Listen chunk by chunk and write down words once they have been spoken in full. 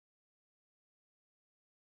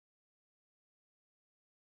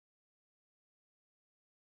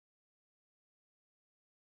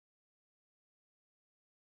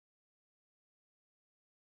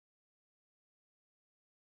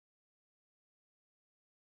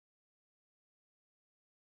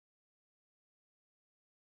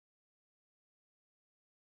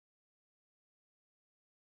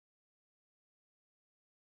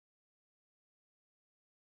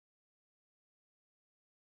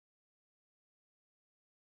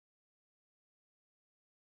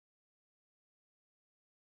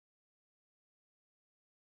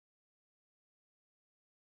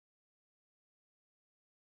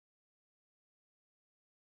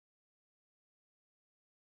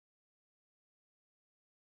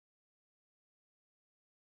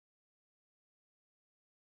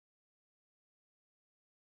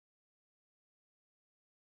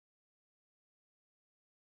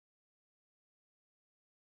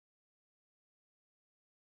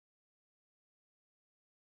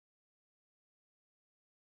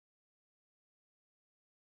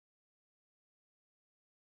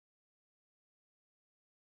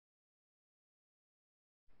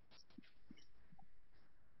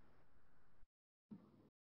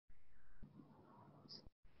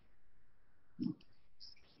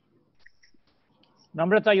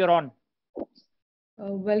Namrata, you're on.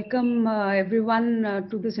 Welcome everyone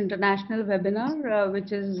to this international webinar,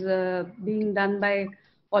 which is being done by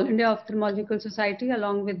All India Ophthalmological Society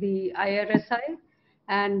along with the IRSI.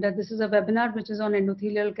 And this is a webinar which is on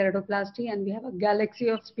endothelial keratoplasty, and we have a galaxy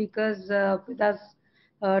of speakers with us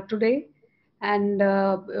today. And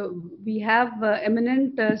we have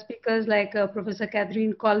eminent speakers like Professor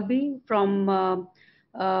Catherine Colby from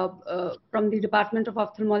the Department of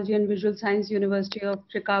Ophthalmology and Visual Science, University of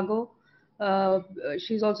Chicago.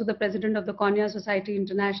 She's also the president of the Cornea Society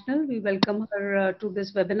International. We welcome her to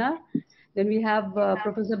this webinar. Then we have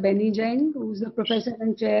Professor Benny Jain, who's the professor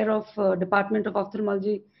and chair of Department of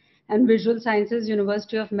Ophthalmology and Visual Sciences,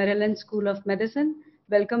 University of Maryland School of Medicine.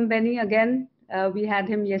 Welcome, Benny, again. We had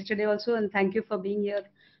him yesterday also, and thank you for being here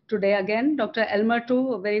today again. Dr. Elmer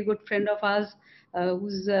too, a very good friend of ours,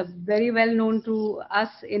 who's very well known to us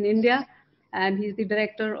in India. And he's the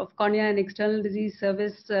director of Cornea and External Disease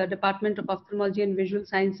Service, Department of Ophthalmology and Visual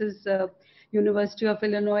Sciences, University of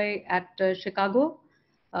Illinois at Chicago.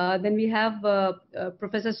 Then we have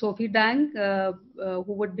Professor Sophie Dang,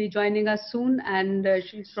 who would be joining us soon, and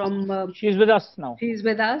she's from. She's with us now. She's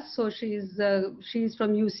with us, so she's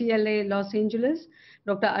from UCLA, Los Angeles.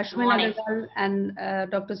 Dr. Ashwin Agarwal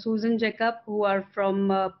and Dr. Susan Jacob, who are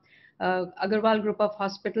from Agarwal Group of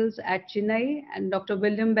Hospitals at Chennai, and Dr.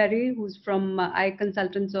 William Berry, who's from Eye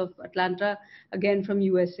Consultants of Atlanta, again from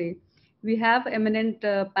USA. We have eminent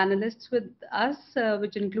panelists with us,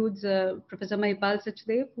 which includes Professor Mahipal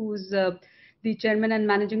Sachdev, who's the chairman and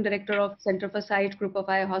managing director of Center for Sight Group of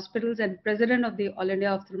Eye Hospitals and president of the All India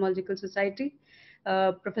Ophthalmological Society.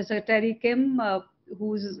 Professor Terry Kim,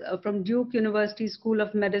 who's from Duke University School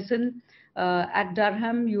of Medicine at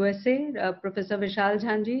Durham, USA, Professor Vishal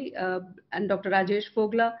Jhanji, and Dr. Rajesh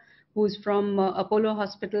Fogla, who's from Apollo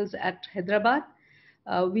Hospitals at Hyderabad.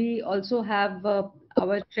 We also have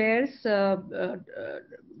our chairs,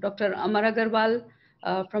 Dr. Amar Agarwal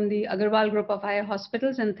from the Agarwal Group of Eye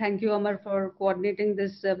Hospitals, and thank you, Amar, for coordinating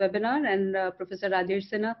this webinar, and Professor Rajesh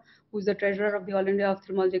Sinha, who's the treasurer of the All India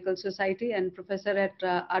Ophthalmological Society and professor at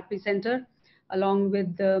RP Center, along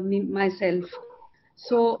with myself.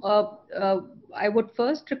 So I would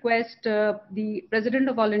first request the president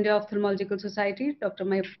of All India Ophthalmological Society, Dr.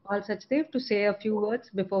 Mahipal Sachdev, to say a few words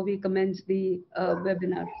before we commence the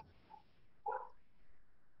webinar.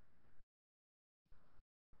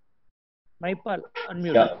 Mahipal,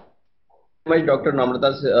 unmute. Yeah. Thank you, Dr.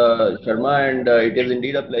 Namrata Sharma, and it is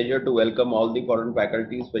indeed a pleasure to welcome all the foreign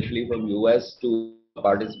faculty, especially from US, to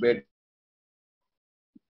participate.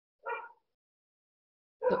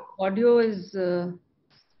 The audio is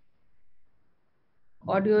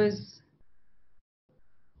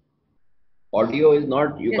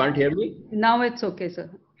not, you can't hear me? Now it's okay, sir.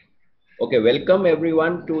 Okay, welcome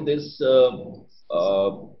everyone to this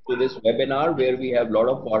webinar where we have a lot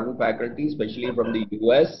of foreign faculty, especially from the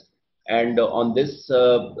US. And on this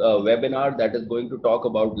webinar that is going to talk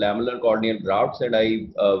about lamellar corneal grafts, and I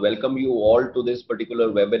welcome you all to this particular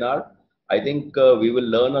webinar. I think we will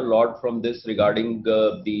learn a lot from this regarding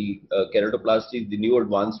the keratoplasty, the new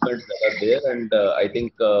advancements that are there, and I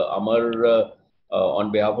think Amar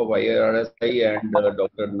on behalf of IRSI and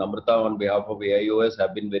Dr. Namrata on behalf of AIOS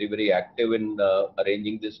have been very, very active in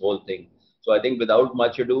arranging this whole thing. So I think without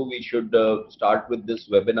much ado, we should start with this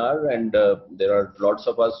webinar, and there are lots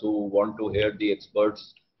of us who want to hear the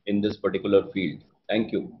experts in this particular field.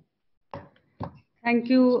 Thank you. Thank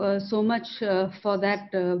you so much for that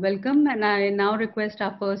welcome. And I now request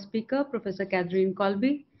our first speaker, Professor Catherine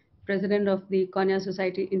Colby, President of the Cornea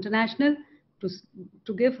Society International,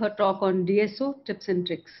 to give her talk on DSO tips and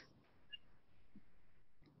tricks.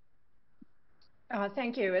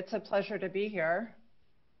 Thank you. It's a pleasure to be here.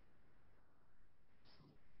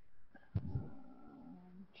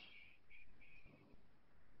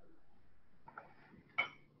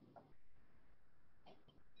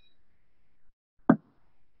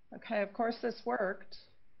 Okay, of course this worked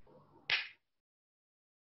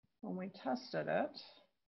when we tested it.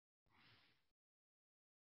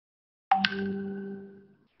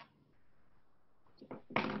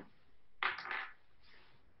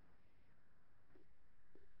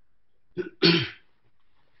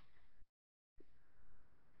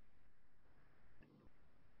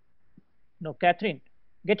 No, Catherine,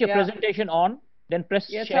 get your presentation on, then press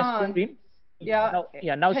share screen. Yeah.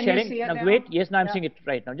 Now can sharing. You see it now wait. Yes, now I'm seeing it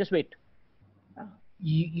right now. Just wait.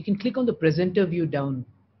 You can click on the presenter view down.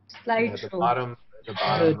 Slide the bottom.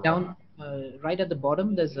 Down right at the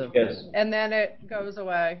bottom. There's a. Yes. And then it goes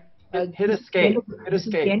away. Hit escape. Hit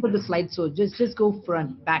escape. The end of the slide, so just go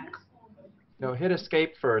back. No, hit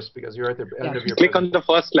escape first because you're at the end of your Click on the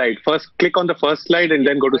first slide. First, click on the first slide and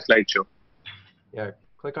then go to slideshow. Yeah,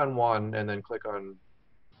 click on one and then click on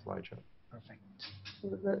slideshow. Perfect.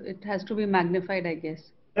 It has to be magnified, I guess.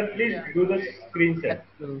 Please do the screen share.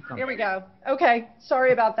 Here we go. Okay,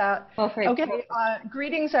 sorry about that. Perfect. Okay,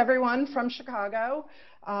 greetings everyone from Chicago.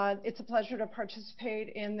 It's a pleasure to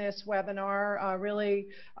participate in this webinar, really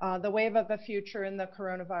the wave of the future in the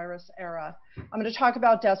coronavirus era. I'm going to talk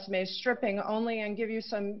about Decimase stripping only and give you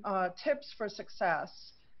some tips for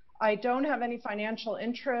success. I don't have any financial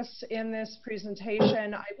interests in this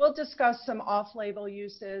presentation. I will discuss some off-label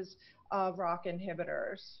uses of ROCK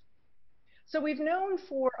inhibitors. So we've known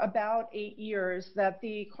for about 8 years that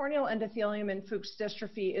the corneal endothelium in Fuchs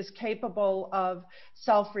dystrophy is capable of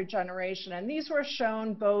self-regeneration. And these were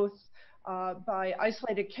shown both by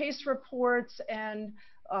isolated case reports and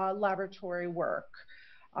laboratory work.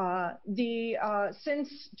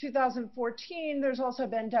 Since 2014, there's also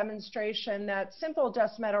been demonstration that simple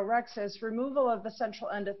descemetorrhexis, removal of the central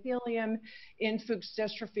endothelium in Fuchs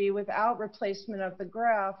dystrophy without replacement of the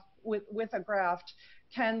graft with a graft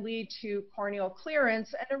can lead to corneal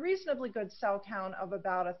clearance and a reasonably good cell count of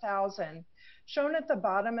about 1,000. Shown at the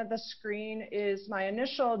bottom of the screen is my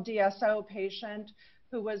initial DSO patient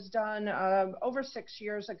who was done over 6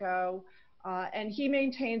 years ago. And he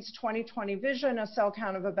maintains 20/20 vision, a cell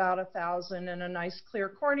count of about 1,000, and a nice clear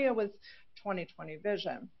cornea with 20/20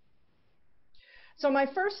 vision. So my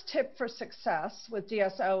first tip for success with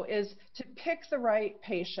DSO is to pick the right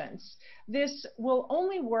patients. This will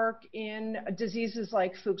only work in diseases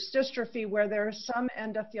like Fuchs dystrophy where there is some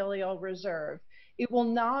endothelial reserve. It will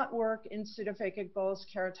not work in pseudophakic bullous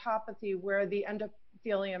keratopathy where the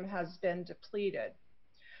endothelium has been depleted.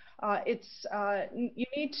 You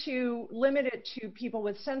need to limit it to people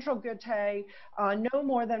with central guttae, no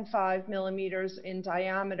more than 5 millimeters in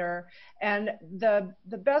diameter. And the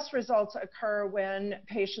best results occur when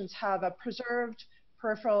patients have a preserved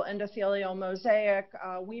peripheral endothelial mosaic.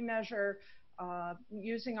 We measure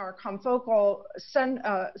using our confocal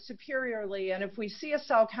superiorly. And if we see a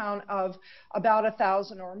cell count of about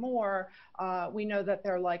 1,000 or more, we know that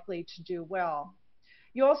they're likely to do well.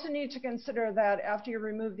 You also need to consider that after you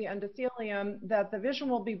remove the endothelium, that the vision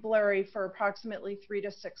will be blurry for approximately 3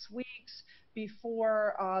 to 6 weeks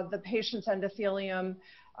before the patient's endothelium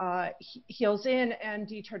heals in and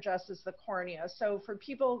deturgesses the cornea. So for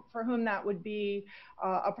people for whom that would be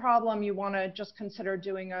a problem, you want to just consider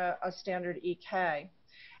doing a standard EK.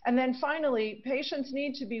 And then finally, patients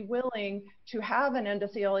need to be willing to have an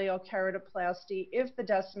endothelial keratoplasty if the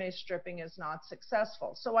Decimase stripping is not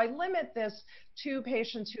successful. So I limit this to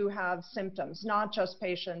patients who have symptoms, not just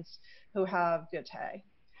patients who have guttae.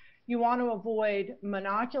 You want to avoid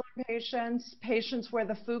monocular patients, patients where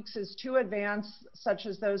the Fuchs is too advanced, such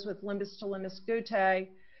as those with limbus to limbus guttae,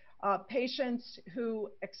 patients who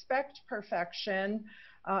expect perfection.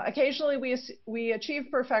 Occasionally we achieve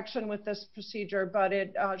perfection with this procedure, but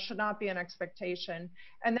it should not be an expectation.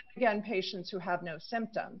 And then again, patients who have no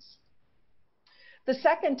symptoms. The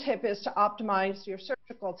second tip is to optimize your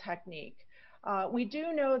surgical technique. We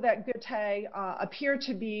do know that guttae appear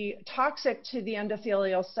to be toxic to the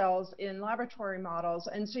endothelial cells in laboratory models,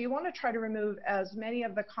 and so you want to try to remove as many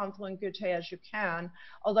of the confluent guttae as you can,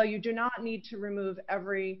 although you do not need to remove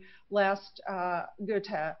every last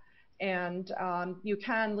guttae. And you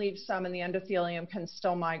can leave some and the endothelium can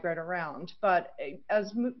still migrate around, but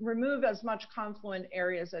remove as much confluent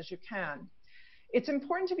areas as you can. It's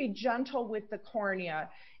important to be gentle with the cornea.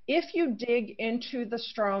 If you dig into the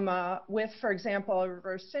stroma with, for example, a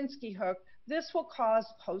Rosinsky hook, this will cause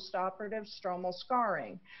postoperative stromal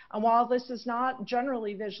scarring. And while this is not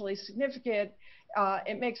generally visually significant,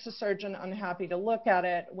 it makes the surgeon unhappy to look at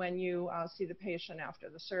it when you see the patient after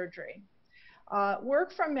the surgery.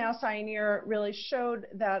 Work from Mass Eye and Ear really showed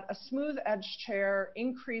that a smooth edge chair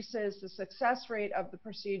increases the success rate of the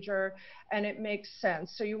procedure, and it makes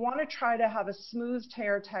sense. So you want to try to have a smooth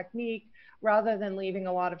tear technique rather than leaving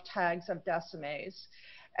a lot of tags of Decimase.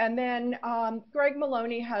 And then Greg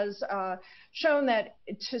Maloney has shown that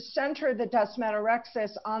to center the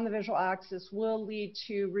descemetorrhexis on the visual axis will lead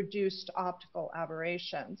to reduced optical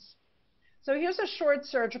aberrations. So here's a short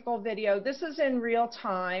surgical video. This is in real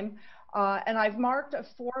time. And I've marked a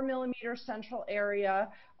 4 millimeter central area,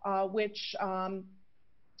 which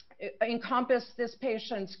encompassed this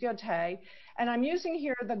patient's guttae. And I'm using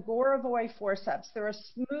here the Gorovoy forceps. They're a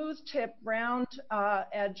smooth tip, round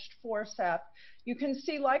edged forceps. You can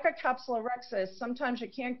see, like a capsulorhexis, sometimes you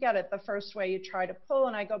can't get it the first way you try to pull,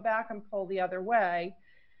 and I go back and pull the other way.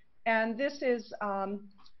 And this is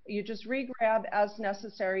You just regrab as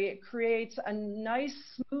necessary. It creates a nice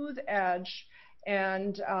smooth edge,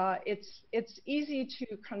 and it's easy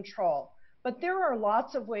to control. But there are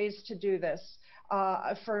lots of ways to do this.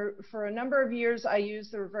 For a number of years, I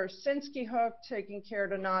used the reverse Sinskey hook, taking care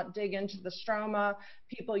to not dig into the stroma.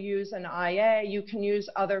 People use an IA. You can use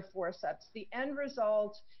other forceps. The end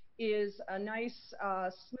result is a nice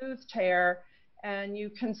smooth tear, and you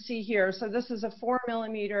can see here. So this is a 4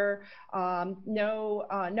 millimeter,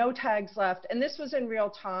 no tags left, and this was in real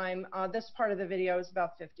time. This part of the video is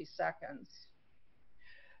about 50 seconds.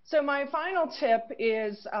 So my final tip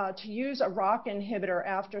is to use a ROCK inhibitor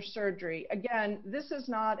after surgery. Again, this is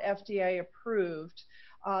not FDA approved.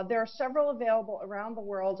 There are several available around the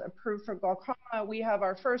world approved for glaucoma. We have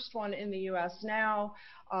our first one in the US now,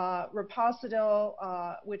 Reposidil,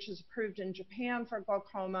 which is approved in Japan for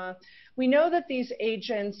glaucoma. We know that these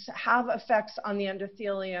agents have effects on the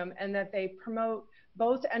endothelium and that they promote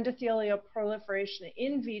both endothelial proliferation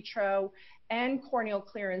in vitro and corneal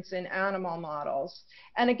clearance in animal models.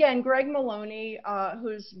 And again, Greg Maloney,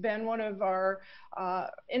 who's been one of our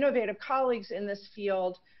innovative colleagues in this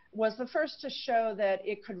field, was the first to show that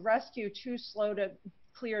it could rescue 2 slow to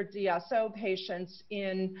clear DSO patients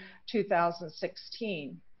in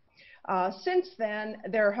 2016. Since then,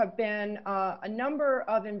 there have been a number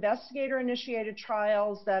of investigator-initiated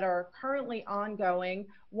trials that are currently ongoing.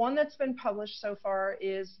 One that's been published so far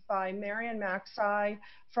is by Marian Maxey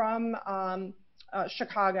from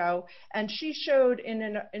Chicago, and she showed in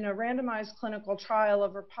a randomized clinical trial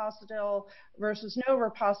of Reposidil versus no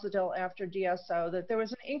Reposidil after DSO that there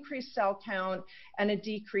was an increased cell count and a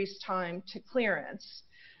decreased time to clearance.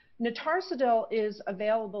 Notarsidil is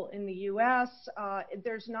available in the US.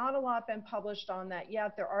 There's not a lot been published on that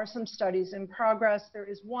yet. There are some studies in progress. There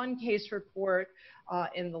is one case report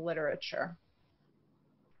in the literature.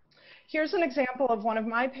 Here's an example of one of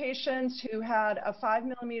my patients who had a 5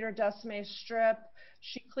 millimeter Descemet strip.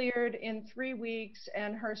 She cleared in 3 weeks,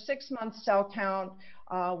 and her 6-month cell count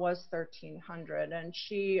was 1,300. And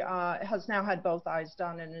she has now had both eyes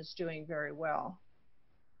done and is doing very well.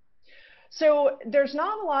 So there's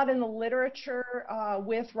not a lot in the literature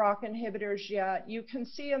with ROCK inhibitors yet. You can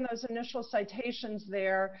see in those initial citations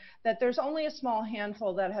there that there's only a small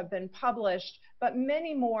handful that have been published, but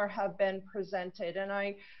many more have been presented. And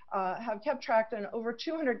I have kept track of over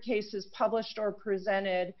 200 cases published or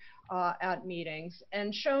presented at meetings.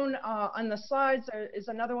 And shown on the slides is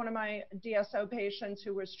another one of my DSO patients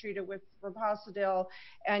who was treated with Reposidil,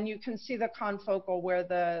 and you can see the confocal where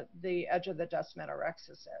the edge of the Descemet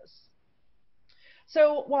rexus is.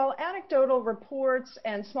 So while anecdotal reports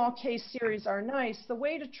and small case series are nice, the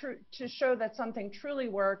way to show that something truly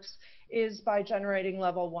works is by generating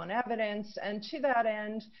level 1 evidence. And to that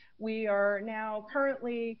end, we are now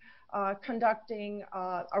currently conducting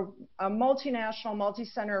a multinational,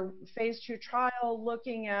 multi-center phase 2 trial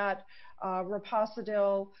looking at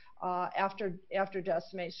Reposidil after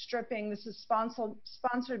Descemet stripping. This is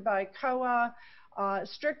sponsored by COA.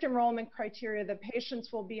 Strict enrollment criteria: the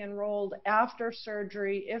patients will be enrolled after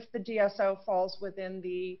surgery if the DSO falls within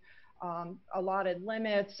the allotted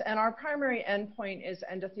limits. And our primary endpoint is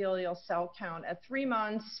endothelial cell count. At 3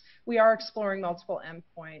 months, we are exploring multiple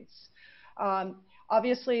endpoints.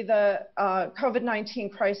 Obviously, the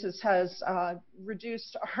COVID-19 crisis has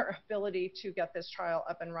reduced our ability to get this trial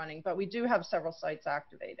up and running, but we do have several sites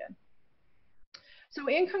activated. So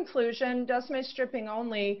in conclusion, Descemet stripping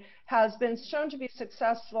only has been shown to be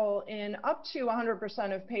successful in up to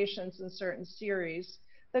 100% of patients in certain series.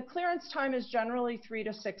 The clearance time is generally 3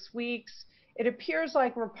 to 6 weeks. It appears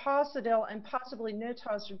like Reposidil and possibly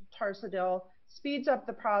Notarsidil speeds up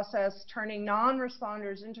the process, turning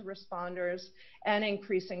non-responders into responders and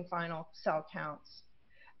increasing final cell counts.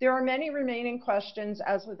 There are many remaining questions,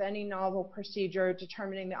 as with any novel procedure,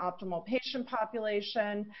 determining the optimal patient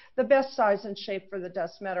population, the best size and shape for the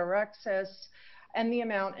Descemet rexus, and the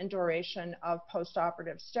amount and duration of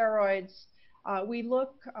postoperative steroids. We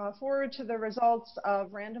look forward to the results of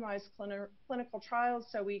randomized clinical trials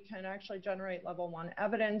so we can actually generate level 1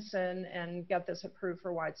 evidence and get this approved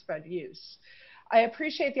for widespread use. I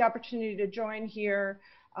appreciate the opportunity to join here.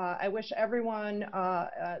 I wish everyone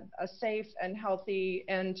a safe and healthy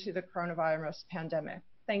end to the coronavirus pandemic.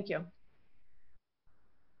 Thank you.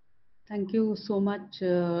 Thank you so much,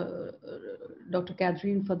 Dr.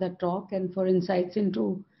 Catherine, for that talk and for insights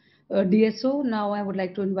into DSO. Now I would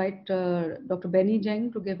like to invite Dr. Benny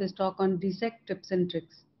Jeng to give his talk on DSEC tips and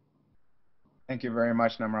tricks. Thank you very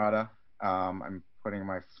much, Namrata. I'm putting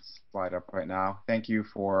my slide up right now. Thank you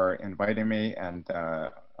for inviting me and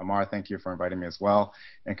Amar, thank you for inviting me as well.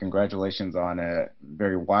 And congratulations on a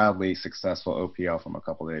very wildly successful OPL from a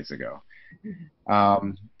couple of days ago.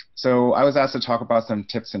 So I was asked to talk about some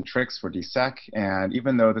tips and tricks for DSEC, and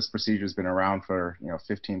even though this procedure has been around for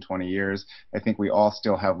 15, 20 years, I think we all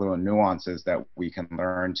still have little nuances that we can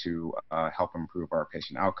learn to help improve our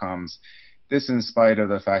patient outcomes. This in spite of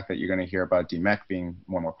the fact that you're going to hear about DMEC being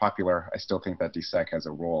more and more popular, I still think that DSEC has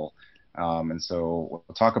a role. And so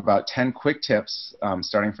we'll talk about 10 quick tips,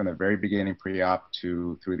 starting from the very beginning pre-op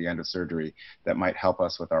through the end of surgery, that might help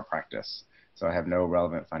us with our practice. So I have no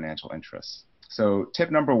relevant financial interests. So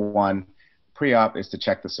tip number 1, pre-op, is to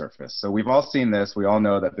check the surface. So we've all seen this. We all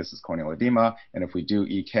know that this is corneal edema, and if we do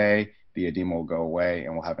EK, the edema will go away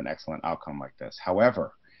and we'll have an excellent outcome like this.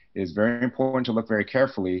 However, it is very important to look very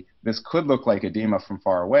carefully. This could look like edema from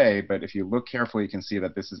far away, but if you look carefully, you can see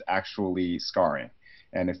that this is actually scarring.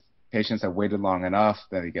 And if patients have waited long enough,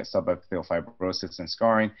 then they get subepithelial fibrosis and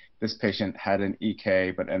scarring. This patient had an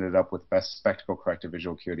EK, but ended up with best spectacle corrected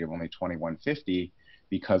visual acuity of only 2150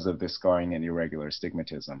 because of this scarring and irregular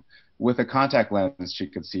astigmatism. With a contact lens, she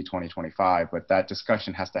could see 20/25, but that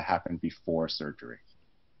discussion has to happen before surgery.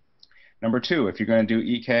 Number 2, if you're going to do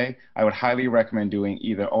EK, I would highly recommend doing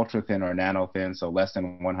either ultra thin or nano thin, so less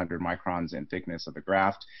than 100 microns in thickness of the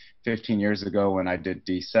graft. 15 years ago when I did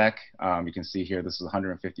DSEC, you can see here this is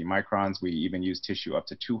 150 microns. We even used tissue up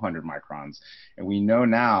to 200 microns. And we know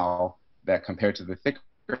now that compared to the thicker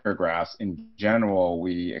grafts, in general,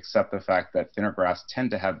 we accept the fact that thinner grafts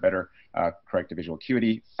tend to have better corrected visual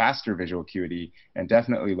acuity, faster visual acuity, and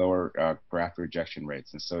definitely lower graft rejection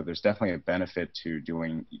rates. And so there's definitely a benefit to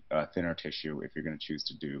doing thinner tissue if you're going to choose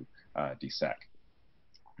to do DSEC.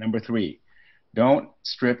 Number 3, don't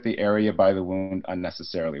strip the area by the wound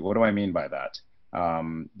unnecessarily. What do I mean by that?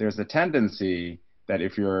 There's a tendency that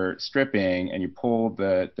if you're stripping and you pull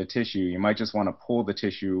the tissue, you might just want to pull the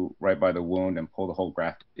tissue right by the wound and pull the whole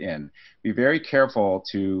graft in. Be very careful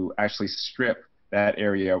to actually strip that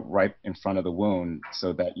area right in front of the wound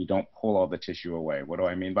so that you don't pull all the tissue away. What do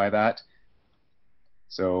I mean by that?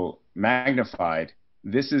 So magnified,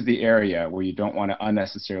 this is the area where you don't want to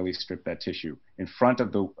unnecessarily strip that tissue. In front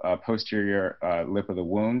of the posterior lip of the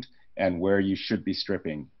wound, and where you should be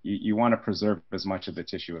stripping. You want to preserve as much of the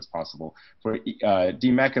tissue as possible. For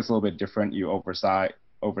DMEC, it's a little bit different. You oversize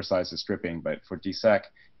the stripping, but for DSEC,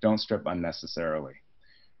 don't strip unnecessarily.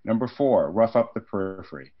 Number 4, rough up the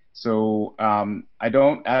periphery. So I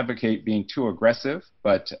don't advocate being too aggressive,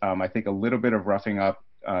 but I think a little bit of roughing up,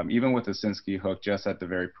 even with the Sinskey hook just at the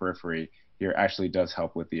very periphery here, actually does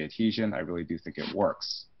help with the adhesion. I really do think it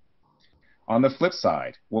works. On the flip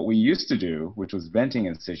side, what we used to do, which was venting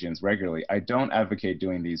incisions regularly, I don't advocate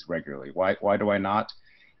doing these regularly. Why do I not?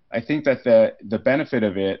 I think that the benefit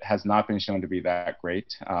of it has not been shown to be that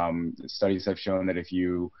great. Studies have shown that if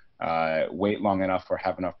you wait long enough or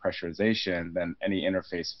have enough pressurization, then any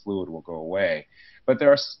interface fluid will go away. But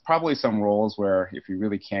there are probably some roles where if you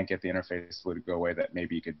really can't get the interface fluid to go away, that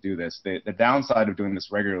maybe you could do this. The downside of doing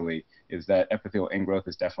this regularly is that epithelial ingrowth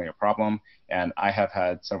is definitely a problem. And I have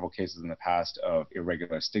had several cases in the past of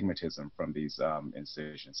irregular astigmatism from these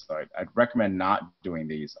incisions. So I'd recommend not doing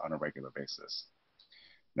these on a regular basis.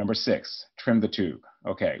 Number 6, trim the tube.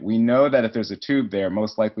 Okay, we know that if there's a tube there,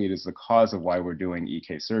 most likely it is the cause of why we're doing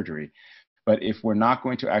EK surgery. But if we're not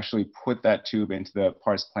going to actually put that tube into the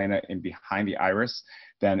pars plana in behind the iris,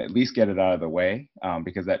 then at least get it out of the way,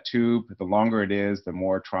 because that tube, the longer it is, the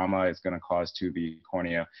more trauma it's going to cause to the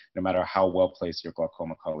cornea, no matter how well placed your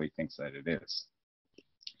glaucoma colleague thinks that it is.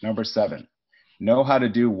 Number 7, know how to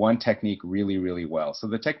do one technique really, really well. So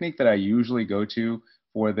the technique that I usually go to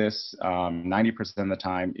for this 90% of the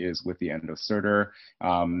time is with the endocertor.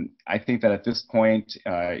 I think that at this point,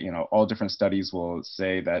 all different studies will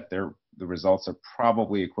say that the results are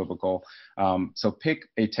probably equivocal. So pick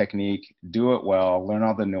a technique, do it well, learn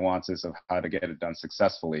all the nuances of how to get it done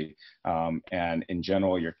successfully, and in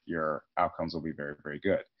general, your outcomes will be very, very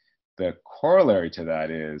good. The corollary to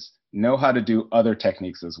that is know how to do other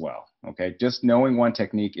techniques as well. Okay, just knowing one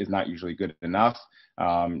technique is not usually good enough.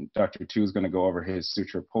 Dr. Tu is going to go over his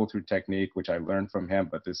suture pull-through technique, which I learned from him,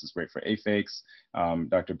 but this is great for aphakes.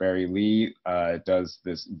 Dr. Barry Lee does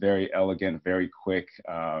this very elegant, very quick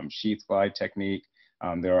sheath glide technique.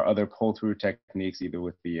 There are other pull-through techniques, either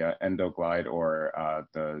with the endo glide or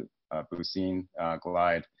the Bucine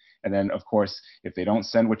glide. And then, of course, if they don't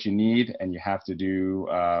send what you need and you have to do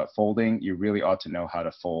folding, you really ought to know how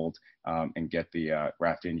to fold and get the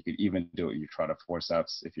graft in. You could even do it, you try to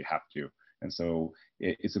forceps if you have to. And so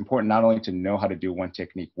it's important not only to know how to do one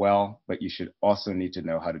technique well, but you should also need to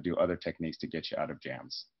know how to do other techniques to get you out of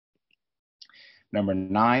jams. Number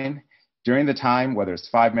 9, during the time, whether it's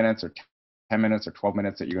 5 minutes or 10 minutes or 12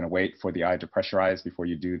 minutes that you're going to wait for the eye to pressurize before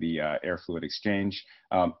you do the air fluid exchange,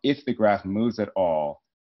 if the graft moves at all,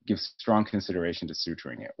 give strong consideration to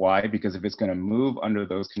suturing it. Why? Because if it's going to move under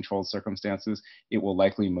those controlled circumstances, it will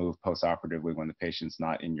likely move postoperatively when the patient's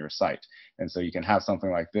not in your sight. And so you can have something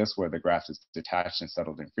like this where the graft is detached and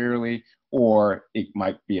settled inferiorly, or it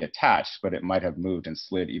might be attached, but it might have moved and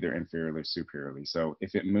slid either inferiorly or superiorly. So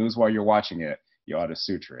if it moves while you're watching it, you ought to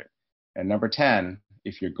suture it. And number 10,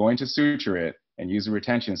 if you're going to suture it and use a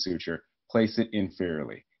retention suture, place it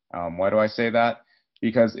inferiorly. Why do I say that?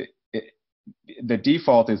 Because the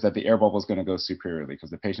default is that the air bubble is going to go superiorly because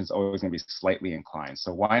the patient's always going to be slightly inclined.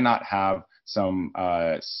 So why not have some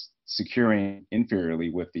securing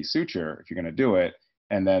inferiorly with the suture if you're going to do it,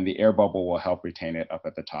 and then the air bubble will help retain it up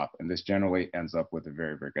at the top. And this generally ends up with a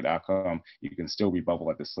very, very good outcome. You can still rebubble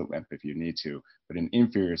at the slit lamp if you need to, but an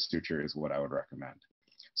inferior suture is what I would recommend.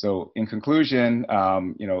 So in conclusion,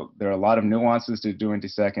 you know, there are a lot of nuances to doing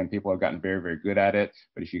DSEK, and people have gotten very, very good at it.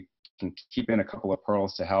 But if you can keep in a couple of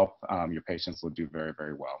pearls to help, your patients will do very,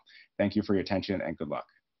 very well. Thank you for your attention and good luck.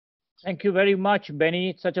 Thank you very much, Benny.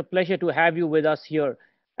 It's such a pleasure to have you with us here.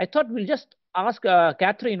 I thought we'll just ask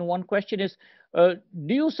Catherine one question is, do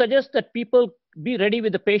you suggest that people be ready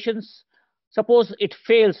with the patients, suppose it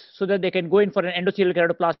fails, so that they can go in for an endothelial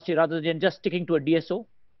keratoplasty rather than just sticking to a DSO?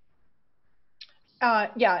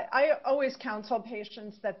 Yeah, I always counsel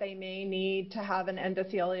patients that they may need to have an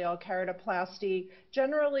endothelial keratoplasty.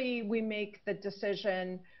 Generally, we make the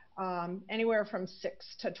decision anywhere from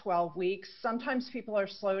 6 to 12 weeks. Sometimes people are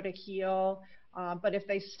slow to heal, but if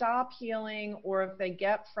they stop healing or if they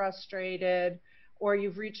get frustrated or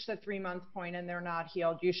you've reached the 3-month point and they're not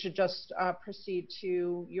healed, you should just proceed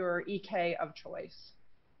to your EK of choice.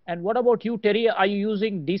 And what about you, Terry? Are you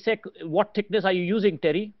using DSEK? What thickness are you using,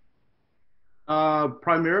 Terry?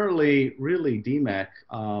 Primarily, really DMEC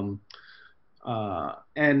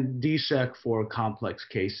and DSEK for complex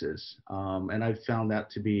cases. And I've found that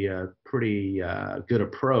to be a pretty good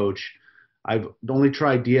approach. I've only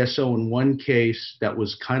tried DSO in one case that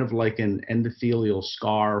was kind of like an endothelial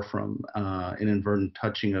scar from an inadvertent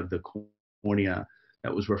touching of the cornea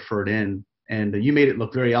that was referred in. And you made it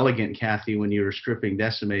look very elegant, Kathy, when you were stripping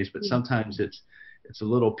Decimates, but sometimes it's a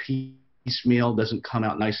little piecemeal, doesn't come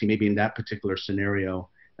out nicely, maybe in that particular scenario.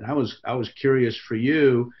 And I was curious for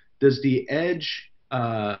you, does the edge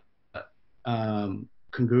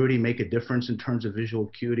congruity make a difference in terms of visual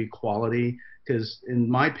acuity quality? Because in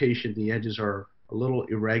my patient, the edges are a little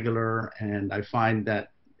irregular, and I find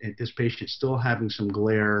that this patient's still having some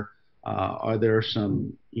glare. Are there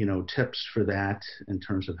some, you know, tips for that in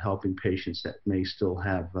terms of helping patients that may still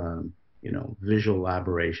have, you know, visual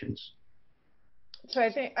aberrations? So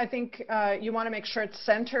I think you want to make sure it's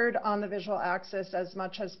centered on the visual axis as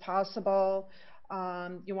much as possible.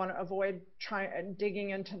 You want to avoid digging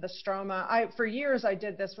into the stroma. For years, I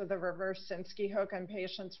did this with a reverse Sinskey hook, and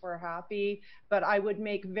patients were happy. But I would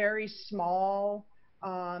make very small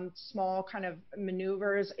kind of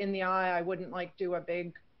maneuvers in the eye. I wouldn't like do a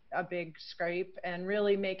big scrape, and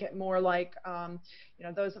really make it more like, you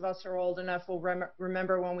know, those of us who are old enough will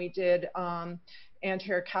remember when we did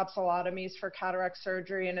anterior capsulotomies for cataract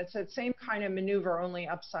surgery, and it's the same kind of maneuver, only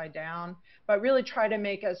upside down, but really try to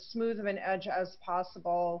make as smooth of an edge as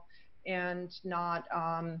possible and not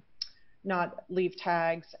leave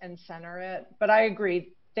tags and center it. But I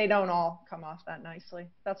agree, they don't all come off that nicely.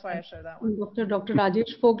 That's why I show that one. Dr.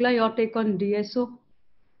 Rajesh Fogla, your take on DSO?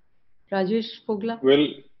 Rajesh Fogla? Well,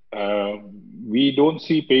 we don't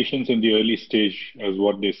see patients in the early stage as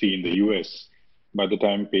what they see in the US. By the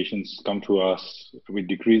time patients come to us with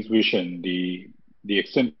decreased vision, the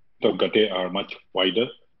extent of guttae are much wider.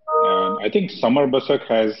 And I think Samar Basak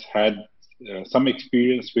has had some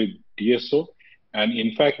experience with DSO. And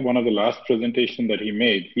in fact, one of the last presentations that he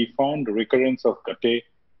made, he found recurrence of guttae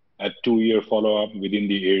at 2-year follow-up within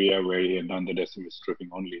the area where he had done the Decimate stripping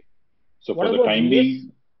only. So what for the time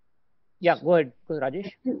being... Yeah, go ahead,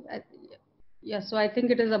 Rajesh. Yeah, so I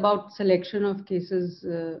think it is about selection of cases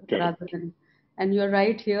rather than... And you're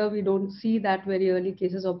right, here we don't see that very early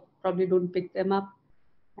cases, or probably don't pick them up.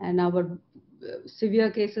 And our severe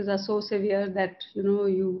cases are so severe that, you know,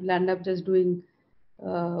 you land up just doing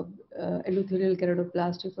endothelial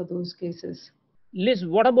keratoplasty for those cases. Liz,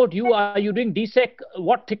 what about you? Are you doing DSEK?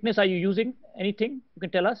 What thickness are you using? Anything you can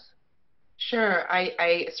tell us? Sure,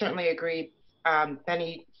 I certainly agree.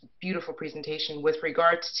 Benny, beautiful presentation. With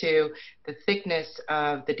regards to the thickness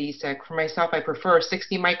of the DSEK, for myself, I prefer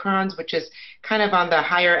 60 microns, which is kind of on the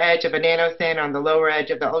higher edge of a nano thin, on the lower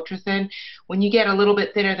edge of the ultra thin. When you get a little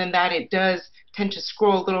bit thinner than that, it does tend to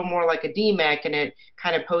scroll a little more like a DMEC, and it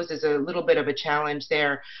kind of poses a little bit of a challenge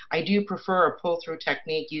there. I do prefer a pull-through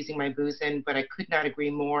technique using my Buzin, but I could not agree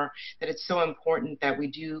more that it's so important that we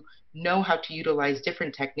do know how to utilize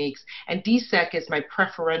different techniques. And DSEC is my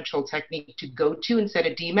preferential technique to go to instead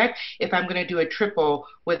of DMEC if I'm going to do a triple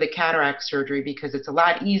with a cataract surgery, because it's a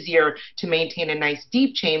lot easier to maintain a nice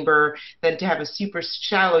deep chamber than to have a super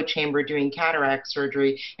shallow chamber doing cataract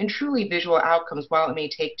surgery. And truly visual outcomes, while it may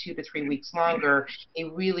take 2 to 3 weeks longer, they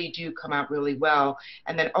really do come out really well.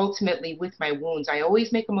 And then ultimately with my wounds, I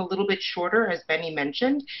always make them a little bit shorter, as Benny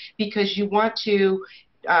mentioned, because you want to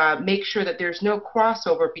make sure that there's no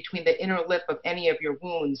crossover between the inner lip of any of your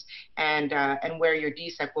wounds and where your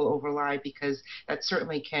DSEC will overlie, because that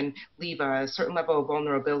certainly can leave a certain level of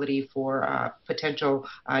vulnerability for potential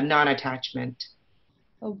non-attachment.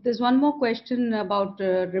 Oh, there's one more question about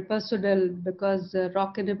Ripersodal, because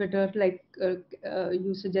ROCK inhibitor, like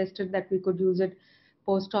you suggested that we could use it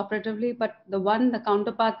post-operatively, but the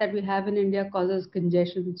counterpart that we have in India causes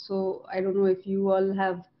congestion. So I don't know if you all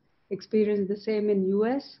have experienced the same in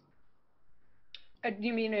US.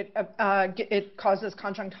 You mean it causes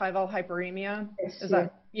conjunctival hyperemia? Yes. Is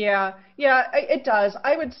that, yeah, it does.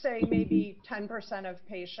 I would say maybe 10% of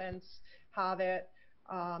patients have it.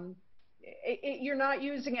 You're not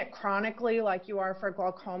using it chronically like you are for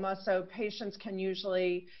glaucoma, so patients can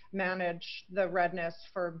usually manage the redness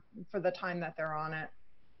for the time that they're on it.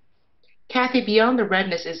 Kathy, beyond the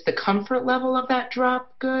redness, is the comfort level of that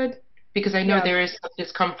drop good? Because I know there is some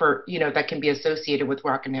discomfort, that can be associated with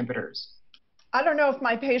ROCK inhibitors. I don't know if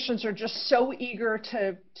my patients are just so eager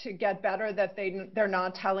to get better that they're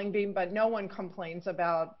not telling me, but no one complains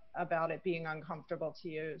about it being uncomfortable to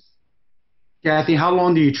use. Kathy, how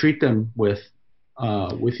long do you treat them with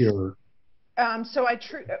your? So I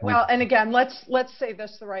treat, well, and again, let's say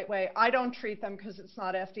this the right way. I don't treat them because it's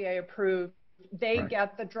not FDA approved. They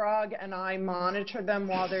get the drug, and I monitor them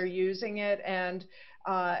while they're using it, and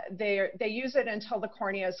they use it until the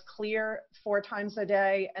cornea is clear 4 times a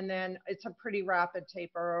day, and then it's a pretty rapid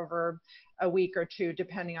taper over a week or 2,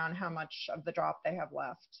 depending on how much of the drop they have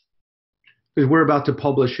left. Because we're about to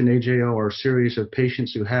publish an AJO, or a series of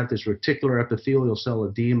patients who have this reticular epithelial cell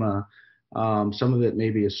edema. Some of it may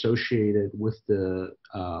be associated with the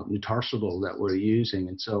Nutarsidol that we're using.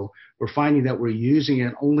 And so we're finding that we're using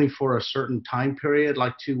it only for a certain time period,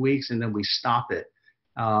 like 2 weeks, and then we stop it.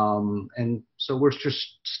 And so we're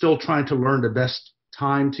just still trying to learn the best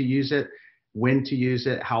time to use it, when to use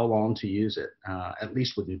it, how long to use it, at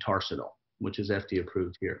least with Nutarsidol, which is FDA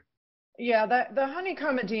approved here. Yeah, the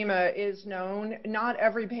honeycomb edema is known. Not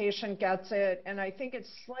every patient gets it, and I think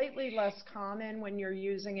it's slightly less common when you're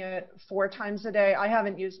using it 4 times a day. I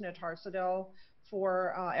haven't used Nutarsidol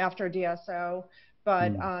for after DSO,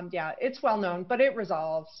 but yeah, it's well known, but it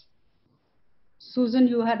resolves. Susan,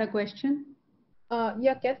 you had a question?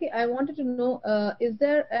 Yeah, Kathy, I wanted to know, is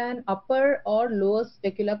there an upper or lower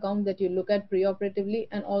specular count that you look at preoperatively?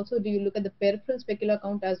 And also, do you look at the peripheral specular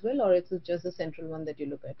count as well, or is it just the central one that you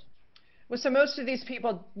look at? Well, so most of these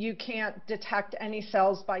people, you can't detect any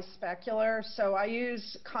cells by specular. So I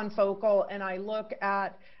use confocal, and I look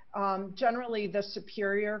at generally the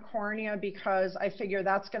superior cornea, because I figure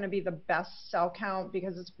that's going to be the best cell count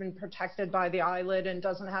because it's been protected by the eyelid and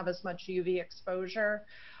doesn't have as much UV exposure.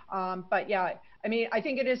 But yeah, I mean, I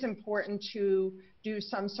think it is important to do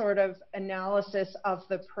some sort of analysis of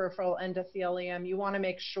the peripheral endothelium. You want to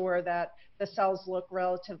make sure that the cells look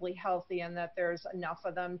relatively healthy and that there's enough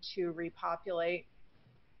of them to repopulate.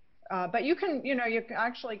 But you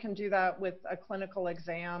actually can do that with a clinical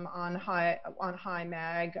exam on high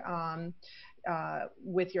mag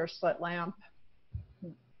with your slit lamp.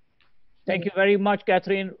 Thank you very much,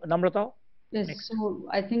 Catherine. Namrata? Yes, Next. so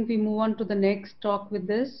I think we move on to the next talk with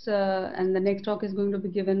this, and the next talk is going to be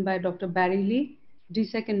given by Dr. Barry Lee,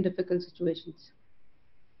 DSEC in difficult situations.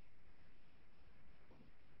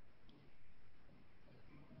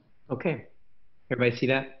 Okay, everybody see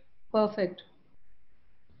that? Perfect.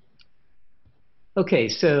 Okay,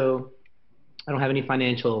 so I don't have any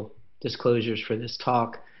financial disclosures for this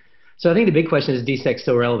talk. So I think the big question is DSEC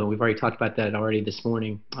still relevant? We've already talked about that already this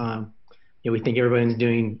morning. We think everyone's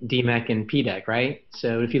doing DMEC and PDEC, right?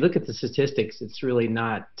 So if you look at the statistics, it's really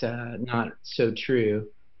not so true.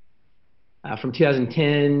 From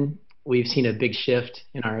 2010, we've seen a big shift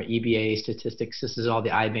in our EBA statistics. This is all the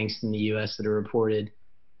eye banks in the US that are reported.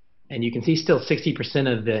 And you can see still 60%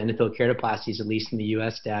 of the endothelial keratoplasties, at least in the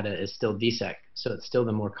US data, is still DSEC. So it's still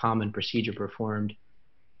the more common procedure performed,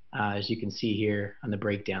 as you can see here on the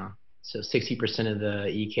breakdown. So 60% of the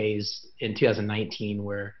EKs in 2019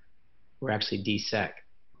 were actually DSEC.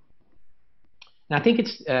 And I think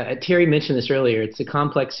it's, Terry mentioned this earlier, it's the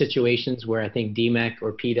complex situations where I think DMEC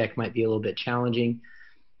or PDEC might be a little bit challenging.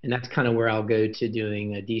 And that's kind of where I'll go to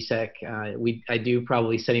doing a DSEC. I do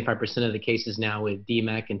probably 75% of the cases now with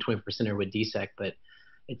DMEC and 20% are with DSEC, but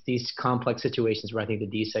it's these complex situations where I think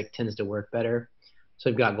the DSEC tends to work better. So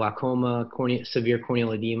we've got glaucoma, severe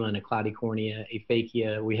corneal edema, and a cloudy cornea,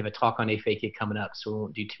 aphakia. We have a talk on aphakia coming up, so we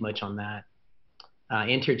won't do too much on that.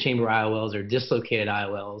 Anterior chamber IOLs or dislocated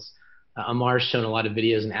IOLs. Amar's shown a lot of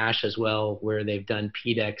videos in ASH as well where they've done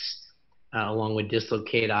PDECs along with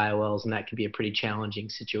dislocated IOLs, and that can be a pretty challenging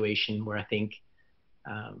situation where I think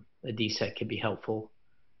a DSEC could be helpful.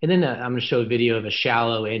 And then I'm going to show a video of a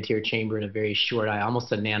shallow anterior chamber and a very short eye,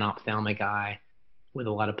 almost a nanophthalmic eye with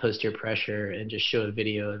a lot of posterior pressure, and just show a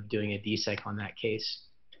video of doing a DSEC on that case.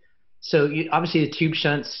 So obviously the tube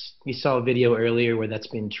shunts, you saw a video earlier where that's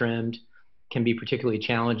been trimmed, can be particularly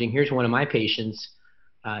challenging. Here's one of my patients.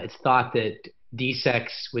 It's thought that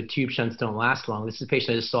DSECs with tube shunts don't last long. This is a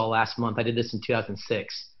patient I just saw last month. I did this in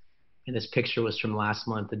 2006, and this picture was from last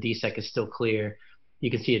month. The DSEC is still clear. You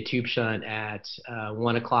can see a tube shunt at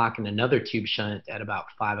 1 o'clock and another tube shunt at about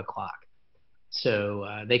 5 o'clock.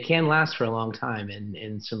 So they can last for a long time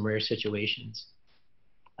in some rare situations.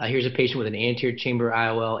 Here's a patient with an anterior chamber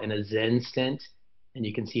IOL and a Zen stent, and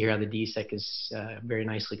you can see here how the DSEC is very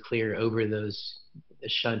nicely clear over the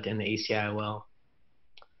shunt and the ACIOL.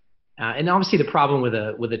 And obviously the problem with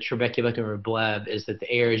a trabeculectomy or a bleb is that the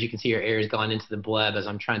air, as you can see, your air has gone into the bleb as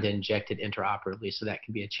I'm trying to inject it intraoperatively, so that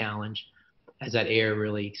can be a challenge as that air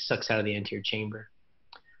really sucks out of the anterior chamber.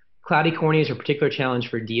 Cloudy corneas are a particular challenge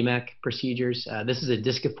for DMEC procedures. This is a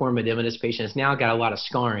disciform edematous patient. It's now got a lot of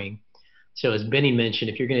scarring. So as Benny mentioned,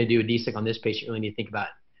 if you're going to do a DSEC on this patient, you really need to think about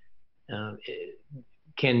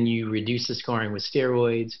can you reduce the scarring with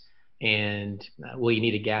steroids, and will you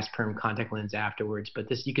need a gas perm contact lens afterwards? But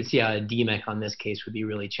this, you can see how a DMEC on this case would be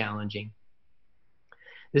really challenging.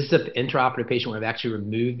 This is an intraoperative patient where I've actually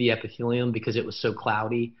removed the epithelium because it was so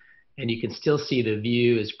cloudy, and you can still see the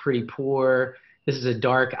view is pretty poor. This is a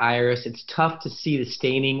dark iris. It's tough to see the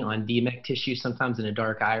staining on DMEC tissue sometimes in a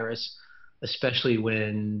dark iris, especially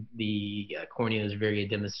when the cornea is very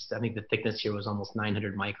edematous. I think the thickness here was almost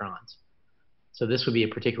 900 microns. So this would be a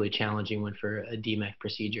particularly challenging one for a DMEC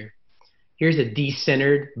procedure. Here's a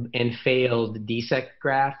decentered and failed DSEC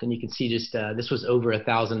graft, and you can see just this was over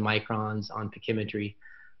 1,000 microns on pachymetry.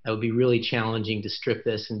 That would be really challenging to strip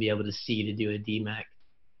this and be able to see to do a DMEC.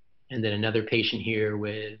 And then another patient here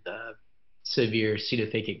with severe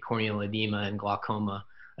pseudophakic corneal edema and glaucoma,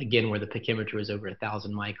 again where the pachymetry was over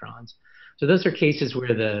 1,000 microns. So those are cases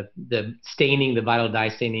where the staining, the vital dye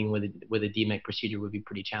staining with a DMEC procedure would be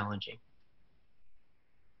pretty challenging.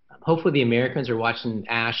 Hopefully the Americans are watching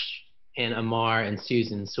Ash and Amar and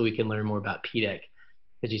Susan so we can learn more about PDEC.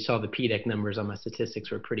 As you saw, the PDEC numbers on my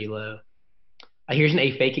statistics were pretty low. Here's an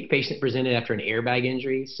aphakic patient presented after an airbag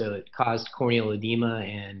injury. So it caused corneal edema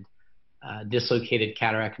and dislocated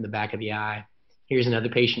cataract in the back of the eye. Here's another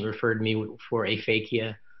patient referred to me for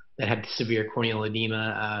aphakia that had severe corneal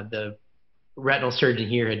edema. The retinal surgeon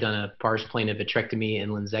here had done a pars plana vitrectomy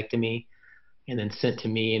and lensectomy and then sent to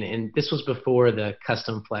me. And this was before the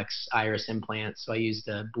custom flex iris implant. So I used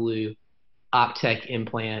a blue Optec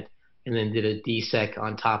implant and then did a DSEC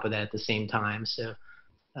on top of that at the same time. So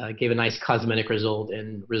gave a nice cosmetic result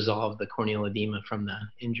and resolved the corneal edema from the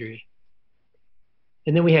injury.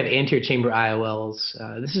 And then we have anterior chamber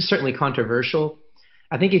IOLs. This is certainly controversial.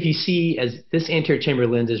 I think if you see, as this anterior chamber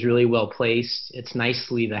lens is really well placed, it's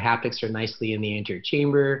nicely, the haptics are nicely in the anterior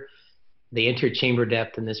chamber. The anterior chamber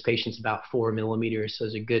depth in this patient's about 4 millimeters, so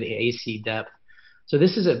it's a good AC depth. So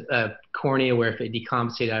this is a cornea where if it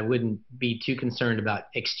decompensated, I wouldn't be too concerned about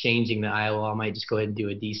exchanging the IOL. I might just go ahead and do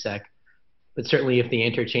a DSEC. But certainly if the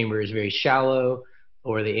anterior chamber is very shallow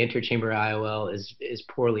or the anterior chamber IOL is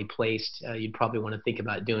poorly placed, you'd probably want to think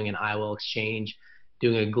about doing an IOL exchange,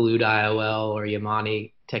 doing a glued IOL or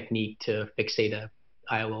Yamane technique to fixate a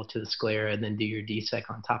IOL to the sclera and then do your DSEC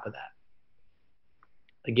on top of that.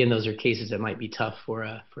 Again, those are cases that might be tough for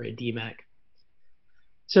a DMEC.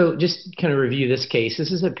 So just kind of review this case.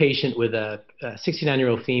 This is a patient with a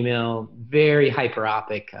 69-year-old female, very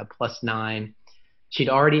hyperopic, +9. She'd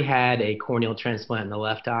already had a corneal transplant in the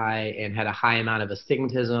left eye and had a high amount of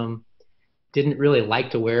astigmatism. Didn't really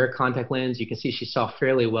like to wear a contact lens. You can see she saw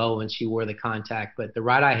fairly well when she wore the contact, but the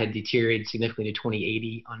right eye had deteriorated significantly to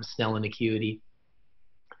 20/80 on Snellen acuity.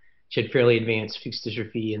 She had fairly advanced fuchs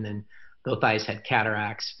dystrophy, and then both eyes had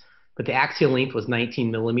cataracts. But the axial length was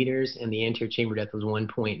 19 millimeters, and the anterior chamber depth was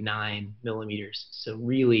 1.9 millimeters. So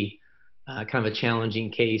really kind of a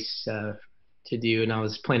challenging case to do, and I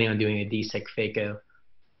was planning on doing a DSEC phaco.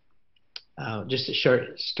 Just to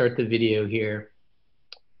start the video here,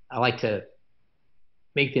 I like to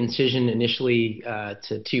make the incision initially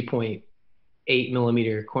to 2.8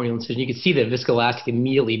 millimeter corneal incision. You can see the viscoelastic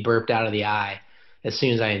immediately burped out of the eye as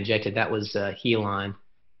soon as I injected. That was Helon.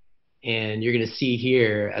 And you're going to see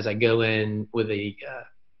here as I go in with a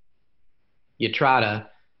Yatrada,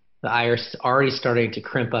 the iris is already starting to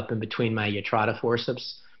crimp up in between my Yatrada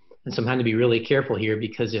forceps. And so I'm having to be really careful here,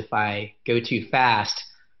 because if I go too fast,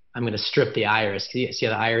 I'm going to strip the iris. See how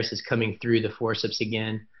the iris is coming through the forceps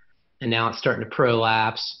again, and now it's starting to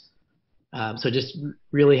prolapse. So just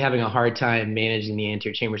really having a hard time managing the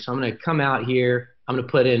anterior chamber. So I'm going to come out here. I'm going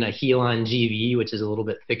to put in a Helon GV, which is a little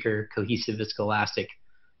bit thicker, cohesive viscoelastic,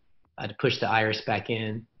 to push the iris back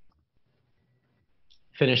in.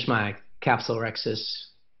 Finish my capsulorhexis.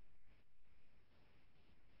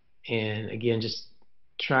 And again, just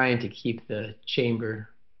trying to keep the chamber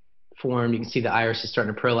formed. You can see the iris is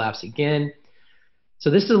starting to prolapse again. So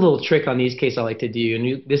this is a little trick on these cases I like to do,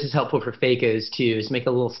 and this is helpful for phaco's too, is make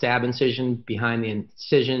a little stab incision behind the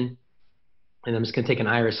incision, and I'm just going to take an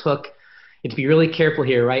iris hook. You have to be really careful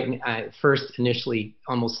here, right? I first initially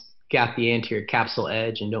almost got the anterior capsule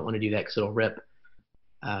edge, and don't want to do that because it'll rip.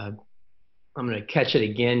 I'm going to catch it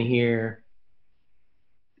again here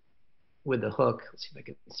with the hook. Let's see if I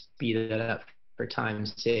can speed that up for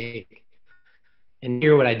time's sake. And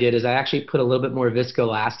here what I did is I actually put a little bit more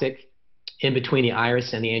viscoelastic in between the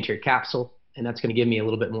iris and the anterior capsule, and that's going to give me a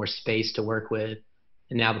little bit more space to work with.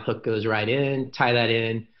 And now the hook goes right in, tie that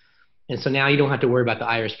in, and so now you don't have to worry about the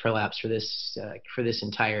iris prolapse for this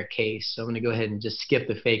entire case. So I'm going to go ahead and just skip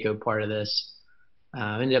the phaco part of this.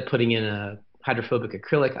 I ended up putting in a hydrophobic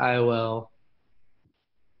acrylic IOL.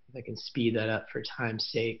 If I can speed that up for time's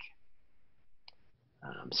sake.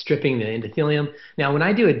 Stripping the endothelium. Now, when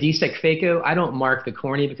I do a DSEC phaco, I don't mark the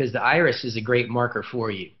cornea because the iris is a great marker for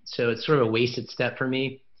you. So it's sort of a wasted step for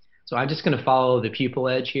me. So I'm just going to follow the pupil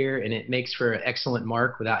edge here, and it makes for an excellent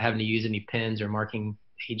mark without having to use any pens or marking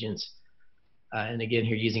agents. And again,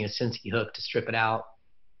 here using a Sinskey hook to strip it out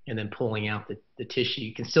and then pulling out the tissue.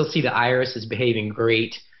 You can still see the iris is behaving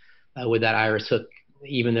great with that iris hook,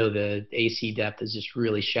 even though the AC depth is just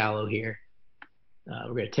really shallow here.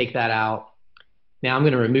 We're going to take that out. Now I'm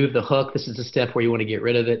going to remove the hook. This is the step where you want to get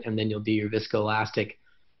rid of it, and then you'll do your viscoelastic.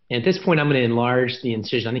 And at this point, I'm going to enlarge the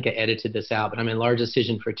incision. I think I edited this out, but I'm going to enlarge the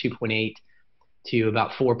incision for 2.8 to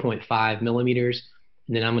about 4.5 millimeters.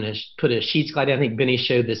 And then I'm going to put a sheets glide. I think Benny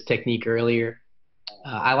showed this technique earlier.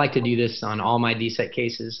 I like to do this on all my DSEC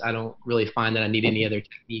cases. I don't really find that I need any other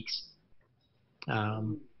techniques.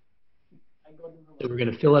 So we're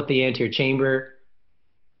going to fill up the anterior chamber.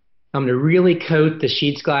 I'm going to really coat the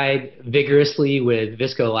sheets glide vigorously with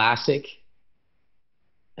viscoelastic.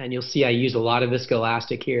 And you'll see I use a lot of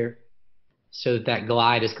viscoelastic here so that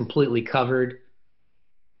glide is completely covered.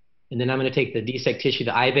 And then I'm going to take the DSEC tissue.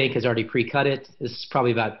 The eye bank has already pre-cut it. This is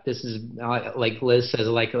probably about, this is like Liz says,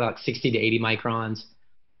 like about 60 to 80 microns.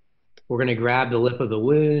 We're going to grab the lip of the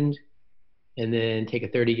wound and then take a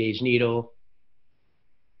 30 gauge needle.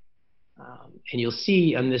 And you'll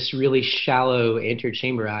see on this really shallow anterior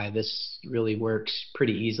chamber eye, this really works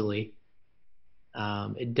pretty easily.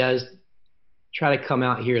 It does try to come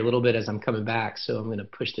out here a little bit as I'm coming back, so I'm going to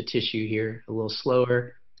push the tissue here a little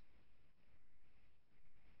slower.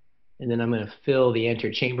 And then I'm going to fill the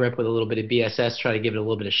anterior chamber up with a little bit of BSS, try to give it a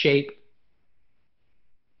little bit of shape.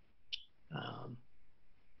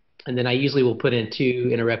 And then I usually will put in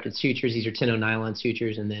 2 interrupted sutures. These are 10-0 nylon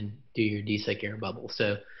sutures, and then do your DSEC air bubble.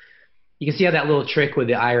 So you can see how that little trick with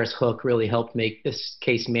the iris hook really helped make this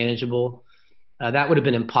case manageable. That would have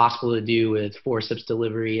been impossible to do with forceps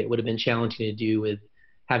delivery. It would have been challenging to do with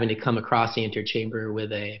having to come across the anterior chamber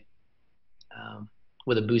with a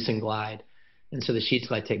Boost and glide. And so the sheets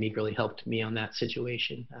glide technique really helped me on that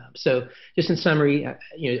situation. So just in summary,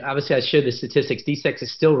 obviously I showed the statistics. DSEC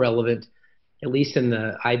is still relevant, at least in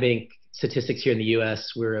the eye bank statistics here in the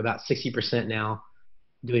US. We're about 60% now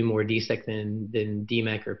doing more DSEC than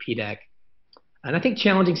DMEC or PDEC. And I think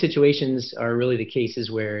challenging situations are really the cases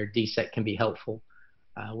where DSEC can be helpful,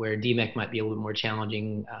 where DMEC might be a little more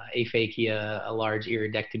challenging, aphakia, a large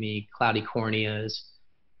iridectomy, cloudy corneas,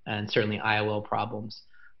 and certainly IOL problems.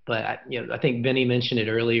 But I think Benny mentioned it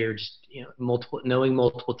earlier, just knowing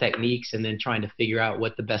multiple techniques and then trying to figure out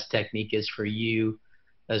what the best technique is for you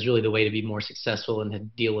is really the way to be more successful and to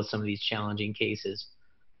deal with some of these challenging cases.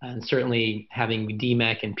 And certainly having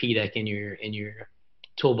DMEC and PDEC in your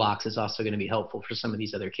toolbox is also going to be helpful for some of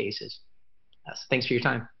these other cases. So thanks for your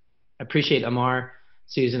time. I appreciate Amar,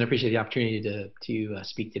 Susan. I appreciate the opportunity to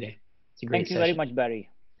speak today. It's a great Thank you very much, Barry.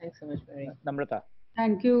 Thanks so much, Barry. Namrata.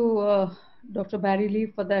 Thank you, Dr. Barry Lee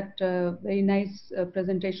for that very nice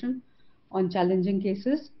presentation on challenging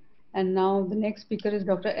cases. And now the next speaker is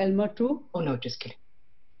Dr. Elmer Tu. Oh no, just kidding.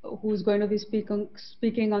 Who's going to be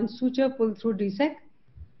speaking on suture pull-through DSEC.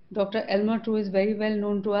 Dr. Elmer Tu is very well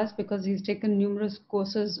known to us because he's taken numerous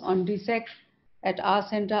courses on DSEC at our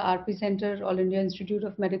center, RP Center, All India Institute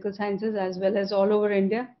of Medical Sciences, as well as all over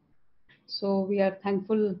India. So we are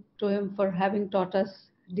thankful to him for having taught us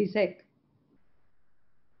DSEC.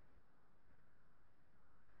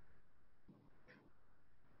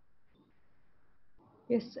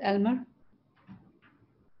 Yes, Elmer.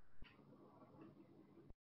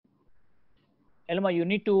 Elmer, you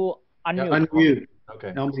need to unmute. Yeah, unmute.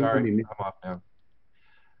 Okay, Elmer, sorry, unmute. I'm off now.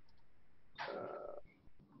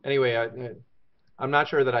 Anyway, I'm not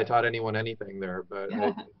sure that I taught anyone anything there, but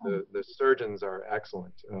the surgeons are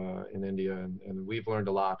excellent in India, and we've learned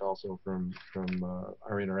a lot also from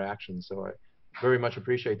our interactions. So I very much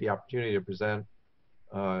appreciate the opportunity to present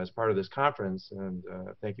as part of this conference. And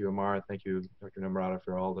thank you, Amar. Thank you, Dr. Namrata,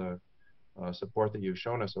 for all the support that you've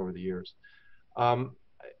shown us over the years.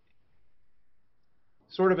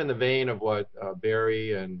 Sort of in the vein of what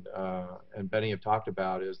Barry and Benny have talked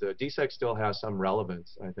about, is that DSEC still has some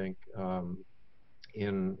relevance, I think,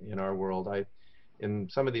 in our world. In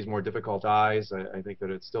some of these more difficult eyes, I think that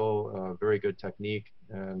it's still a very good technique,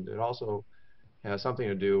 and it also has something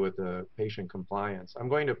to do with the patient compliance. I'm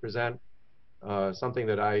going to present something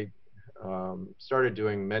that I started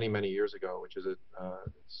doing many years ago, which is a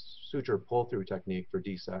suture pull-through technique for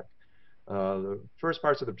DSEC. The first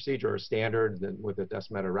parts of the procedure are standard with the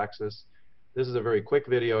descemetorrhexis. This is a very quick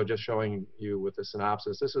video just showing you with the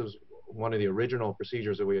synopsis. This is one of the original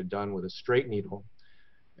procedures that we had done with a straight needle.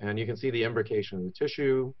 And you can see the imbrication of the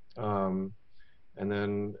tissue. And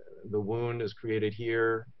then the wound is created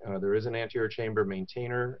here. There is an anterior chamber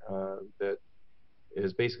maintainer that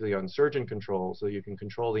is basically on surgeon control. So you can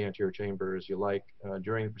control the anterior chamber as you like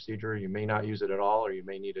during the procedure. You may not use it at all, or you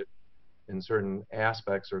may need it in certain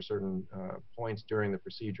aspects or certain points during the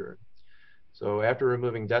procedure. So after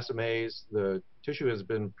removing decimes, the tissue has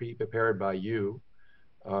been pre-prepared by you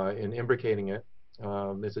in imbricating it.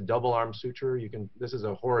 It's a double arm suture. This is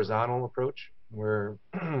a horizontal approach where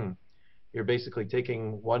you're basically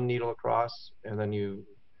taking one needle across and then you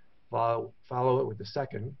follow it with the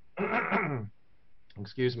second.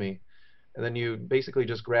 Excuse me. And then you basically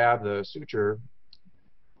just grab the suture,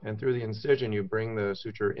 and through the incision, you bring the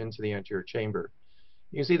suture into the anterior chamber.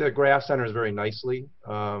 You can see the graft centers very nicely.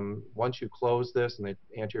 Once you close this and the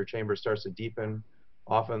anterior chamber starts to deepen,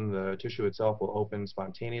 often the tissue itself will open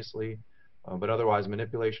spontaneously, but otherwise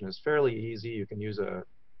manipulation is fairly easy. You can use a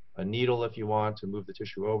needle if you want to move the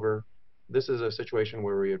tissue over. This is a situation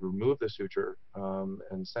where we had removed the suture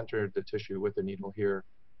and centered the tissue with the needle here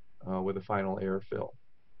with a final air fill.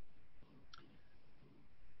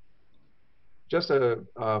 Just to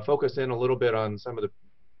focus in a little bit on some of the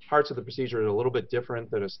parts of the procedure that are a little bit different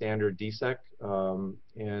than a standard DSEC.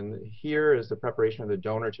 And here is the preparation of the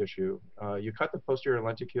donor tissue. You cut the posterior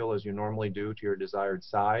lenticule as you normally do to your desired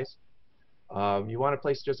size. You want to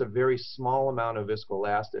place just a very small amount of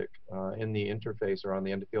viscoelastic in the interface or on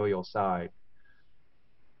the endothelial side.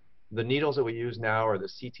 The needles that we use now are the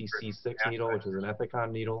CTC6 needle, which is an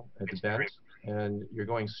Ethicon needle. It's bent, and you're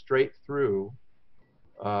going straight through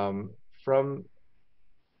from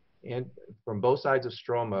both sides of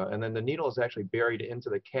stroma, and then the needle is actually buried into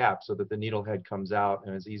the cap so that the needle head comes out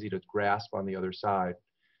and is easy to grasp on the other side.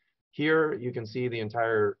 Here you can see the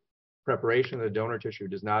entire preparation of the donor tissue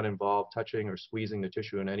does not involve touching or squeezing the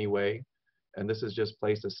tissue in any way, and this is just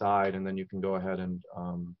placed aside, and then you can go ahead and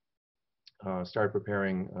start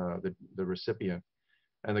preparing the recipient.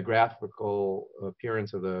 And the graphical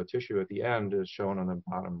appearance of the tissue at the end is shown on the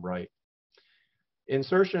bottom right.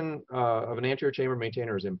 Insertion of an anterior chamber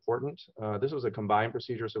maintainer is important. This was a combined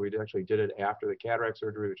procedure, so we actually did it after the cataract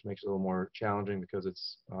surgery, which makes it a little more challenging because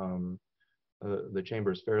it's the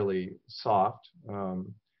chamber is fairly soft.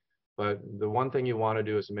 But the one thing you want to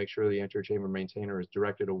do is to make sure the anterior chamber maintainer is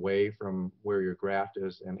directed away from where your graft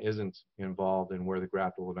is and isn't involved in where the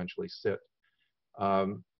graft will eventually sit.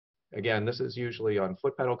 Again, this is usually on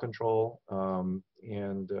foot pedal control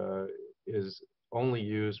and is only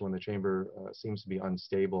used when the chamber seems to be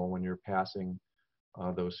unstable when you're passing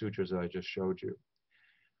those sutures that I just showed you.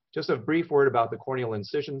 Just a brief word about the corneal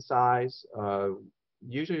incision size.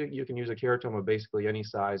 Usually you can use a keratoma of basically any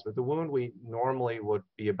size, but the wound we normally would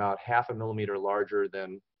be about 0.5 millimeter larger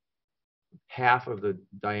than half of the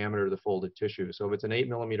diameter of the folded tissue. So if it's an 8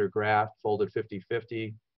 millimeter graft folded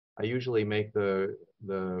 50-50, I usually make the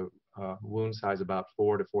wound size about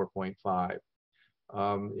 4 to 4.5.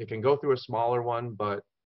 It can go through a smaller one, but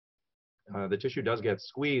The tissue does get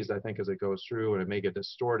squeezed, I think, as it goes through, and it may get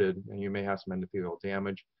distorted, and you may have some endothelial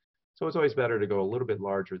damage. So it's always better to go a little bit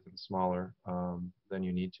larger than smaller than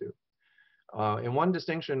you need to. And one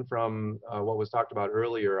distinction from what was talked about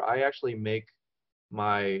earlier, I actually make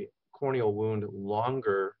my corneal wound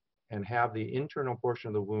longer and have the internal portion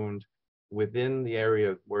of the wound within the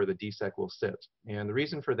area where the DSEC will sit. And the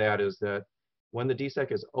reason for that is that when the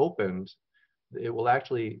DSEC is opened, it will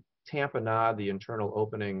actually tamponade the internal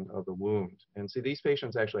opening of the wound. And see, these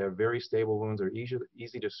patients actually have very stable wounds. They're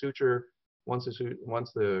easy to suture. Once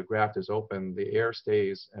the graft is open, the air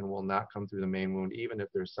stays and will not come through the main wound, even if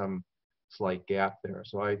there's some slight gap there.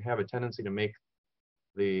 So I have a tendency to make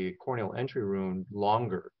the corneal entry wound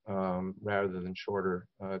longer rather than shorter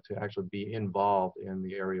to actually be involved in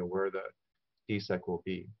the area where the DSEC will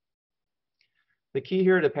be. The key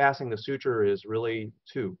here to passing the suture is really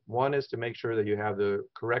two. One is to make sure that you have the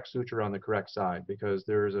correct suture on the correct side, because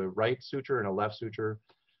there's a right suture and a left suture.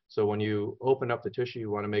 So when you open up the tissue,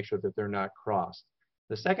 you want to make sure that they're not crossed.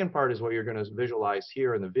 The second part is what you're going to visualize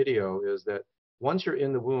here in the video, is that once you're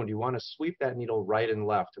in the wound, you want to sweep that needle right and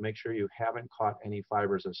left to make sure you haven't caught any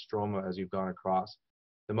fibers of stroma as you've gone across.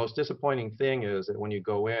 The most disappointing thing is that when you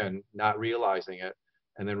go in, not realizing it,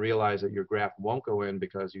 and then realize that your graft won't go in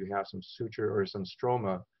because you have some suture or some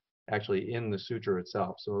stroma actually in the suture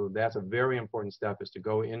itself. So that's a very important step, is to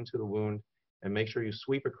go into the wound and make sure you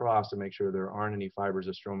sweep across to make sure there aren't any fibers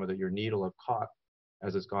of stroma that your needle have caught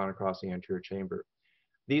as it's gone across the anterior chamber.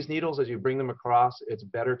 These needles, as you bring them across, it's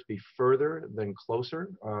better to be further than closer.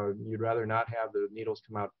 You'd rather not have the needles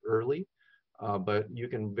come out early, but you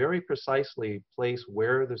can very precisely place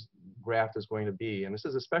where this graft is going to be. And this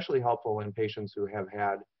is especially helpful in patients who have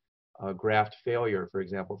had graft failure, for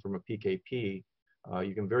example, from a PKP.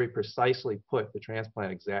 You can very precisely put the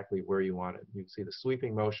transplant exactly where you want it. You can see the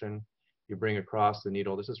sweeping motion. You bring across the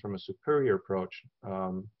needle. This is from a superior approach,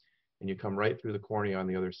 and you come right through the cornea on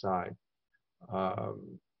the other side.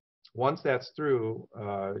 Once that's through,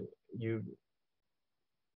 you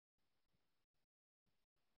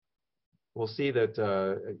will see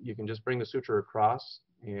that you can just bring the suture across,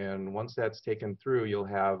 and once that's taken through, you'll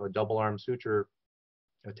have a double arm suture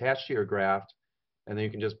attached to your graft, and then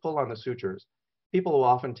you can just pull on the sutures. People will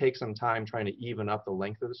often take some time trying to even up the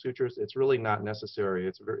length of the sutures. It's really not necessary.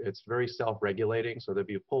 It's very self-regulating, so that if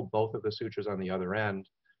you pull both of the sutures on the other end,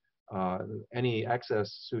 any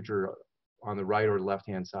excess suture on the right or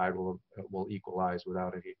left-hand side will equalize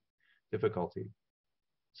without any difficulty.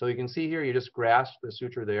 So you can see here, you just grasp the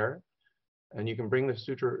suture there, and you can bring the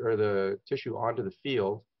suture or the tissue onto the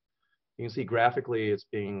field. You can see graphically it's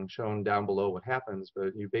being shown down below what happens,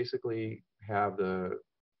 but you basically have the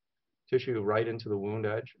tissue right into the wound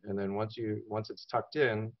edge, and then once it's tucked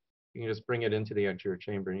in, you can just bring it into the anterior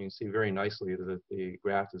chamber, and you can see very nicely that the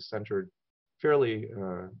graft is centered fairly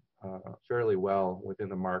well within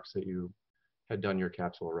the marks that you had done your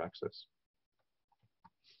capsulorhexis.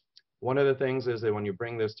 One of the things is that when you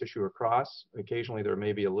bring this tissue across, occasionally there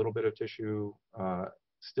may be a little bit of tissue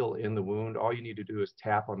still in the wound. All you need to do is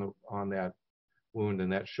tap on that wound,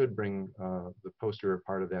 and that should bring the posterior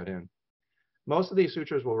part of that in. Most of these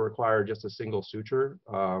sutures will require just a single suture.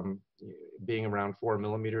 Being around 4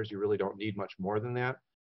 millimeters, you really don't need much more than that.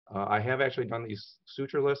 I have actually done these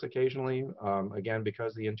sutureless occasionally, again,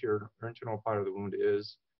 because the internal part of the wound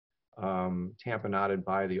is tamponaded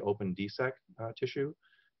by the open DSEC tissue,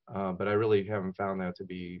 but I really haven't found that to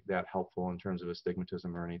be that helpful in terms of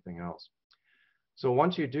astigmatism or anything else. So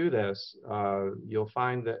once you do this, you'll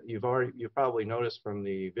find that you've probably noticed from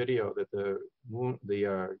the video that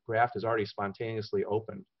the graft is already spontaneously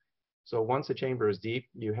opened. So once the chamber is deep,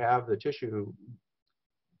 you have the tissue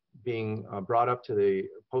being brought up to the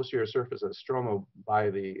posterior surface of the stroma by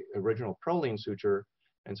the original proline suture,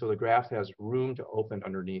 and so the graft has room to open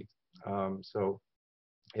underneath. So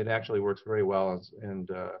it actually works very well and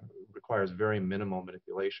requires very minimal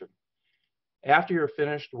manipulation. After you're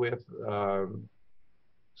finished with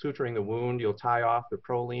suturing the wound, you'll tie off the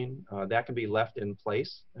proline. That can be left in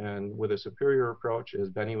place, and with a superior approach, as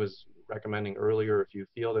Benny was recommending earlier, if you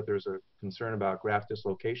feel that there's a concern about graft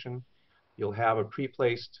dislocation, you'll have a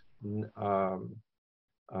pre-placed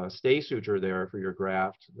stay suture there for your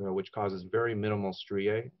graft, which causes very minimal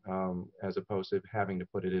striae, as opposed to having to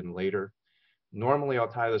put it in later. Normally, I'll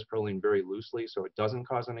tie this proline very loosely so it doesn't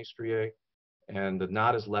cause any striae, and the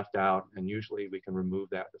knot is left out, and usually we can remove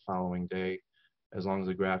that the following day as long as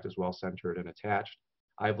the graft is well centered and attached.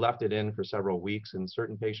 I've left it in for several weeks in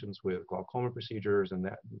certain patients with glaucoma procedures and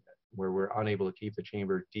that where we're unable to keep the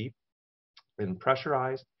chamber deep and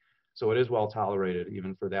pressurized. So it is well tolerated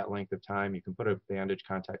even for that length of time. You can put a bandage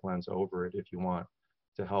contact lens over it if you want.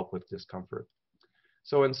 to help with discomfort.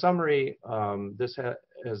 So in summary, this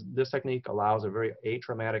technique allows a very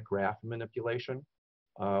atraumatic graft manipulation.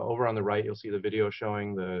 Over on the right, you'll see the video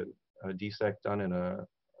showing the DSEK done in a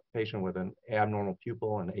patient with an abnormal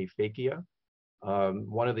pupil and aphakia.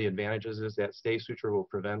 One of the advantages is that stay suture will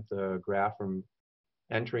prevent the graft from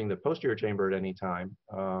entering the posterior chamber at any time.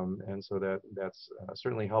 And so that's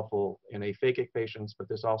certainly helpful in aphakic patients, but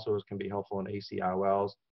this also can be helpful in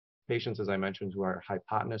ACIOLs, patients, as I mentioned, who are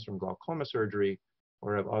hypotenuse from glaucoma surgery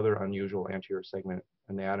or have other unusual anterior segment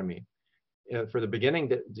anatomy. For the beginning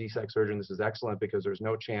DSEK surgeon, this is excellent because there's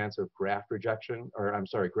no chance of graft rejection, or I'm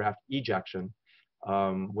sorry, graft ejection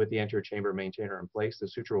with the anterior chamber maintainer in place. The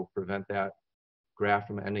suture will prevent that graft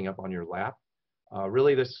from ending up on your lap.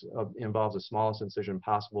 Really, this involves the smallest incision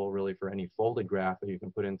possible, really, for any folded graft that you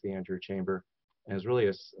can put into the anterior chamber, and is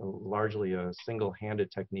really largely a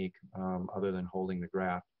single-handed technique other than holding the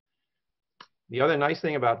graft. The other nice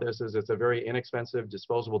thing about this is it's a very inexpensive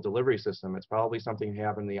disposable delivery system. It's probably something you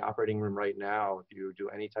have in the operating room right now if you do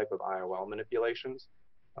any type of IOL manipulations.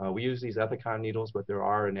 We use these Ethicon needles, but there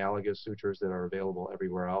are analogous sutures that are available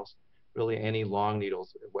everywhere else. Really, any long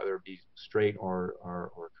needles, whether it be straight or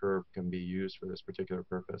curved, can be used for this particular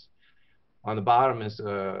purpose. On the bottom is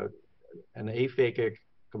an aphakic,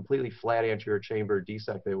 completely flat anterior chamber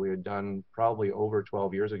DSEK that we had done probably over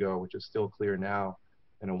 12 years ago, which is still clear now,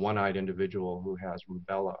 in a one-eyed individual who has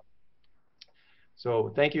rubella.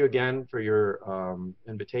 So thank you again for your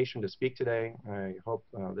invitation to speak today. I hope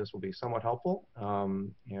this will be somewhat helpful,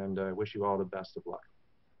 and I wish you all the best of luck.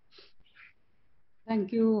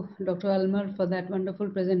 Thank you, Dr. Almer, for that wonderful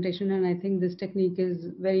presentation. And I think this technique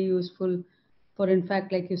is very useful for, in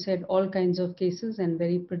fact, like you said, all kinds of cases and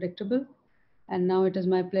very predictable. And now it is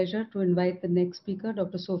my pleasure to invite the next speaker,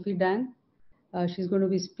 Dr. Sophie Dang. She's going to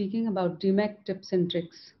be speaking about DMEK tips and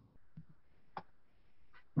tricks.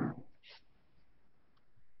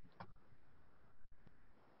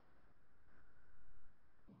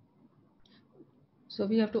 So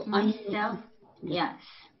we have to myself. Yes.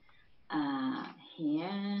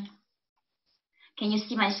 Here. Can you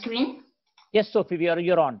see my screen? Yes, Sophie,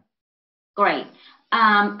 you're on. Great.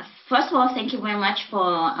 First of all, thank you very much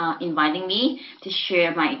for inviting me to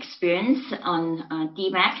share my experience on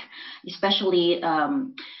DMEK, especially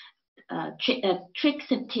tricks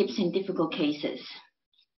and tips in difficult cases.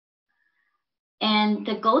 And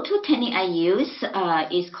the go-to technique I use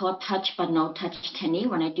is called touch but no touch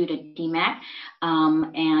technique when I do the DMEK.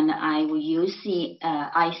 And I will use the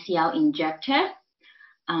ICL injector.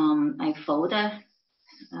 I fold the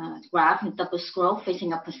graft in double scroll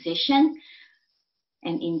facing a position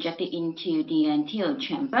and inject it into the anterior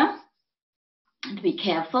chamber. And be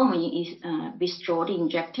careful when you withdraw the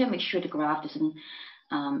injector, make sure the graft doesn't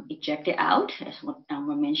eject it out, as what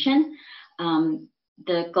Almer mentioned.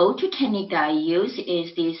 The go-to technique that I use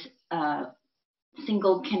is this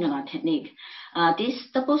single cannula technique. This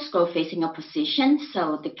double scroll facing a position,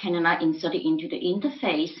 so the cannula inserted into the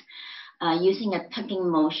interface using a tucking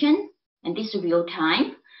motion, and this is real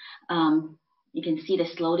time. You can see the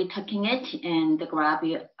slowly tucking it, and the graft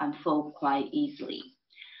will unfold quite easily.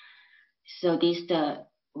 So this is the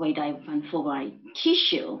way that I unfold my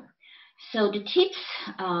tissue. So the tips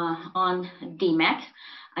on DMEK,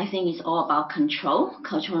 I think is all about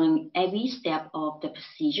controlling every step of the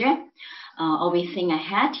procedure. Always think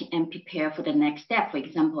ahead and prepare for the next step. For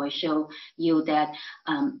example, I show you that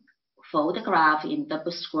fold the graft in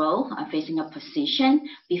double scroll facing a position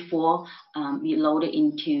before you load it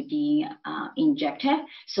into the injector.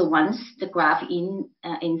 So once the graft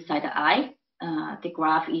inside the eye, the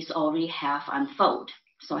graft is already half unfold.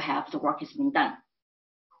 So half the work has been done.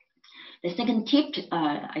 The second tip,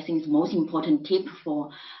 I think is the most important tip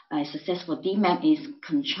for a successful DMEK is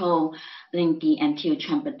controlling the anterior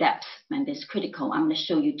chamber depth, and it's critical. I'm going to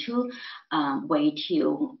show you two ways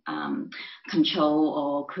to control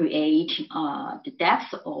or create the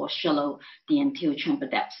depth or shallow the anterior chamber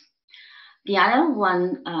depth. The other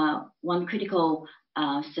one critical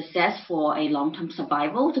success for a long-term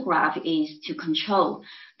survival of the graft is to control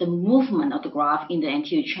the movement of the graft in the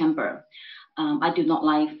anterior chamber. I do not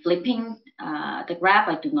like flipping the graft.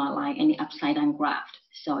 I do not like any upside down graft.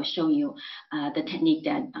 So I show you the technique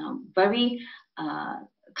that very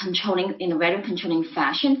controlling, in a very controlling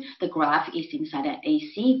fashion. The graft is inside the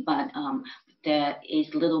AC, but there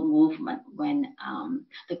is little movement when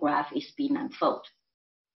the graft is being unfolded.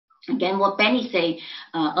 Again, what Benny said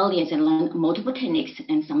earlier is I learned multiple techniques,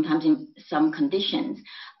 and sometimes in some conditions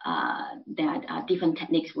that different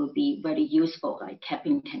techniques will be very useful, like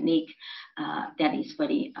tapping technique that is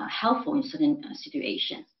very helpful in certain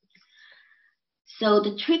situations. So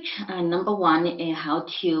the trick number one is how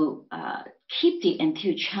to keep the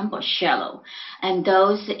anterior chamber shallow, and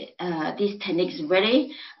these techniques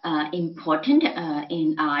very important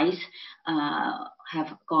in eyes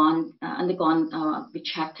have undergone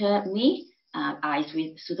vitrectomy. Eyes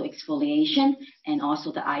with pseudoexfoliation, and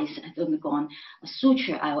also the eyes have undergone a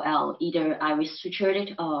suture IOL, either iris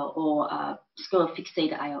sutured or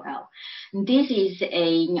scleral-fixated IOL. This is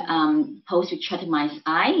a post-vitrectomized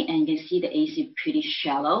eye, and you can see the AC pretty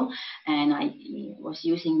shallow. And I was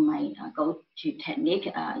using my go-to technique,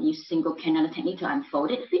 use single canal technique to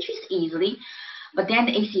unfold it, which is easily. But then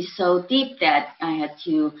the AC is so deep that I had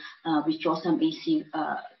to withdraw some AC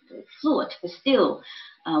fluid, but still.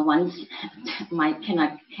 Once my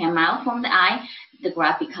canal came out from the eye, the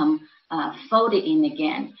graft become folded in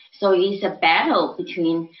again. So it's a battle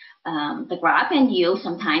between the graft and you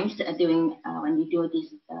sometimes during when you do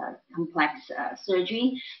this complex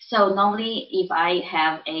surgery. So normally if I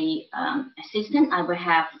have a assistant, I will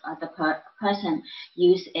have the person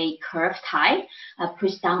use a curved tie,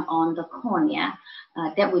 push down on the cornea.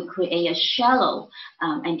 That will create a shallow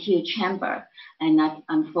anterior chamber, and I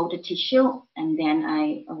unfold the tissue, and then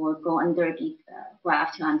I will go under the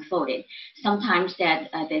graft to unfold it. Sometimes that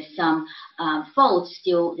there's some folds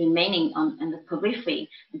still remaining on the periphery,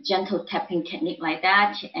 a gentle tapping technique like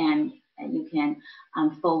that, and you can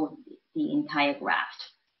unfold the entire graft.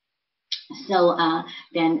 So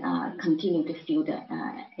then continue to fill the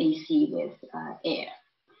AC with air.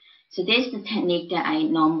 So this is the technique that I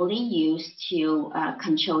normally use to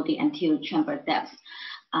control the anterior chamber depth.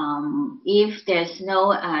 If there's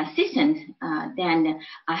no assistance, then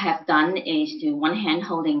I have done is to one hand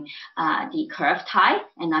holding the curved tie,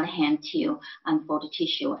 another hand to unfold the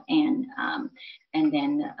tissue and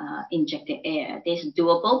then inject the air. This is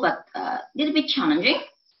doable, but a little bit challenging.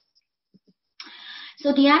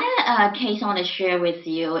 So the other case I want to share with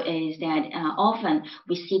you is that often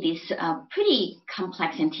we see this pretty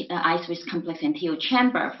complex eyes with complex anterior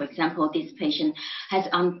chamber. For example, this patient has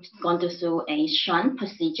gone through a shunt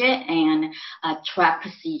procedure and a trap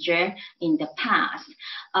procedure in the past,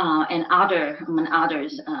 and among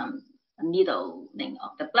others, needling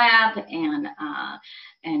of the bleb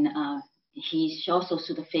and he's also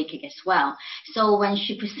pseudophakic as well. So when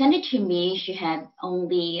she presented to me, she had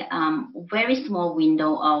only very small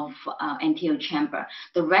window of anterior chamber.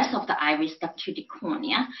 The rest of the iris stuck to the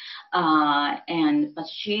cornea, but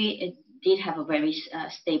she did have a very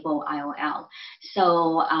stable IOL.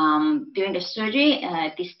 So during the surgery,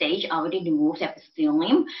 at this stage, I already removed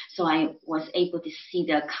epithelium, so I was able to see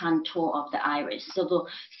the contour of the iris. So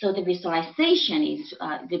the visualization is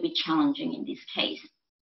a little bit challenging in this case.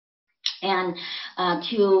 And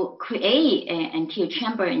to create an anterior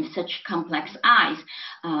chamber in such complex eyes,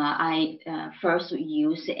 I first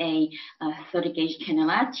use a 30-gauge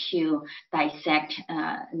cannula to dissect,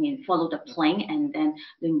 follow the plane and then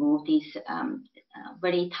remove this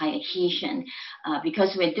very tight adhesion.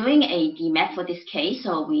 Because we're doing a DMAC for this case,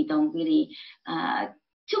 so we don't really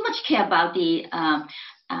too much care about the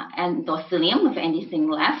endothelium, if anything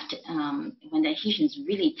left. When the adhesion is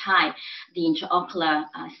really tight, the intraocular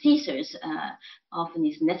scissors often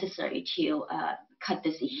is necessary to cut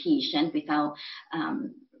this adhesion without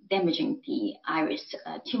damaging the iris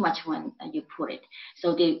too much when you put it.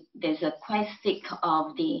 So there's a quite thick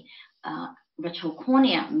of the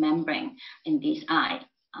retrocorneal membrane in this eye.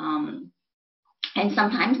 And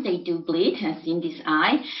sometimes they do bleed, as in this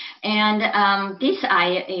eye. And this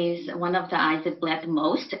eye is one of the eyes that bled the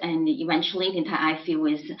most. And eventually, the entire eye filled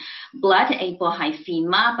with blood,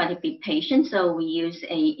 hyphema, but it be patient. So we use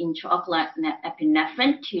a intraocular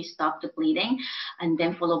epinephrine to stop the bleeding, and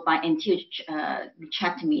then followed by anterior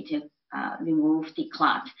vitrectomy to remove the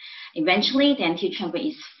clot. Eventually, the anterior chamber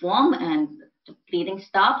is formed and the bleeding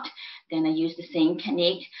stopped. Then I use the same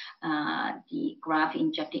technique, the graft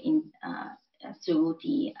injected in through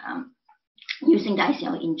the using the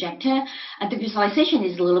ICL injector. The visualization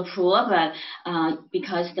is a little poor, but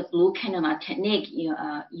because the blue cannula technique, you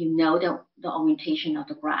know the orientation of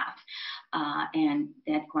the graft, and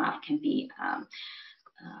that graft can be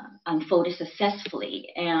unfolded successfully.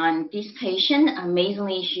 And this patient,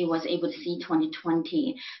 amazingly, she was able to see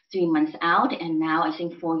 20/20 3 months out, and now I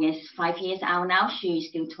think 5 years out now, she is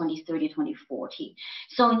still 20/30, 20/40.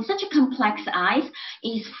 So in such a complex eyes,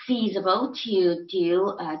 it's feasible to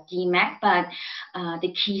do DMAC, but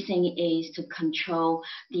the key thing is to control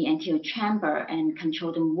the anterior chamber and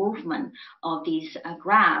control the movement of this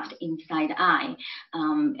graft inside the eye.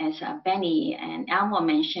 As Benny and Elmo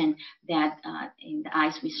mentioned, that in the eyes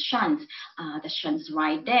eyes with shunts, the shunt's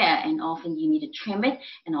right there, and often you need to trim it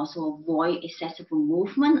and also avoid excessive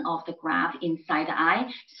movement of the graft inside the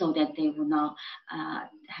eye so that they will not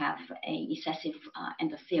have a excessive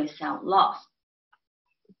endothelial cell loss.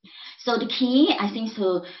 So the key, I think,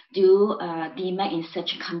 to do DMAC in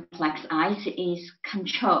such complex eyes is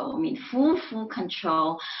control. I mean, full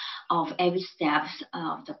control of every step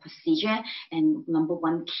of the procedure. And number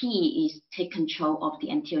one key is take control of the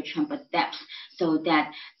anterior chamber depth so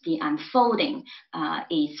that the unfolding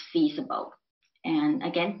is feasible. And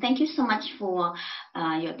again, thank you so much for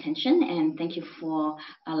your attention, and thank you for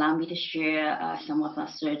allowing me to share some of our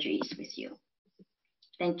surgeries with you.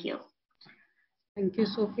 Thank you. Thank you,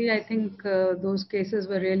 Sophie. I think those cases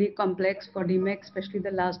were really complex for DMAC, especially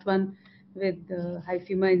the last one with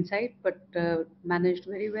hyphema inside, but managed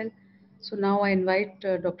very well. So now I invite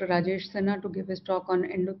Dr. Rajesh Sinha to give his talk on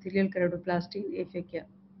endothelial keratoplasty in aphakia.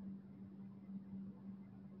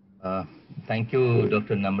 Thank you,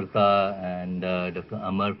 Dr. Namrata and Dr.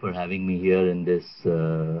 Amar, for having me here in this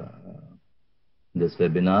this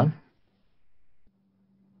webinar.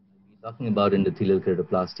 We're talking about endothelial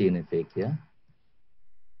keratoplasty in aphakia.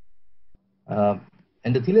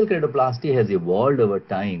 Endothelial keratoplasty has evolved over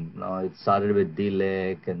time. Now it started with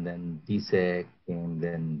DLEC, and then DSEC, and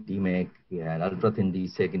then DMEC. We had ultra-thin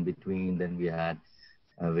DSEC in between. Then we have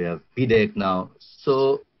PDEC now.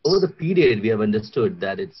 So over the period, we have understood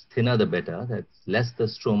that it's thinner the better. That's less the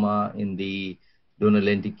stroma in the donor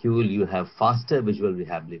lenticule. You have faster visual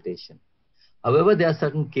rehabilitation. However, there are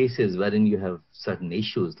certain cases wherein you have certain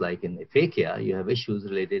issues, like in aphakia, you have issues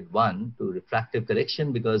related, one, to refractive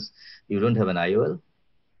correction because you don't have an IOL.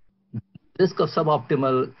 Risk of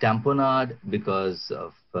suboptimal tamponade because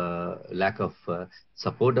of lack of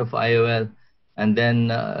support of IOL. And then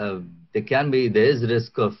there is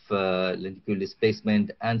risk of lenticule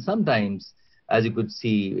displacement. And sometimes, as you could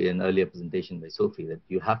see in earlier presentation by Sophie, that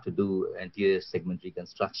you have to do anterior segment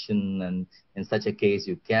reconstruction. And in such a case,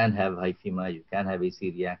 you can have hyphema, you can have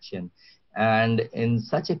AC reaction. And in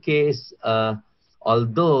such a case,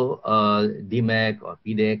 although DMEC or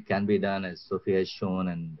PDEC can be done, as Sophie has shown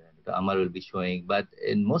and Amar will be showing, but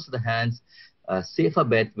in most of the hands, a safer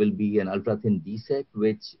bet will be an ultra-thin DSEC,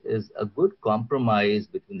 which is a good compromise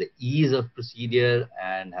between the ease of procedure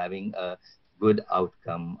and having a good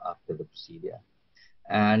outcome after the procedure.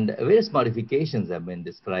 And various modifications have been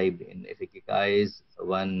described in aphakic eyes.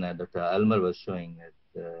 One, Dr. Almer was showing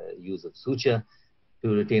the use of suture to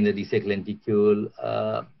retain the DSEC lenticule,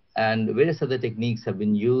 and various other techniques have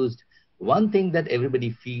been used. One thing that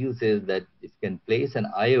everybody feels is that if you can place an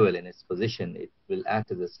IOL in its position, it will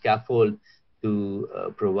act as a scaffold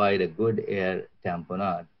to provide a good air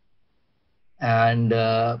tamponade. And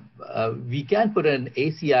we can put an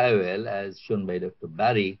AC IOL, as shown by Dr.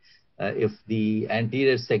 Barry, if the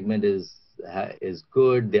anterior segment is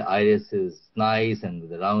good, the iris is nice, and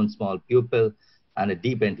with a round small pupil and a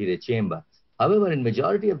deep anterior chamber. However, in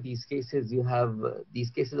majority of these cases, you have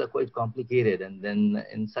these cases are quite complicated, and then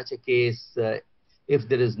in such a case, if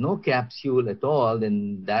there is no capsule at all, then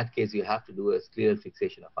in that case you have to do a scleral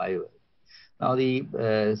fixation of IOL. Now,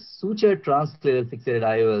 the suture transscleral fixated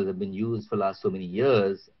IOLs have been used for the last so many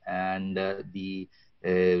years, and the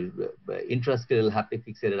intrascleral haptic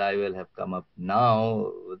fixated IOL have come up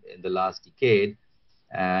now in the last decade.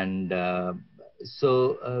 And the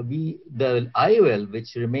IOL,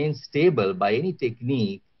 which remains stable by any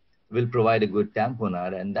technique, will provide a good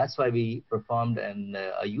tamponade. And that's why we performed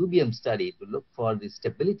a UBM study to look for the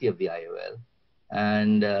stability of the IOL.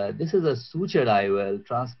 And this is a sutured IOL,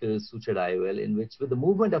 transscleral sutured IOL, in which with the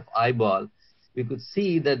movement of eyeball, we could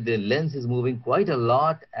see that the lens is moving quite a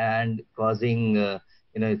lot and causing,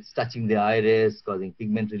 it's touching the iris, causing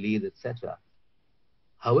pigment release, etc.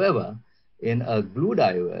 However, in a glued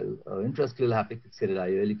IOL, or intrascleral haptic fixated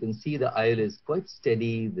IOL, you can see the IOL is quite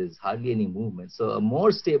steady, there's hardly any movement. So a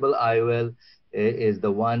more stable IOL is the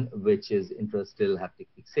one which is intrascleral haptic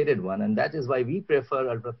fixated one, and that is why we prefer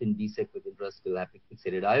ultra-thin DSEC with intrascleral haptic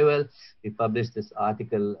fixated IOL. We published this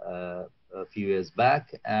article a few years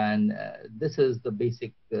back, and this is the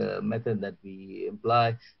basic method that we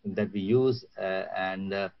use,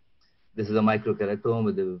 this is a microkeratome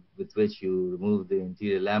with which you remove the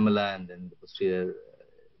interior lamella, and then the posterior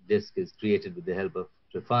disc is created with the help of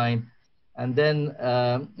trephine. And then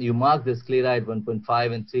you mark the sclera at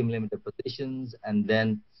 1.5 and 3 millimeter positions, and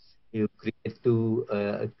then you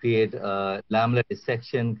create a lamellar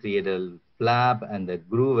dissection, create a flap and a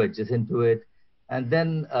groove adjacent to it, and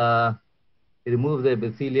then you remove the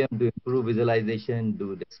epithelium to improve visualization,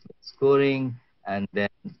 do decimal scoring, and then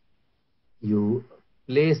you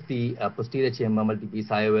place the posterior chamber multi-piece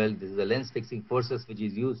IOL. This is a lens fixing forceps which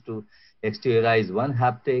is used to exteriorize one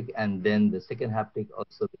haptic, and then the second haptic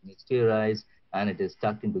also being exteriorized, and it is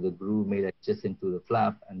tucked into the groove made adjacent to the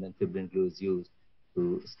flap, and then fibrin glue is used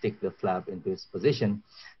to stick the flap into its position.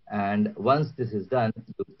 And once this is done,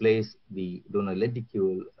 you place the donor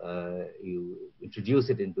lenticule, you introduce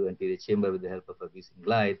it into anterior chamber with the help of a Wheezing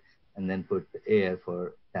glide, and then put the air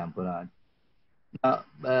for tamponade.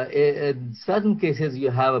 In certain cases, you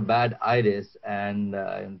have a bad iris, and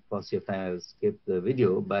in paucity of time, I will skip the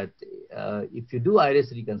video. But if you do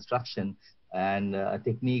iris reconstruction, and a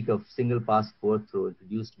technique of single pass pore through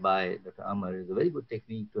introduced by Dr. Amar is a very good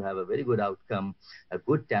technique to have a very good outcome, a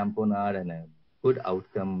good tamponade, and a good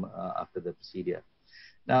outcome after the procedure.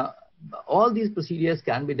 Now, all these procedures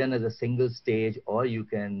can be done as a single stage, or you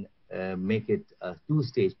can make it a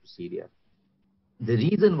two-stage procedure. The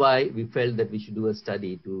reason why we felt that we should do a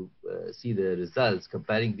study to see the results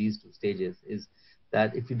comparing these two stages is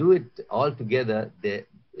that if you do it all together,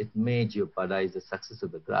 it may jeopardize the success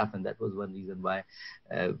of the graft, and that was one reason why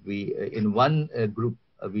we, in one group,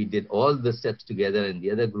 we did all the steps together. In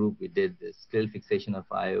the other group, we did the scleral fixation of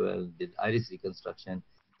IOL, did iris reconstruction,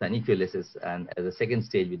 synechialysis, and as a second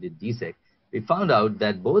stage, we did DSEC. We found out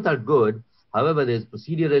that both are good. However, there's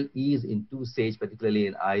procedural ease in two stage, particularly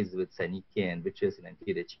in eyes with synechiae and vitreous in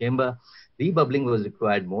anterior chamber. Rebubbling was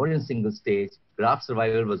required more in single stage. Graft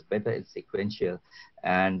survival was better in sequential.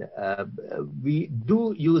 And we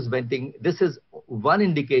do use venting. This is one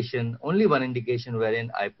indication, only one indication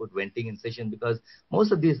wherein I put venting incision, because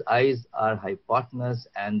most of these eyes are hypotenuse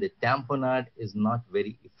and the tamponade is not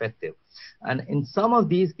very effective. And in some of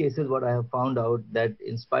these cases, what I have found out that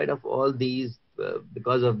in spite of all these,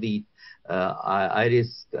 because of the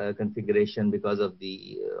iris configuration, because of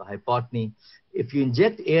the hypotony, if you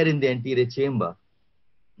inject air in the anterior chamber,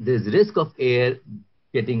 there's risk of air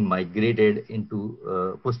getting migrated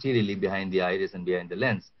into posteriorly behind the iris and behind the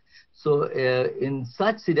lens. So in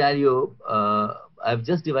such scenario, I've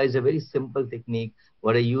just devised a very simple technique.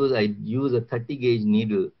 What I use a 30 gauge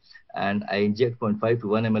needle, and I inject 0.5 to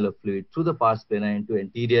 1 ml of fluid through the pars plana into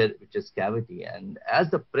anterior vitreous cavity. And as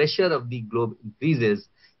the pressure of the globe increases,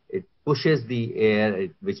 it pushes the air,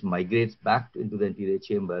 which migrates back into the anterior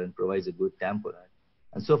chamber and provides a good tamponade.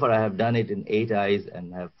 And so far, I have done it in 8 eyes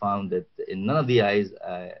and have found that in none of the eyes,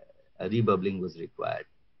 a rebubbling was required.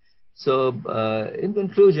 So in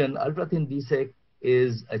conclusion, ultra-thin DSEC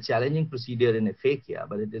is a challenging procedure in aphakia,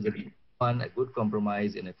 but it is a good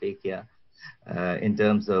compromise in aphakia in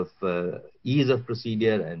terms of ease of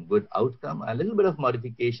procedure and good outcome. A little bit of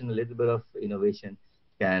modification, a little bit of innovation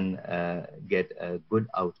can get a good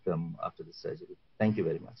outcome after the surgery. Thank you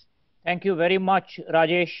very much. Thank you very much,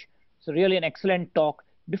 Rajesh. It's really an excellent talk.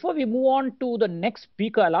 Before we move on to the next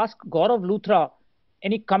speaker, I'll ask Gaurav Luthra.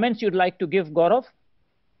 Any comments you'd like to give, Gaurav?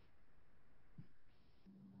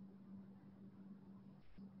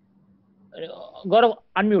 Gaurav,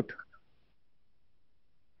 unmute.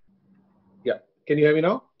 Yeah. Can you hear me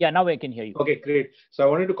now? Yeah, now I can hear you. Okay, great. So I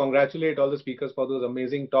wanted to congratulate all the speakers for those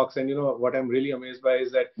amazing talks. And you know what I'm really amazed by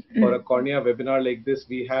is that for a cornea webinar like this,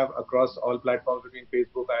 we have across all platforms between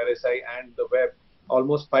Facebook, RSI, and the web,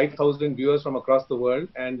 almost 5,000 viewers from across the world.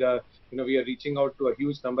 And you know, we are reaching out to a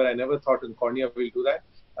huge number. I never thought in cornea we'll do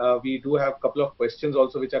that. We do have a couple of questions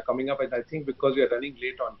also which are coming up. And I think because we are running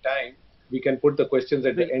late on time, we can put the questions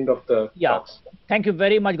at the end of the talks. Thank you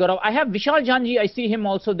very much, Gaurav. I have Vishal Janji. I see him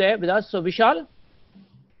also there with us. So Vishal,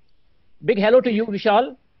 big hello to you,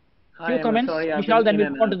 Vishal. Hi, few comments, sorry, Vishal, then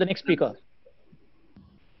we'll move on to the next speaker.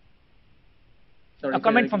 Sorry, a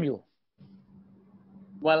comment from you.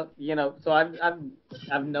 Well, you know, so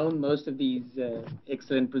I've known most of these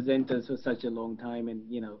excellent presenters for such a long time, and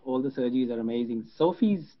you know, all the surgeries are amazing.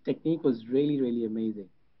 Sophie's technique was really amazing,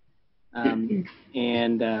 and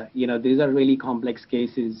you know, these are really complex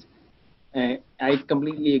cases. I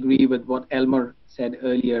completely agree with what Elmer said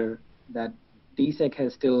earlier, that DSEC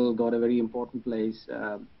has still got a very important place.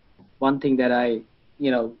 One thing that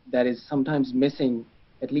that is sometimes missing,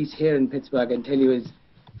 at least here in Pittsburgh, I can tell you, is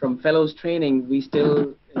from fellows training, we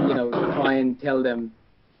still, you know, try and tell them,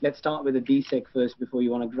 let's start with a DSEC first before you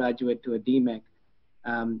want to graduate to a DMEC.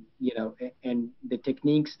 You know, and the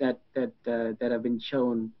techniques that have been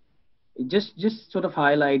shown, it just sort of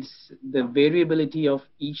highlights the variability of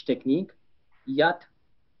each technique, yet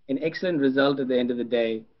an excellent result at the end of the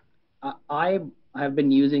day. I have been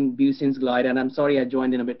using Bussin's glide, and I'm sorry I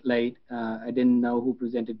joined in a bit late. I didn't know who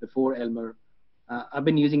presented before Elmer. I've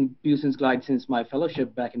been using Bussin's glide since my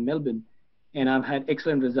fellowship back in Melbourne, and I've had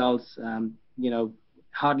excellent results. You know,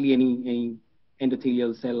 hardly any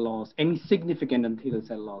endothelial cell loss, any significant endothelial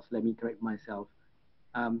cell loss. Let me correct myself.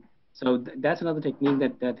 So that's another technique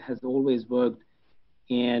that has always worked.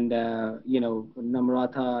 And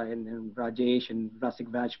Namrata and Rajesh and Rasik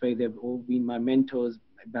Vajpayee, they've all been my mentors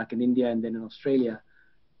back in India and then in Australia.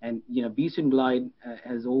 And Beast and Glide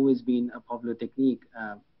has always been a popular technique,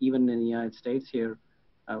 even in the United States here.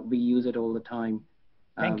 We use it all the time.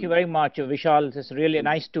 Thank you very much, Vishal. It's really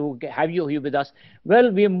nice to have you here with us.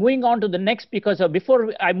 Well, we are moving on to the next speaker. So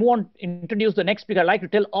before I move on, introduce the next speaker, I'd like to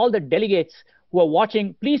tell all the delegates who are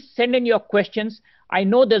watching, please send in your questions. I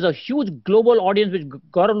know there's a huge global audience, which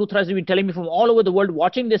Gaurav Luthra has been telling me, from all over the world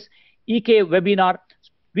watching this EK webinar.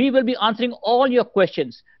 We will be answering all your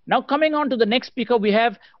questions. Now, coming on to the next speaker, we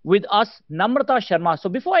have with us Namrata Sharma. So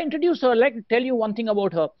before I introduce her, I'd like to tell you one thing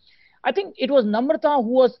about her. I think it was Namrata who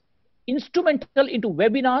was instrumental into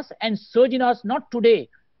webinars and surgeonars, not today,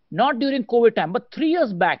 not during COVID time, but 3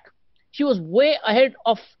 years back. She was way ahead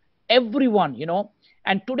of everyone,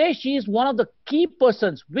 and today she is one of the key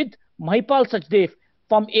persons with Mahipal Sachdev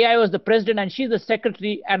from AIO as the president, and she's the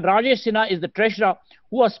secretary, and Rajesh Sinha is the treasurer,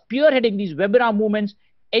 who are spearheading these webinar movements,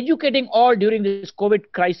 educating all during this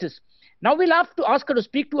COVID crisis. Now we'll have to ask her to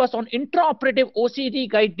speak to us on intraoperative OCT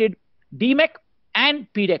guided DMEC and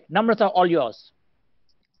PDEC. Namrata, all yours.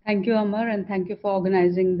 Thank you, Amar, and thank you for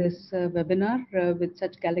organizing this webinar with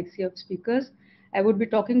such galaxy of speakers. I would be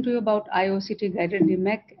talking to you about IOCT guided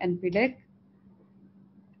DMEC and PDEC.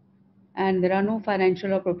 And there are no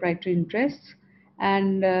financial or proprietary interests.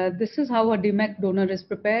 And this is how a DMEC donor is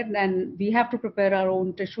prepared. And we have to prepare our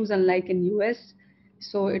own tissues, unlike in US.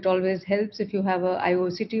 So it always helps if you have a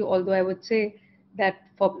IOCT, although I would say that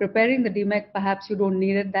for preparing the DMEC, perhaps you don't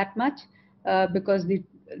need it that much because the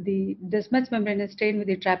Descemet's membrane is stained with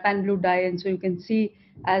the trypan blue dye, and so you can see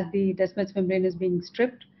as the Descemet's membrane is being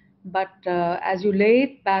stripped. But as you lay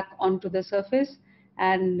it back onto the surface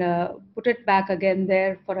and put it back again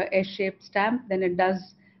there for a S-shaped stamp, then it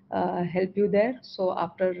does help you there. So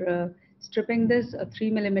after stripping this, a 3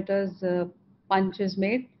 millimeters punch is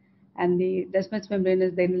made, and the Descemet's membrane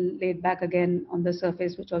is then laid back again on the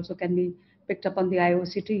surface, which also can be picked up on the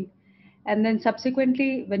IOCT. And then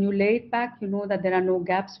subsequently, when you lay it back, you know that there are no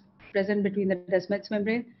gaps present between the Descemet's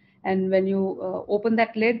membrane. And when you open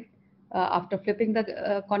that lid, after flipping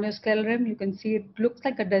the corneoscleral rim, you can see it looks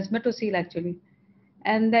like a desmetocele actually.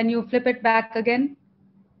 And then you flip it back again,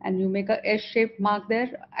 and you make a S-shaped mark there.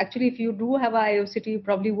 Actually, if you do have a IOCT, you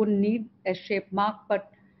probably wouldn't need S-shaped mark,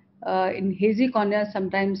 but in hazy cornea,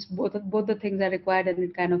 sometimes both the things are required, and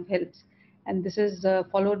it kind of helps. And this is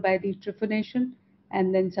followed by the triffination,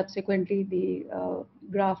 and then subsequently the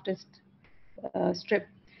graft is stripped.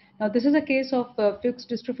 Now, this is a case of Fuchs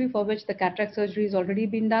dystrophy for which the cataract surgery has already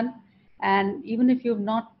been done. And even if you've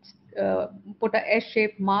not put a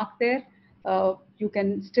S-shaped mark there, you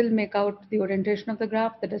can still make out the orientation of the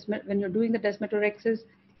graft. When you're doing the desmetorexis,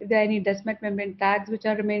 if there are any Descemet membrane tags which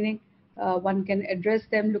are remaining, one can address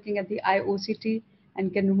them looking at the IOCT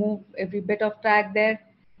and can remove every bit of tag there.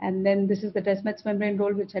 And then this is the Descemet's membrane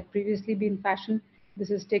roll, which had previously been fashioned.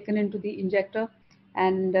 This is taken into the injector,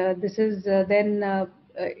 and this is then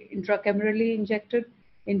intracamerally injected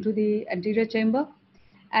into the anterior chamber.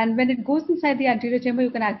 And when it goes inside the anterior chamber, you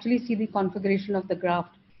can actually see the configuration of the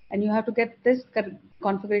graft. And you have to get this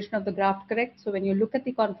configuration of the graft correct. So when you look at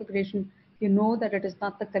the configuration, you know that it is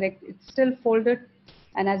not the correct, it's still folded.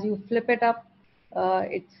 And as you flip it up,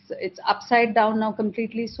 it's upside down now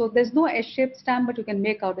completely. So there's no S-shaped stamp, but you can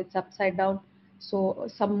make out it's upside down. So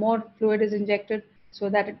some more fluid is injected so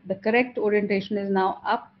that the correct orientation is now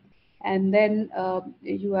up. And then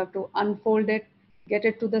you have to unfold it, get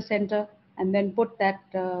it to the center, and then put that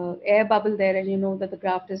air bubble there, and you know that the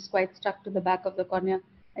graft is quite stuck to the back of the cornea,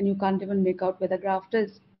 and you can't even make out where the graft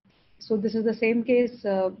is. So this is the same case,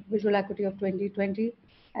 visual acuity of 20/20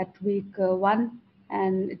 at week 1,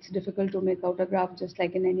 and it's difficult to make out a graft just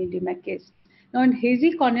like in any DMEC case. Now in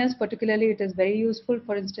hazy corneas particularly, it is very useful.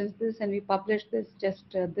 For instance, this, and we published this just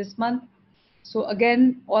this month. So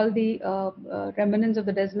again, all the remnants of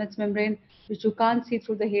the Descemet's membrane, which you can't see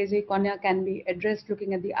through the hazy cornea, can be addressed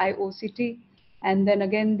looking at the IOCT. And then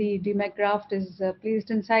again, the DMEC graft is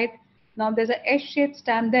placed inside. Now there's a S-shaped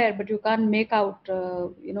stamp there, but you can't make out,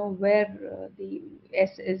 where the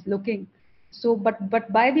S is looking. So,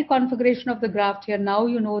 but by the configuration of the graft here, now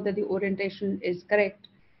you know that the orientation is correct,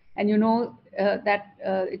 and you know that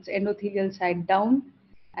it's endothelial side down.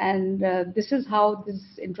 And this is how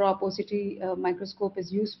this intraop OCT microscope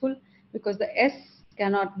is useful, because the S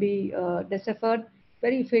cannot be deciphered.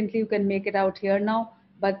 Very faintly you can make it out here now,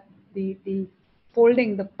 but the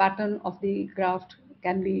folding, the pattern of the graft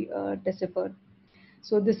can be deciphered.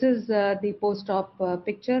 So this is the post-op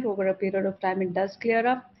picture. Over a period of time it does clear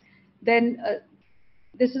up. Then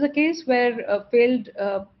This is a case where a failed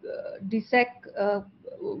DSEC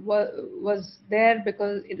was there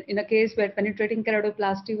because in a case where penetrating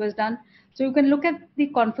keratoplasty was done. So you can look at the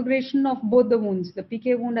configuration of both the wounds, the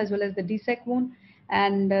PK wound as well as the DSEC wound,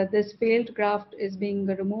 and this failed graft is being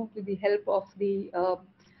removed with the help of the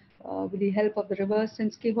reverse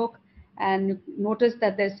Sinskey hook. And notice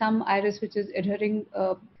that there's some iris which is adhering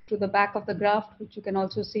to the back of the graft, which you can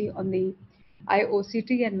also see on the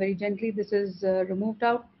IOCT, and very gently this is removed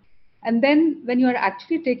out. And then when you are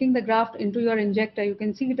actually taking the graft into your injector, you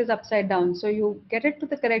can see it is upside down. So you get it to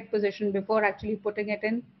the correct position before actually putting it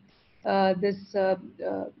in this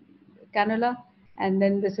cannula, and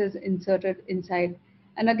then this is inserted inside.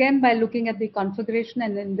 And again, by looking at the configuration,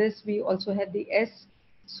 and in this we also had the S.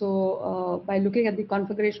 So by looking at the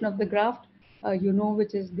configuration of the graft, you know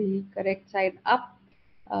which is the correct side up.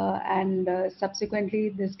 And subsequently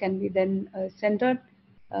this can be then centered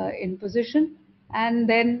in position, and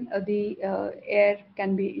then the air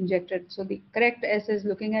can be injected. So the correct S is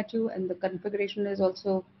looking at you, and the configuration is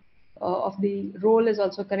also of the roll is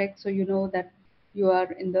also correct, so you know that you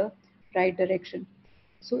are in the right direction.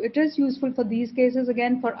 So it is useful for these cases.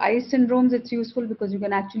 Again, for eye syndromes it's useful because you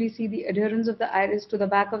can actually see the adherence of the iris to the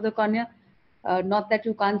back of the cornea. Not that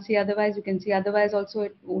you can't see otherwise, you can see otherwise also.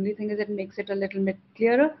 Only thing is it makes it a little bit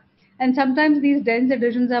clearer. And sometimes these dense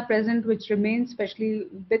adhesions are present which remain, especially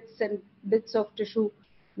bits of tissue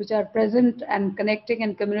which are present and connecting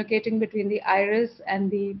and communicating between the iris and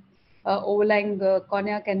the overlying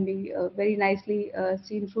cornea can be very nicely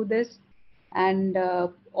seen through this. And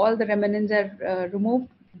all the remnants are removed.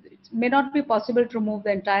 It may not be possible to remove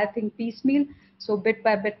the entire thing piecemeal, so bit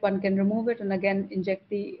by bit one can remove it and again inject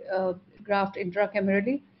the graft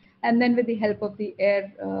intracamurally, and then with the help of the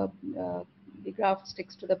air the graft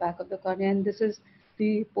sticks to the back of the cornea. And this is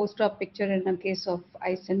the post-op picture in a case of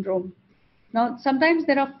eye syndrome. Now sometimes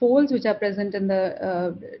there are folds which are present in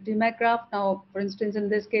the DMAC graft. Now for instance in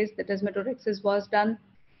this case the desmetorexis was done,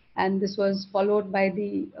 and this was followed by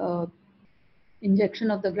the injection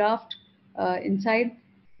of the graft inside,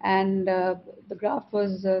 and the graft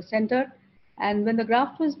was centered. And when the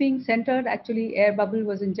graft was being centered, actually air bubble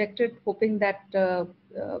was injected, hoping that the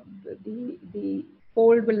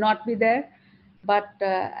fold will not be there. But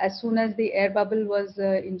as soon as the air bubble was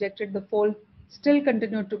injected, the fold still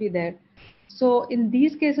continued to be there. So in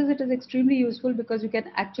these cases, it is extremely useful because you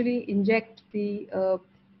can actually inject the.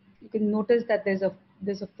 You can notice that there's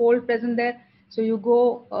a fold present there. So you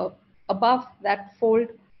go above that fold,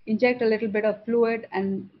 inject a little bit of fluid,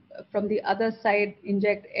 and from the other side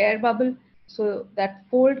inject air bubble. So that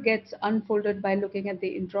fold gets unfolded by looking at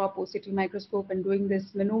the intraop OCT microscope and doing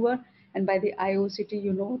this maneuver. And by the IOCT,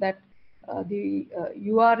 you know that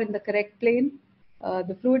you are in the correct plane.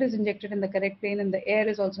 The fluid is injected in the correct plane, and the air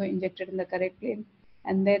is also injected in the correct plane.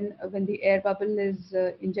 And then when the air bubble is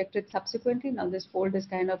injected subsequently, now this fold is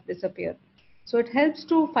kind of disappeared. So it helps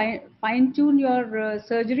to fine tune your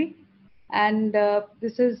surgery. And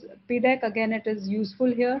this is PDEC. Again, it is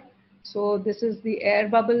useful here. So this is the air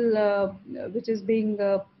bubble which is being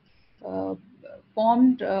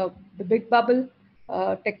formed, the big bubble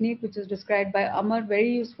technique, which is described by Amar. Very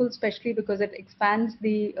useful, especially because it expands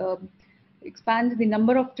the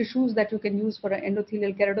number of tissues that you can use for an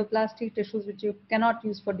endothelial keratoplasty. Tissues which you cannot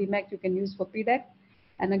use for DMAC, you can use for PDEC.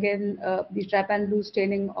 And again, the trypan blue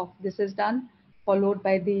staining of this is done, followed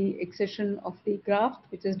by the excision of the graft,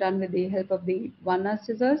 which is done with the help of the Vanna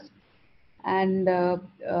scissors. And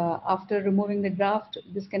after removing the graft,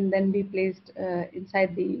 this can then be placed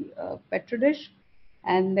inside the petri dish.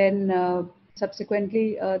 And then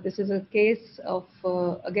subsequently, this is a case of,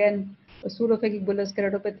 again, a pseudophakic bullous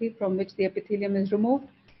keratopathy from which the epithelium is removed,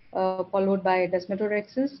 followed by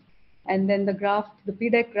desmetorexis. And then the graft, the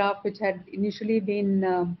PDEC graft, which had initially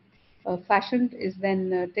been fashioned, is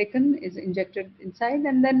then taken, is injected inside.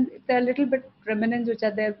 And then if there are little bit remnants which are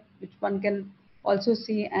there, which one can also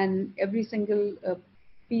see, and every single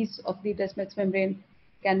piece of the Descemet's membrane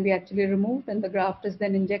can be actually removed, and the graft is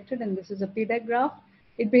then injected. And this is a PDEC graft.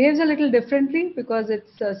 It behaves a little differently because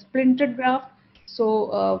it's a splintered graft,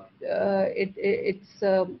 so it's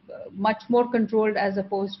much more controlled as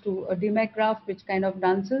opposed to a DMAC graft, which kind of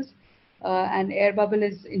dances. And air bubble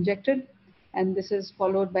is injected, and this is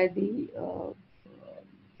followed by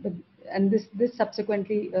and this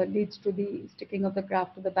subsequently leads to the sticking of the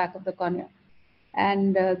graft to the back of the cornea.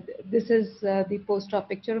 And this is the post-op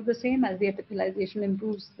picture of the same. As the epithelialization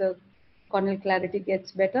improves, the corneal clarity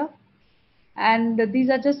gets better. And these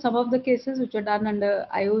are just some of the cases which are done under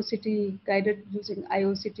IOCT guided, using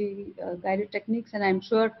IOCT guided techniques. And I'm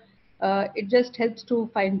sure it just helps to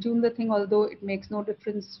fine tune the thing, although it makes no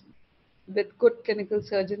difference with good clinical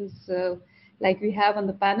surgeons like we have on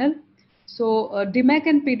the panel. So DMEC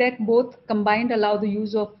and PDEC both combined allow the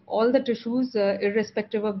use of all the tissues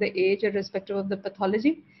irrespective of the age, irrespective of the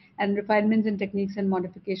pathology, and refinements in techniques and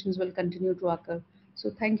modifications will continue to occur.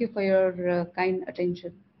 So thank you for your kind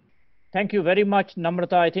attention. Thank you very much,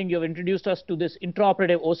 Namrata. I think you've introduced us to this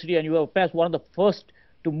intraoperative OCT, and you were perhaps one of the first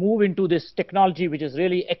to move into this technology, which is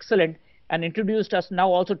really excellent, and introduced us now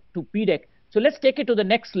also to PDEC. So let's take it to the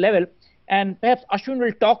next level, and perhaps Ashwin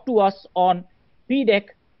will talk to us on PDEC,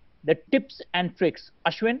 the tips and tricks.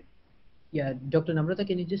 Ashwin? Yeah, Dr. Namrata,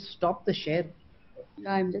 can you just stop the share?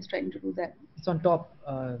 I'm just trying to do that. It's on top.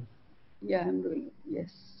 Yeah, I'm doing it.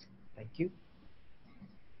 Yes. Thank you.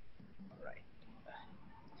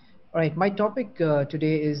 All right, my topic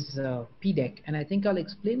today is PDEC, and I think I'll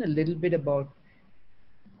explain a little bit about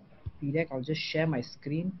PDEC. I'll just share my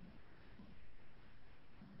screen.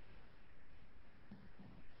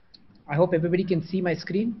 I hope everybody can see my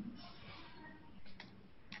screen.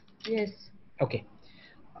 Yes. Okay.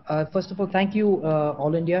 First of all, thank you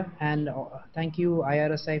All India, and thank you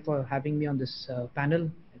IRSI for having me on this panel.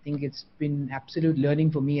 I think it's been absolute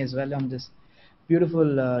learning for me as well on this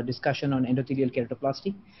beautiful discussion on endothelial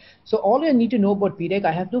keratoplasty. So all I need to know about PDEC,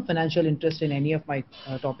 I have no financial interest in any of my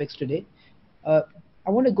topics today. I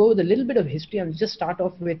want to go with a little bit of history and just start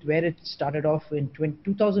off with where it started off in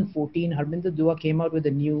 2014. Harminder Dua came out with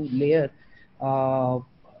a new layer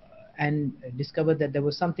and discovered that there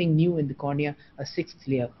was something new in the cornea, a sixth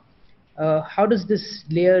layer. How does this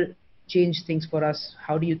layer change things for us?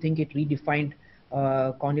 How do you think it redefined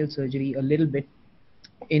corneal surgery a little bit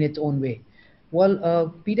in its own way?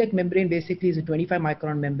 Well, PDEC membrane basically is a 25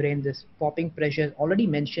 micron membrane. This popping pressure already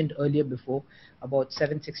mentioned earlier before about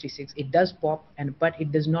 766. It does pop, but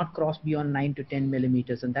it does not cross beyond 9 to 10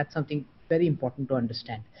 millimeters, and that's something very important to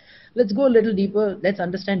understand. Let's go a little deeper. Let's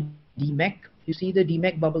understand DMEC. You see the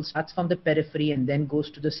DMEC bubble starts from the periphery and then goes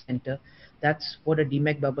to the center. That's what a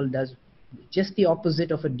DMEC bubble does. Just the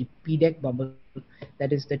opposite of a PDEC bubble,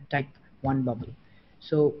 that is the type 1 bubble.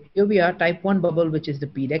 So here we are, type 1 bubble, which is the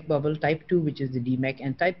PDEC bubble, type 2, which is the DMEC,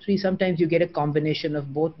 and type 3, sometimes you get a combination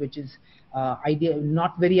of both, which is ideal,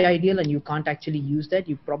 not very ideal, and you can't actually use that.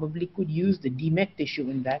 You probably could use the DMEC tissue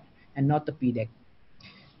in that and not the PDEC.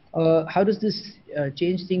 How does this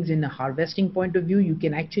change things in a harvesting point of view? You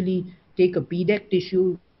can actually take a PDEC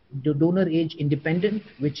tissue, the donor age independent,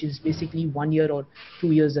 which is basically 1 year or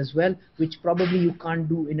 2 years as well, which probably you can't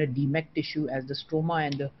do in a DMEC tissue, as the stroma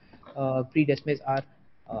and the predesmes are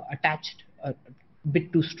attached a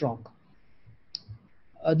bit too strong.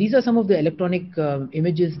 These are some of the electronic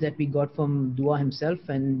images that we got from Dua himself,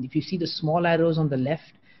 and if you see the small arrows on the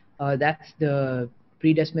left, that's the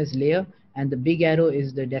predesmes layer, and the big arrow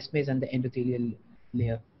is the desmes and the endothelial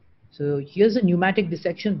layer. So here's a pneumatic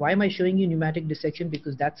dissection. Why am I showing you pneumatic dissection?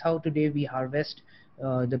 Because that's how today we harvest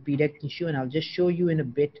the PDEC tissue, and I'll just show you in a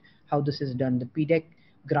bit how this is done. The PDEC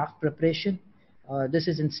graft preparation. This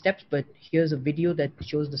is in steps, but here's a video that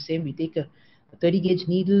shows the same. We take a 30 gauge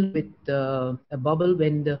needle with a bubble.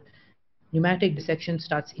 When the pneumatic dissection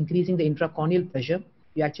starts increasing the intracorneal pressure,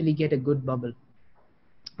 you actually get a good bubble.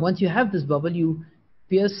 Once you have this bubble, you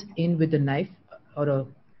pierce in with a knife or a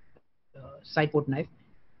side port knife,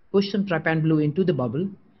 push some trypan blue into the bubble,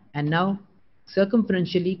 and now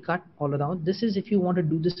circumferentially cut all around. This is if you want to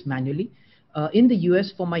do this manually. In the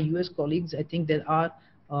US, for my US colleagues, I think there are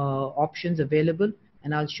options available,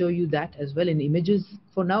 and I'll show you that as well in images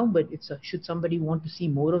for now, but should somebody want to see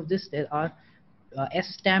more of this, there are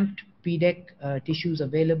S-stamped PDEC tissues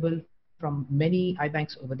available from many eye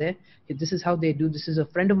banks over there. This is how they do. This is a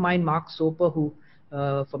friend of mine, Mark Soper, who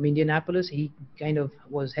from Indianapolis. He kind of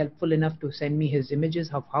was helpful enough to send me his images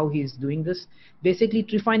of how he is doing this. Basically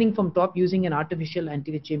refining from top using an artificial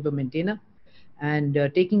anterior chamber maintainer, and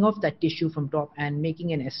taking off that tissue from top and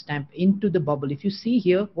making an S-stamp into the bubble. If you see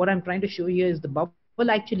here, what I'm trying to show here is the bubble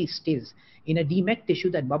actually stays. In a DMEC tissue,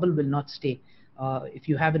 that bubble will not stay if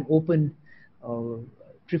you have an open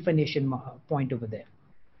trephination point over there.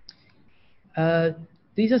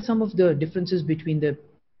 These are some of the differences between the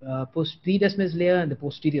predesmes layer and the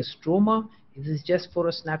posterior stroma. This is just for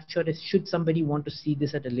a snapshot. Should somebody want to see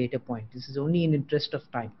this at a later point, this is only in interest of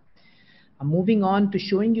time. I'm moving on to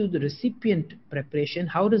showing you the recipient preparation.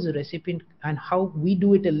 How does the recipient, and how we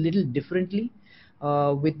do it a little differently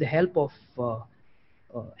with the help of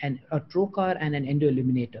a trocar and an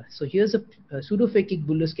endoilluminator. So here's a pseudophakic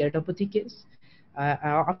bullous keratopathy case.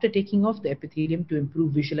 After taking off the epithelium to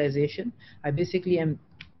improve visualization, I basically am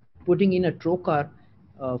putting in a trocar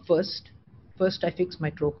first. First I fix my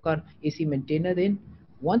trocar AC maintainer in.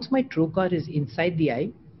 Once my trocar is inside the eye,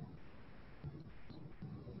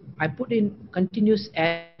 I put in continuous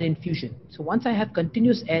air infusion. So once I have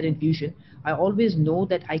continuous air infusion, I always know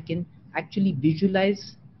that I can actually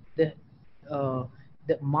visualize the uh,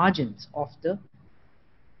 the margins of the,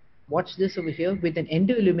 watch this over here, with an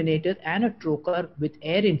endo illuminator and a trocar with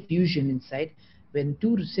air infusion inside. When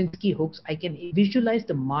two Rusinski hooks, I can visualize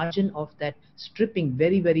the margin of that stripping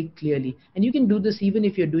very, very clearly. And you can do this even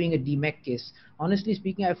if you're doing a DMAC case. Honestly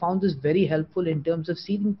speaking, I found this very helpful in terms of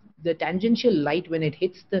seeing the tangential light when it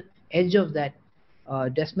hits the edge of that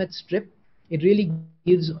Desmet strip. It really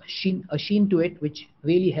gives a sheen to it, which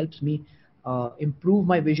really helps me improve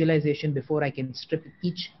my visualization before I can strip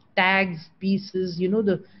each tags, pieces,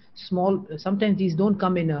 the small, sometimes these don't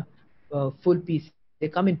come in a full piece, they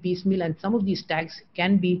come in piecemeal, and some of these tags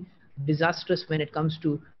can be disastrous when it comes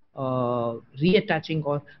to reattaching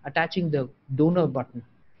or attaching the donor button,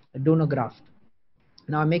 the donor graft.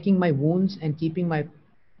 Now I'm making my wounds and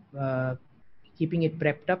uh, keeping it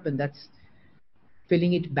prepped up, and that's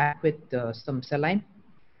filling it back with some saline.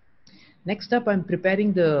 Next up, I'm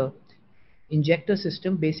preparing the injector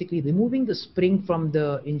system, basically removing the spring from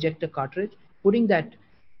the injector cartridge, putting that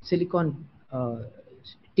silicone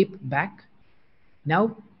tip back.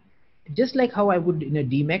 Now, just like how I would in a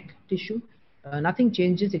DMEC tissue, nothing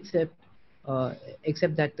changes except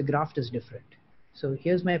that the graft is different. So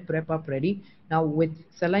here's my prep up ready. Now with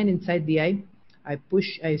saline inside the eye,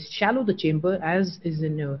 I shallow the chamber, as is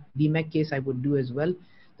in a DMEC case I would do as well.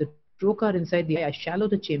 The trocar inside the eye, I shallow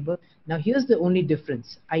the chamber. Now here's the only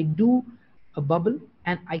difference. I do a bubble,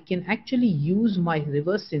 and I can actually use my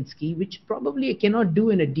reverse Sinski, which probably I cannot do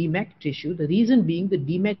in a DMAC tissue. The reason being the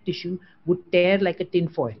DMAC tissue would tear like a tin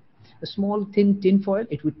foil. A small thin tin foil,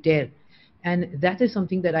 it would tear. And that is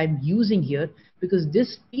something that I'm using here, because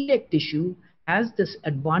this PDEC tissue has this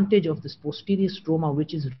advantage of this posterior stroma,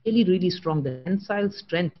 which is really, really strong. The tensile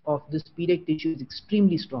strength of this PDEC tissue is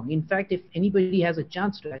extremely strong. In fact, if anybody has a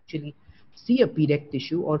chance to actually see a PDEC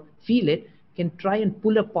tissue or feel it, can try and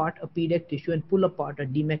pull apart a PDEC tissue and pull apart a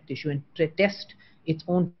DMEC tissue and test its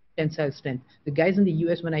own tensile strength. The guys in the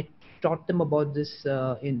US, when I taught them about this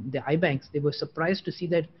in the eye banks, they were surprised to see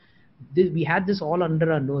that we had this all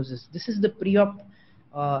under our noses. This is the pre-op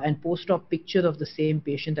and post-op picture of the same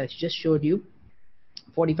patient I just showed you,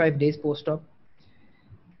 45 days post-op.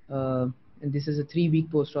 And this is a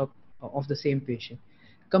 3-week post-op of the same patient.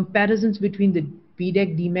 Comparisons between the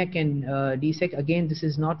PDEC, DMEC, and DSEC. Again, this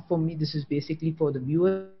is not for me, this is basically for the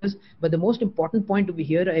viewers. But the most important point over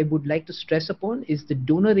here I would like to stress upon is the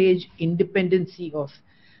donor age independency of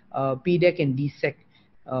PDEC and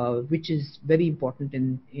DSEC, which is very important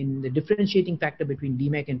in the differentiating factor between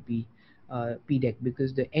DMEC and PDEC,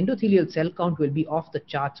 because the endothelial cell count will be off the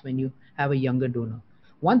charts when you have a younger donor.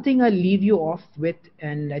 One thing I'll leave you off with,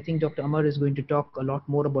 and I think Dr. Amar is going to talk a lot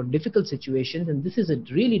more about difficult situations, and this is a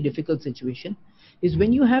really difficult situation, is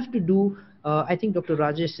when you have to do, I think Dr.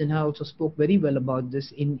 Rajesh Sinha also spoke very well about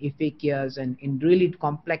this in aphakias and in really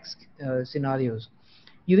complex scenarios.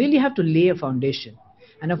 You really have to lay a foundation.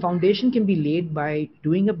 And a foundation can be laid by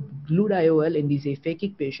doing a glued IOL in these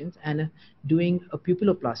aphakic patients and doing a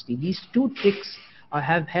pupilloplasty. These two tricks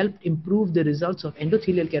have helped improve the results of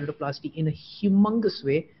endothelial keratoplasty in a humongous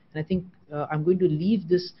way. And I think I'm going to leave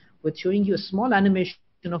this with showing you a small animation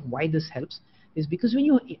of why this helps. Is because when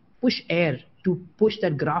you push air to push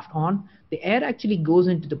that graft on, the air actually goes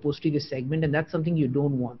into the posterior segment, and that's something you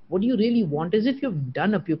don't want. What you really want is, if you've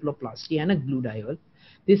done a pupilloplasty and a glued IOL,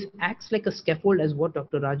 this acts like a scaffold, as what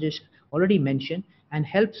Dr. Rajesh already mentioned, and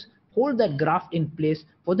helps hold that graft in place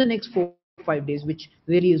for the next 4 or 5 days, which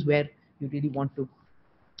really is where you really want to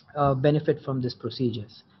benefit from these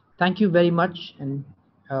procedures. Thank you very much, and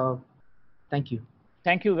thank you.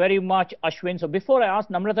 Thank you very much, Ashwin. So before I ask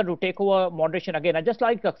Namrata to take over moderation again, I'd just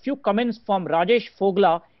like a few comments from Rajesh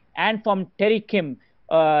Fogla and from Terry Kim.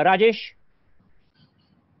 Rajesh?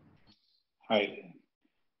 Hi.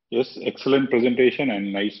 Yes, excellent presentation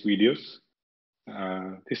and nice videos.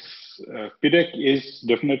 This PDEC is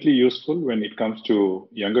definitely useful when it comes to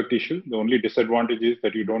younger tissue. The only disadvantage is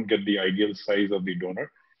that you don't get the ideal size of the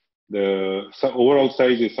donor. The overall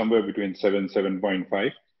size is somewhere between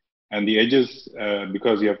 7.5. And the edges,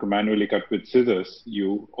 because you have to manually cut with scissors,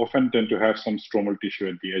 you often tend to have some stromal tissue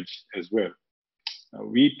at the edge as well.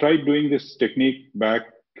 We tried doing this technique back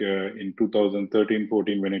in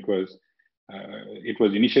 2013-14 when it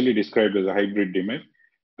was initially described as a hybrid DMEC.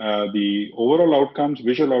 The overall outcomes,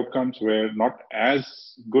 visual outcomes, were not as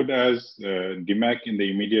good as DMEC in the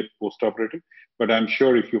immediate postoperative, but I'm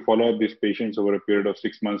sure if you follow up these patients over a period of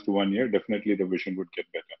 6 months to 1 year, definitely the vision would get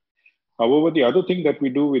better. However, the other thing that we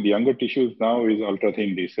do with younger tissues now is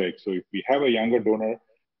ultra-thin DSEC. So if we have a younger donor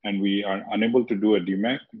and we are unable to do a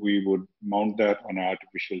DMAC, we would mount that on an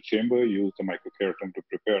artificial chamber, use the microkeratin to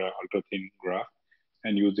prepare an ultra-thin graft,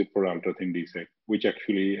 and use it for ultra-thin DSEC, which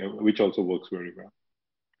also works very well.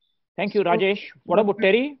 Thank you, Rajesh. What about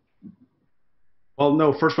Terry? Well,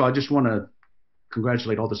 no, first of all, I just want to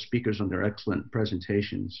congratulate all the speakers on their excellent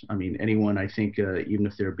presentations. I mean, anyone, I think, even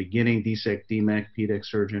if they're beginning DSEC, DMAC, PDEC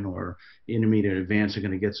surgeon, or intermediate advanced, are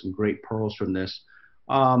going to get some great pearls from this.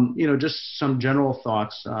 Just some general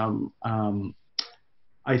thoughts.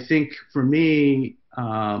 I think for me,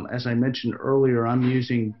 as I mentioned earlier, I'm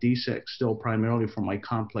using DSEC still primarily for my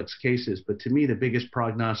complex cases, but to me, the biggest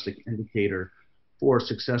prognostic indicator for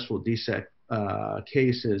successful DSEC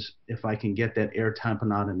cases, if I can get that air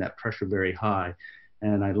tamponade and that pressure very high.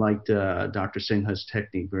 And I liked Dr. Singha's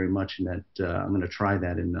technique very much, in that I'm going to try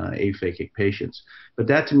that in aphakic patients. But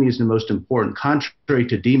that to me is the most important, contrary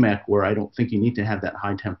to DMAC, where I don't think you need to have that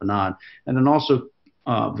high tamponade. And then also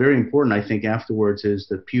very important, I think, afterwards is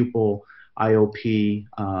the pupil IOP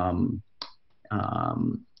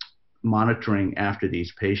monitoring after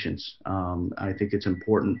these patients. I think it's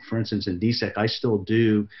important. For instance, in DSEC, I still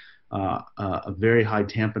do a very high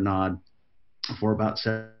tamponade for about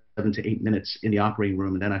 7 to 8 minutes in the operating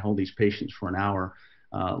room, and then I hold these patients for an hour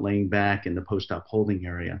laying back in the post-op holding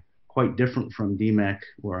area. Quite different from DMAC,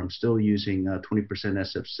 where I'm still using 20%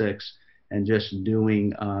 SF6 and just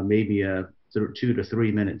doing maybe a 2 to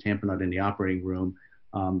 3 minute tamponade in the operating room,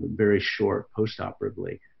 very short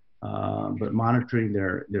post-operatively. But monitoring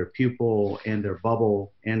their pupil and their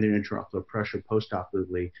bubble and their intraocular pressure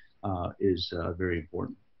post-operatively is very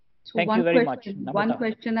important. So Thank you very much. One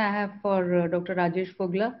question I have for Dr. Rajesh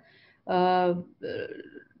Fogla.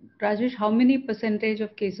 Rajesh, how many percentage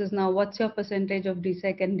of cases now, what's your percentage of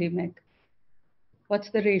DSEC and DMAC?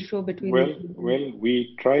 What's the ratio between Well,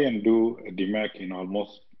 we try and do a DMAC in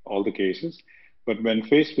almost all the cases, but when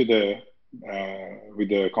faced with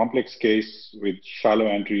a complex case with shallow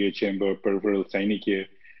anterior chamber, peripheral synechiae,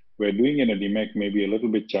 where doing in a DMAC may be a little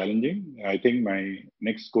bit challenging. I think my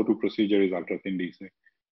next go-to procedure is ultra-thin DSEC.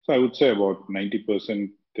 So I would say about 90%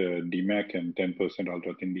 DMAC and 10%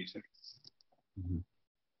 ultra-thin DSEC.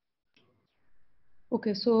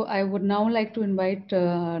 Okay, so I would now like to invite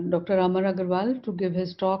Dr. Amar Agarwal to give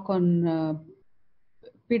his talk on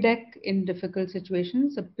PDEC in difficult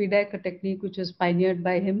situations. A PDEC, a technique which was pioneered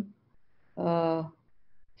by him a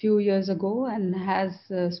few years ago and has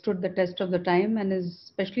stood the test of the time, and is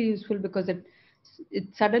especially useful because it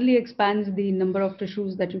suddenly expands the number of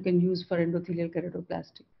tissues that you can use for endothelial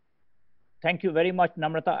keratoplasty. Thank you very much,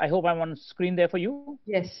 Namrata. I hope I'm on screen there for you.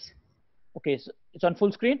 Yes. Okay, so it's on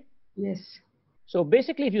full screen? Yes. So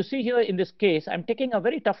basically, if you see here in this case, I'm taking a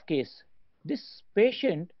very tough case. This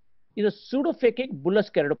patient is a pseudophakic bullous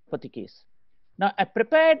keratopathy case. Now, I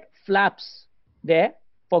prepared flaps there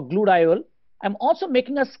for glued IOL. I'm also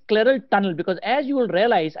making a scleral tunnel because, as you will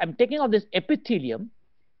realize, I'm taking out this epithelium,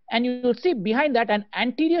 and you will see behind that an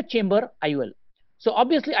anterior chamber IOL. So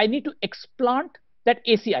obviously, I need to explant that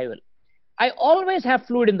AC IOL. I always have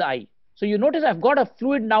fluid in the eye. So you notice I've got a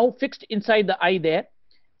fluid now fixed inside the eye there.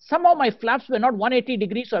 Somehow my flaps were not 180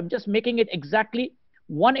 degrees, so I'm just making it exactly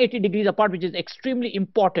 180 degrees apart, which is extremely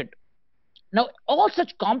important. Now, all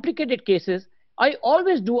such complicated cases, I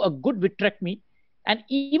always do a good vitrectomy, and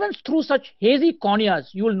even through such hazy corneas,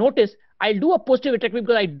 you will notice I'll do a posterior vitrectomy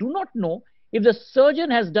because I do not know if the surgeon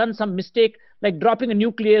has done some mistake, like dropping a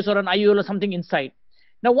nucleus or an IOL or something inside.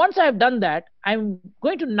 Now, once I have done that, I'm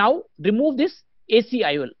going to now remove this AC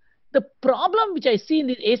IOL. The problem which I see in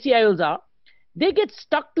these AC IOLs are, they get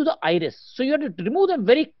stuck to the iris. So you have to remove them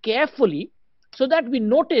very carefully so that we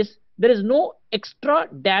notice there is no extra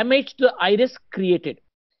damage to the iris created.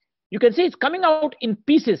 You can see it's coming out in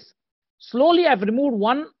pieces. Slowly I've removed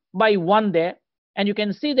one by one there, and you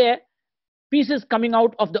can see there pieces coming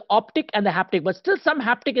out of the optic and the haptic, but still some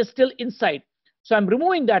haptic is still inside. So I'm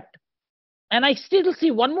removing that, and I still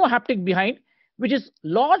see one more haptic behind, which is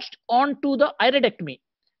lodged onto the iridectomy.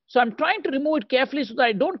 So I'm trying to remove it carefully so that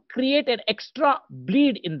I don't create an extra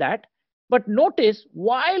bleed in that. But notice,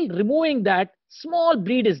 while removing that, small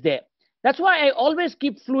bleed is there. That's why I always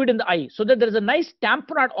keep fluid in the eye, so that there is a nice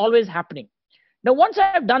tamponade always happening. Now, once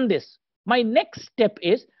I have done this, my next step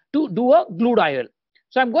is to do a glued IOL.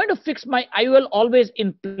 So I'm going to fix my IOL always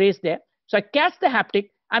in place there. So I catch the haptic.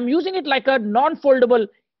 I'm using it like a non-foldable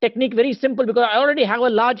technique, very simple, because I already have a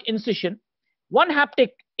large incision. One haptic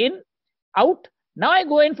in, out. Now I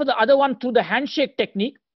go in for the other one through the handshake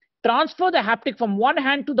technique, transfer the haptic from one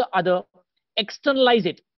hand to the other, externalize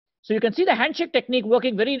it. So you can see the handshake technique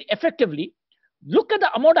working very effectively. Look at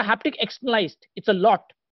the amount of haptic externalized. It's a lot.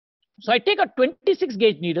 So I take a 26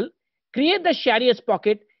 gauge needle, create the Charrier's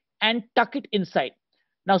pocket, and tuck it inside.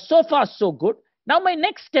 Now, so far, so good. Now, my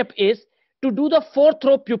next step is to do the fourth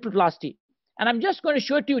row pupiloplasty. And I'm just going to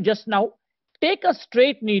show it to you just now. Take a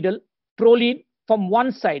straight needle, Proline, from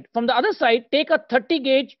one side. From the other side, take a 30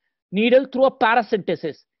 gauge needle through a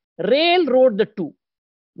paracentesis. Railroad the two.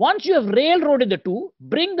 Once you have railroaded the two,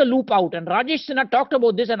 bring the loop out. And Rajesh Sinha talked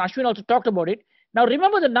about this and Ashwin also talked about it. Now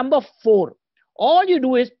remember the number 4. All you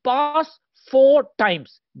do is pass 4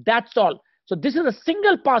 times. That's all. So this is a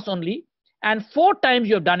single pass only. And 4 times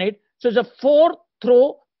you have done it. So it's a 4th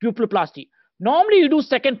row pupiloplasty. Normally you do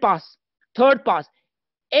second pass, third pass.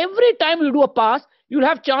 Every time you do a pass, you'll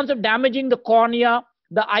have chance of damaging the cornea,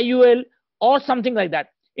 the IUL, or something like that.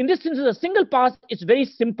 In this instance, a single pass, it's very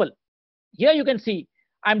simple. Here you can see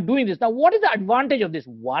I'm doing this. Now, what is the advantage of this?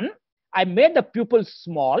 One, I made the pupil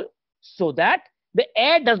small so that the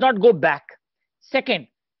air does not go back. Second,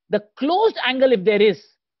 the closed angle, if there is,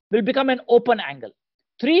 will become an open angle.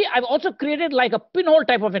 3, I've also created like a pinhole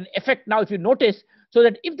type of an effect now, if you notice, so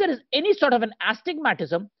that if there is any sort of an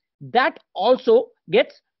astigmatism, that also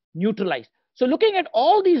gets neutralized. So looking at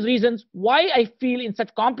all these reasons why I feel in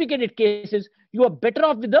such complicated cases, you are better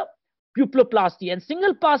off with the pupiloplasty, and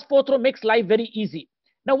single pass 4th row makes life very easy.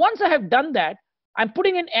 Now, once I have done that, I'm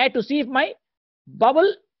putting in air to see if my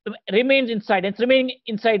bubble remains inside, and it's remaining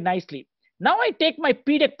inside nicely. Now I take my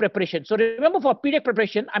PDEC preparation. So remember, for PDEC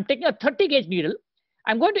preparation, I'm taking a 30 gauge needle.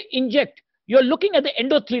 I'm going to inject. You're looking at the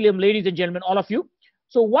endothelium, ladies and gentlemen, all of you.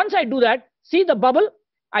 So once I do that, see the bubble?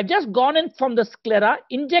 I've just gone in from the sclera,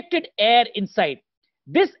 injected air inside.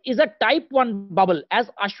 This is a type 1 bubble, as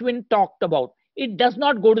Ashwin talked about. It does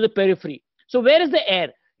not go to the periphery. So where is the air?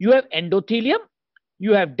 You have endothelium,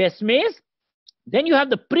 you have desmase, then you have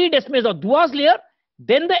the pre-desmase or Duas layer,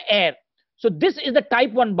 then the air. So this is the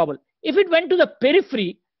type 1 bubble. If it went to the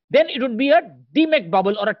periphery, then it would be a DMEC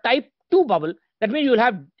bubble or a type 2 bubble. That means you will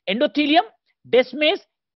have endothelium, desmase,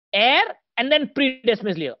 air, and then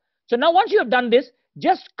pre-desmase layer. So now once you have done this,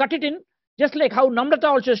 just cut it in, just like how Namrata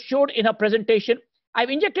also showed in her presentation. I've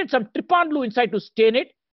injected some trypan blue inside to stain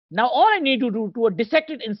it. Now all I need to do to dissect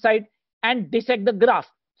it inside and dissect the graft.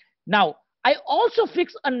 Now I also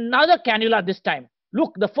fix another cannula this time.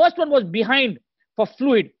 Look, the first one was behind for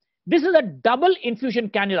fluid. This is a double infusion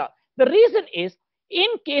cannula. The reason is, in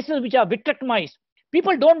cases which are vitrectomized,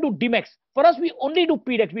 people don't do DMEX. For us, we only do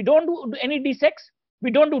PDEX. We don't do any DSEX.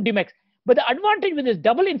 We don't do DMEX. But the advantage with this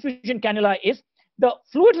double infusion cannula is the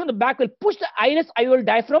fluid from the back will push the iris IOL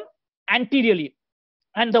diaphragm anteriorly.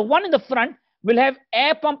 And the one in the front will have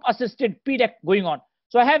air pump assisted PDEC going on.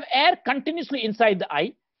 So I have air continuously inside the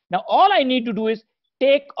eye. Now all I need to do is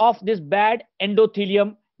take off this bad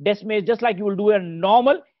endothelium desmase, just like you will do a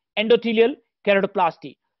normal endothelial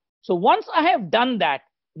keratoplasty. So once I have done that,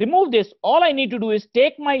 remove this, all I need to do is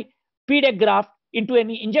take my PDEC graft into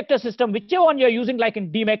any injector system, whichever one you're using, like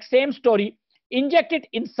in DMEX, same story, inject it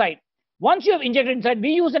inside. Once you have injected inside, we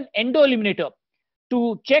use an endo eliminator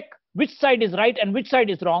to check which side is right and which side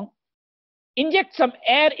is wrong. Inject some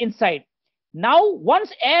air inside. Now,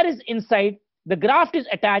 once air is inside, the graft is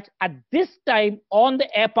attached at this time on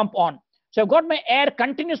the air pump on. So I've got my air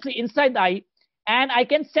continuously inside the eye and I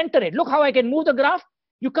can center it. Look how I can move the graft.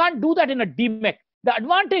 You can't do that in a DMEC. The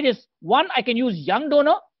advantage is, 1, I can use young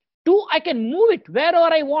donor. 2, I can move it wherever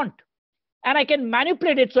I want. And I can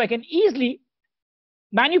manipulate it, so I can easily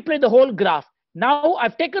manipulate the whole graft. Now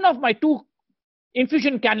I've taken off my 2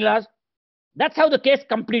 infusion cannulas. That's how the case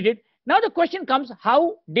completed. Now the question comes,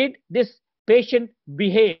 how did this patient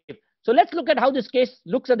behave? So let's look at how this case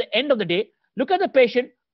looks at the end of the day. Look at the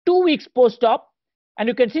patient 2 weeks post-op, and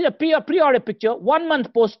you can see the pre-order picture, 1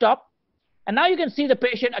 month post-op. And now you can see the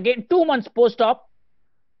patient again 2 months post-op.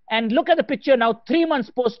 And look at the picture now, 3 months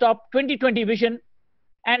post-op, 20/20 vision.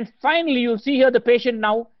 And finally, you'll see here the patient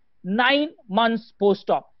now 9 months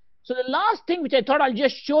post-op. So the last thing which I thought I'll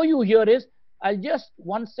just show you here is, I'll just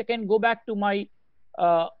 1 second go back to my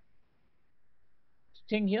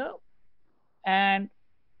thing here. And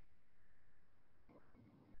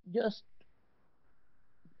just,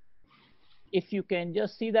 if you can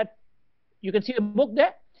just see that, you can see the book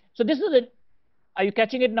there. So this is it. Are you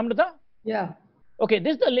catching it, Namrata? Yeah. Okay,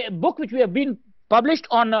 this is the book which we have been published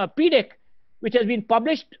on PDEC, which has been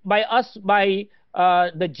published by us, by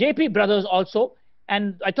the JP brothers also.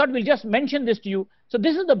 And I thought we'll just mention this to you. So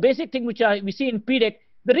this is the basic thing which we see in PDEC.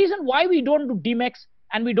 The reason why we don't do DMEX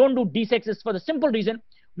and we don't do DSEX is for the simple reason,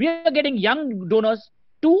 we are getting young donors.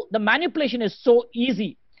 2, the manipulation is so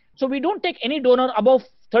easy. So we don't take any donor above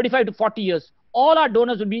 35 to 40 years. All our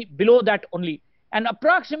donors will be below that only. And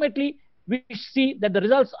approximately, we see that the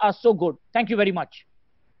results are so good. Thank you very much.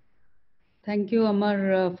 Thank you,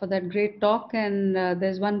 Amar, for that great talk. And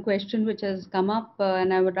there's one question which has come up,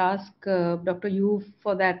 and I would ask Dr. Yu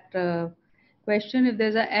for that question. If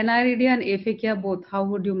there's a NIRD and aphakia both, how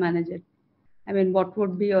would you manage it? I mean, what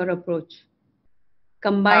would be your approach?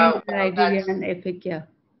 Combined Well, NIRD and aphakia.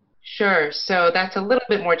 Sure. So that's a little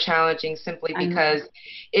bit more challenging simply because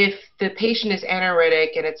if the patient is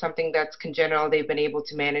anoretic and it's something that's congenital, they've been able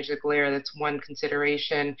to manage the glare, that's one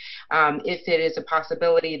consideration. If it is a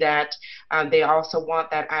possibility that they also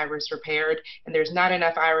want that iris repaired and there's not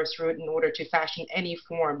enough iris root in order to fashion any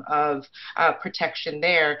form of protection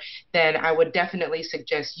there, then I would definitely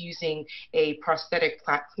suggest using a prosthetic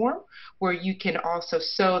platform where you can also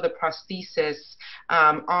sew the prosthesis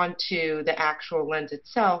onto the actual lens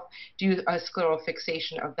itself, do a scleral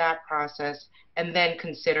fixation of that process, and then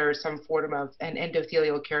consider some form of an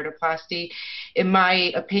endothelial keratoplasty. In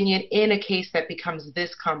my opinion, in a case that becomes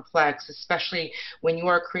this complex, especially when you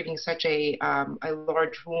are creating such a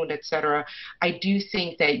large wound, etc., I do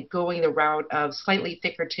think that going the route of slightly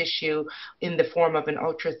thicker tissue in the form of an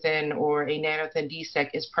ultra-thin or a nano-thin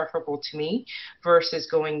DSEC is preferable to me versus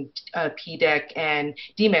going PDEC and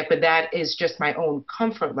DMEC, but that is just my own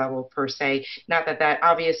comfort level per se. Not that that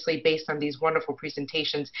obviously, based on these wonderful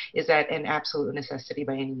presentations, is that an absolute necessity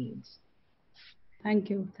by any means.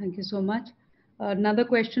 Thank you. Thank you so much. Another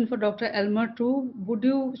question for Dr. Elmer too. Would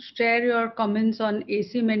you share your comments on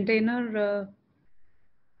AC maintainer,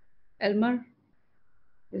 Elmer?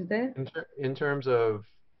 Is there? In terms of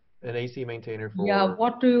an AC maintainer for... Yeah,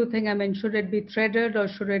 what do you think? I mean, should it be threaded or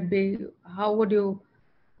should it be, how would you?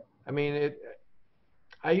 I mean,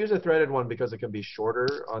 I use a threaded one because it can be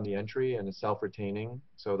shorter on the entry and it's self-retaining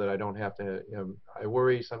so that I don't have to, I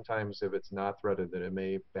worry sometimes if it's not threaded that it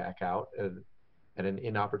may back out at an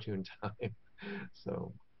inopportune time.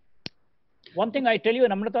 So. One thing I tell you,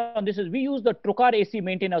 Namrata, on this is we use the trocar AC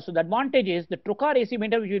maintainer. So the advantage is the trocar AC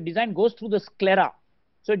maintainer which you design goes through the sclera.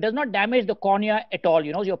 So it does not damage the cornea at all.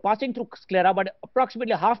 You know, you're passing through sclera, but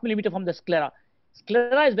approximately 0.5 millimeter from the sclera.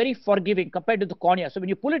 Sclera is very forgiving compared to the cornea. So when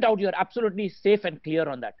you pull it out, you're absolutely safe and clear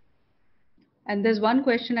on that. And there's one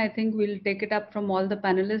question, I think we'll take it up from all the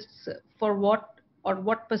panelists. For what or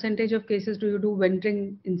what percentage of cases do you do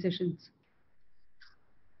venting incisions?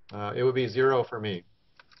 It would be 0 for me.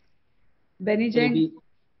 Benny Jang?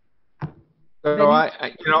 So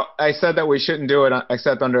I said that we shouldn't do it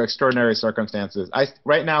except under extraordinary circumstances.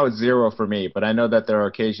 Right now it's 0 for me, but I know that there are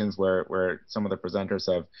occasions where some of the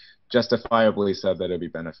presenters have justifiably said that it'd be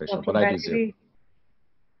beneficial. Dr. But I do 0.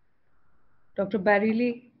 Dr.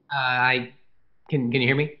 Bareilly? Can you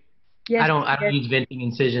hear me? Yes. I don't use venting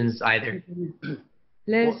incisions either.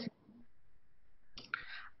 Liz?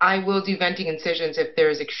 I will do venting incisions if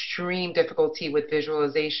there's extreme difficulty with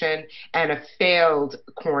visualization and a failed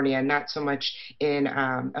cornea, not so much in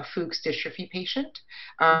a Fuchs dystrophy patient.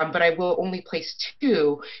 But I will only place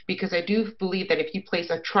 2 because I do believe that if you place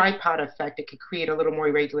a tripod effect, it could create a little more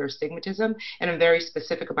irregular astigmatism. And I'm very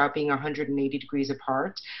specific about being 180 degrees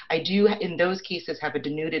apart. I do, in those cases, have a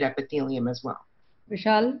denuded epithelium as well.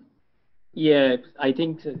 Vishal? Yeah, I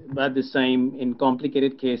think about the same in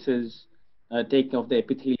complicated cases. Taking off the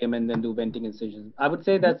epithelium and then do venting incisions. I would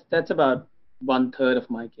say that's about 1/3 of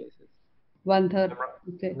my cases. 1/3.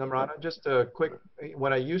 Okay. Namrata, just a quick.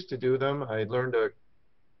 When I used to do them, I learned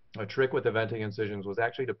a trick with the venting incisions was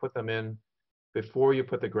actually to put them in before you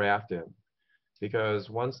put the graft in, because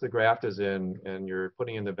once the graft is in and you're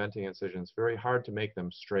putting in the venting incisions, it's very hard to make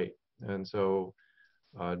them straight. And so,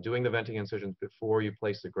 doing the venting incisions before you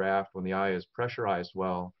place the graft, when the eye is pressurized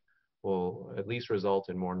well, will at least result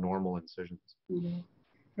in more normal incisions.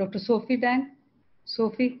 Dr. Sophie Dan?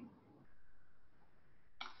 Sophie?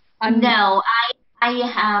 No,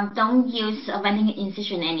 I don't use a venting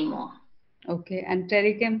incision anymore. Okay, and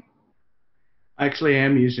Terry Kim? Actually, I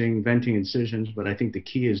am using venting incisions, but I think the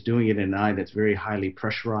key is doing it in an eye that's very highly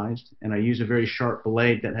pressurized. And I use a very sharp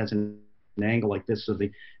blade that has an angle like this, so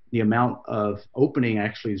the amount of opening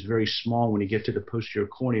actually is very small when you get to the posterior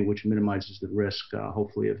cornea, which minimizes the risk,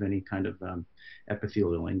 hopefully, of any kind of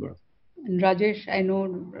epithelial ingrowth. And Rajesh, I know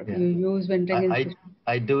you use venting incision.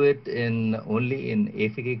 I do it only in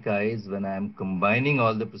aphakic eyes when I'm combining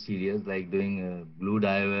all the procedures, like doing a blue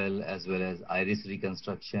dye as well as iris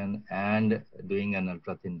reconstruction and doing an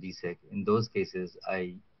ultra-thin DSEC. In those cases,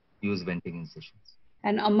 I use venting incisions.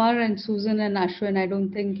 And Amar and Susan and Ashwin, I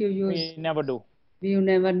don't think you use. We never do. You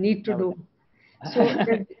never need to do. So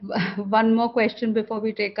one more question before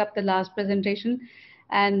we take up the last presentation,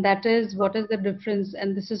 and that is, what is the difference,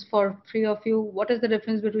 and this is for 3 of you, what is the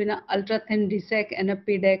difference between an ultra-thin DSEC and a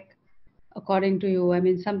PDEC according to you? I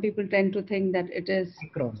mean, some people tend to think that it is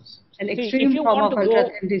an extreme form of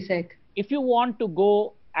ultra-thin DSEC. if you want to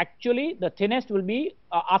go, actually, the thinnest will be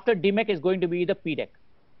after DMEC is going to be the PDEC.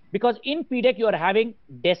 Because in PDEC, you are having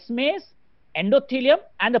desmase, endothelium,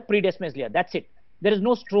 and the predesmase layer. That's it. There is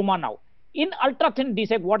no stroma now. In ultra thin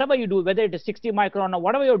DSEC, whatever you do, whether it is 60 micron or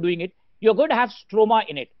whatever you're doing it, you're going to have stroma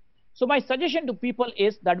in it. So my suggestion to people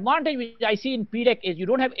is the advantage which I see in PDEC is you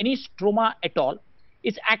don't have any stroma at all.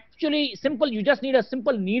 It's actually simple. You just need a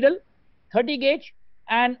simple needle, 30 gauge,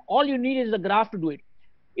 and all you need is the graft to do it.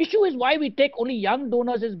 Issue is why we take only young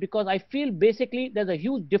donors is because I feel basically there's a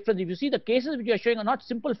huge difference. If you see the cases which you are showing are not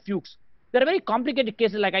simple flukes. There are very complicated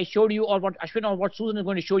cases like I showed you or what Ashwin or what Susan is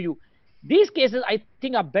going to show you. These cases I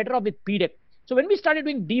think are better off with PDEC. So when we started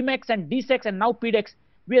doing DMEX and DSEX and now PDEX,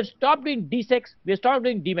 we have stopped doing DSEX, we have started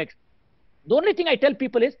doing DMEX. The only thing I tell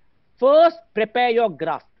people is first prepare your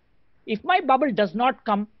graft. If my bubble does not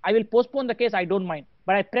come, I will postpone the case, I don't mind.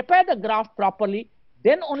 But I prepare the graft properly,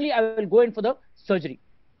 then only I will go in for the surgery.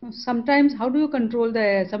 Sometimes, how do you control the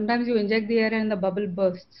air? Sometimes you inject the air and the bubble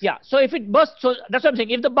bursts. Yeah, so if it bursts, so that's what I'm saying.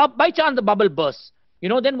 If the by chance the bubble bursts,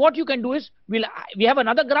 then what you can do is we have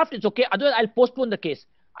another graft, it's okay. Otherwise, I'll postpone the case.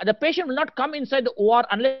 The patient will not come inside the OR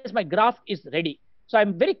unless my graft is ready. So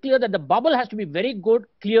I'm very clear that the bubble has to be very good,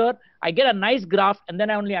 clear. I get a nice graft, and then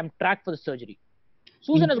I'm tracked for the surgery.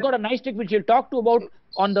 Susan has got a nice trick which she'll talk to about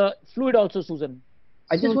on the fluid also, Susan.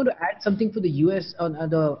 I just want to add something for the US on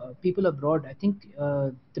the people abroad. I think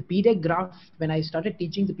the PDEC graft, when I started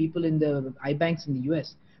teaching the people in the eye banks in the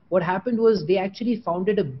US, what happened was they actually found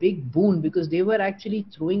it a big boon because they were actually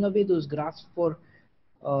throwing away those grafts for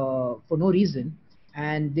no reason.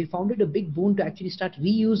 And they found it a big boon to actually start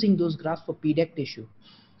reusing those grafts for PDEC tissue.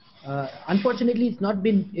 Unfortunately, it's not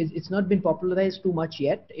been popularized too much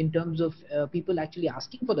yet in terms of people actually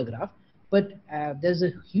asking for the graft. But there's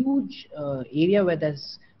a huge area where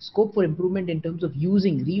there's scope for improvement in terms of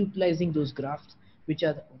reutilizing those grafts which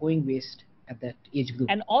are going waste at that age group.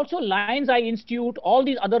 And also Lions Eye Institute, all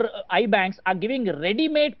these other eye banks are giving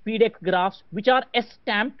ready-made PDEC grafts which are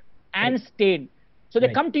stamped and stained. So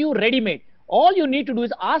they come to you ready-made. All you need to do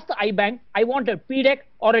is ask the eye bank, I want a PDEC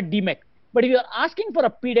or a DMEC. But if you're asking for a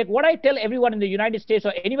PDEC, what I tell everyone in the United States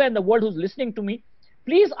or anywhere in the world who's listening to me,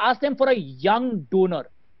 please ask them for a young donor.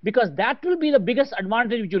 Because that will be the biggest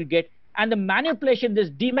advantage which you'll get. And the manipulation, this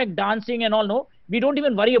DMEC dancing and all, no, we don't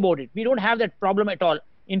even worry about it. We don't have that problem at all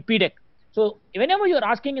in PDEC. So whenever you're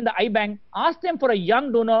asking in the eye bank, ask them for a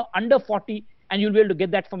young donor under 40 and you'll be able to get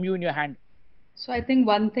that from you in your hand. So I think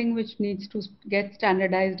one thing which needs to get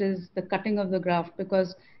standardized is the cutting of the graft,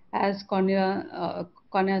 because as cornea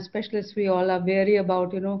specialists, we all are wary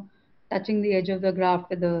about, touching the edge of the graft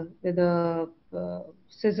with the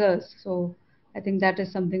scissors. So I think that is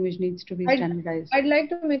something which needs to be standardized. I'd like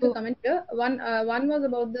to make a comment here. One was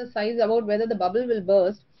about the size, about whether the bubble will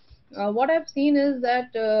burst. What I've seen is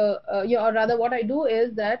that, or rather what I do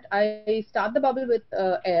is that I start the bubble with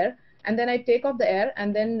air, and then I take off the air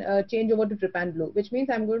and then change over to trypan blue, which means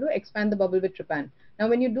I'm going to expand the bubble with trypan. Now,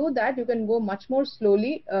 when you do that, you can go much more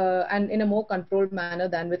slowly and in a more controlled manner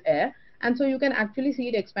than with air. And so you can actually see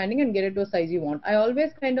it expanding and get it to a size you want. I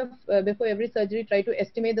always kind of, before every surgery, try to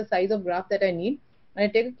estimate the size of graft that I need. And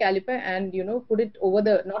I take a caliper and, put it over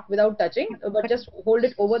not without touching, but just hold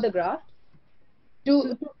it over the graft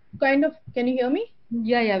to kind of, can you hear me?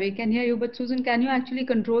 Yeah, we can hear you. But Susan, can you actually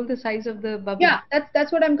control the size of the bubble? Yeah,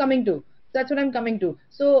 that's what I'm coming to.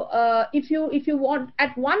 So if you want,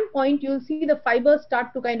 at one point you'll see the fibers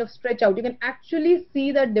start to kind of stretch out. You can actually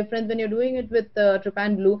see the difference when you're doing it with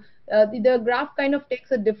trypan blue. The graft kind of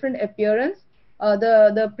takes a different appearance,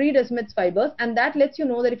 the predesmate fibers, and that lets you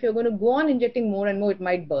know that if you're going to go on injecting more and more, it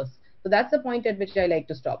might burst. So that's the point at which I like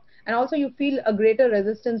to stop. And also you feel a greater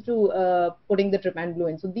resistance to putting the trypan blue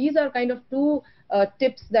in. So these are kind of two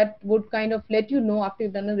tips that would kind of let you know after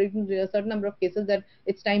you've done a certain number of cases that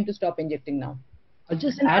it's time to stop injecting now.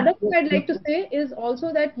 Another thing I'd like to say is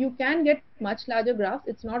also that you can get much larger grafts.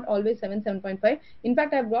 It's not always 7.5. In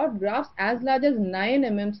fact, I've got grafts as large as 9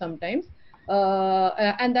 mm sometimes.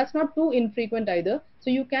 And that's not too infrequent either. So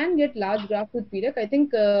you can get large grafts with PDEC. I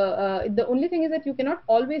think the only thing is that you cannot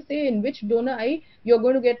always say in which donor eye you're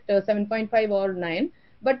going to get 7.5 or 9.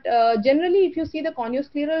 But generally, if you see the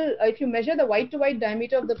corneoscleral, if you measure the white-to-white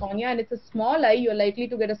diameter of the cornea and it's a small eye, you're likely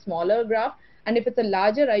to get a smaller graft. And if it's a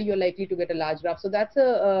larger eye, you're likely to get a large graft. So that's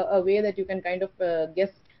a way that you can kind of guess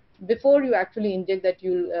before you actually inject that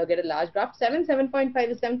you'll get a large graft. 7.5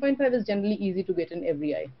 is generally easy to get in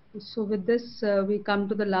every eye. So with this, we come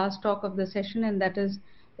to the last talk of the session, and that is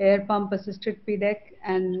air pump assisted PDEC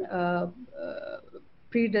and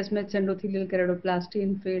predesmate endothelial keratoplasty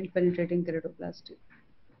in failed penetrating keratoplasty.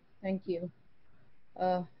 Thank you.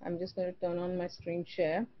 I'm just going to turn on my screen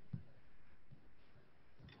share.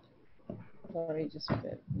 Sorry, just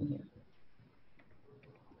bear with me here.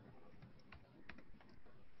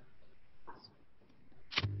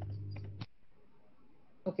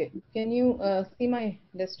 Okay, can you see my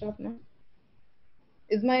desktop now?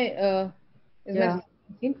 Is my Yeah.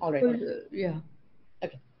 screen all right? Yeah.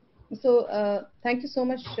 Okay. So thank you so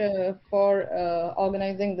much for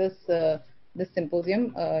organizing this symposium,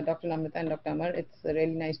 Dr. Namrata and Dr. Amar. It's really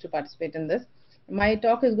nice to participate in this. My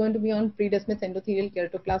talk is going to be on pre-dismissed endothelial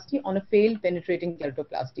keratoplasty on a failed penetrating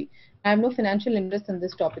keratoplasty. I have no financial interest in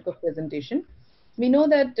this topic of presentation. We know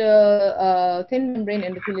that thin membrane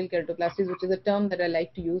endothelial keratoplasties, which is a term that I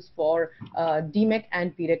like to use for DMEC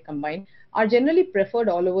and PREC combined, are generally preferred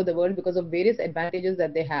all over the world because of various advantages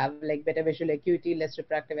that they have, like better visual acuity, less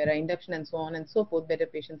refractive error induction, and so on and so forth, better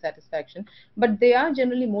patient satisfaction. But they are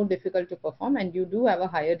generally more difficult to perform, and you do have a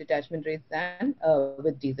higher detachment rate than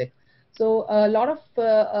with DZEC. So a lot of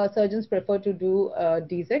surgeons prefer to do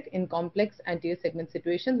DZEC in complex anterior segment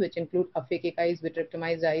situations, which include aphakic eyes,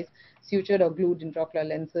 vitrectomized eyes, sutured or glued intraocular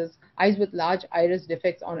lenses, eyes with large iris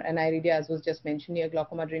defects on aniridia, as was just mentioned here,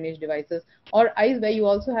 glaucoma drainage devices, or eyes where you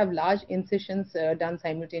also have large incisions done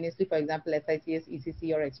simultaneously, for example, SICS,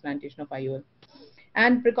 ECC, or explantation of IOL.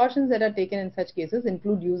 And precautions that are taken in such cases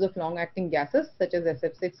include use of long-acting gases such as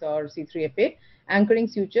SF6 or C3F8, anchoring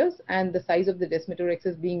sutures, and the size of the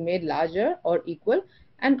descemetorrhexis being made larger or equal,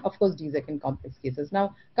 and of course DZEC in complex cases.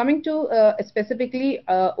 Now, coming to specifically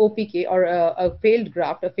OPK, or a failed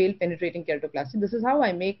graft, a failed penetrating keratoplasty, this is how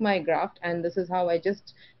I make my graft, and this is how I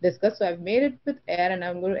just discussed. So I've made it with air, and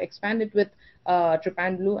I'm going to expand it with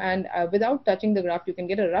trypan blue, and without touching the graft, you can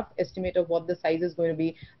get a rough estimate of what the size is going to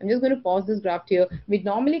be. I'm just going to pause this graft here. We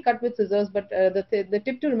normally cut with scissors, but the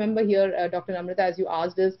tip to remember here, Dr. Namrata, as you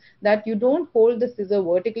asked, is that you don't hold the scissor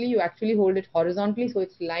vertically, you actually hold it horizontally, so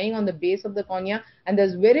it's lying on the base of the cornea, and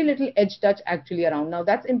there's very little edge touch actually around. Now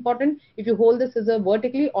that's important. If you hold the scissor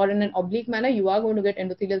vertically or in an oblique manner, you are going to get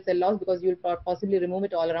endothelial cell loss because you'll possibly remove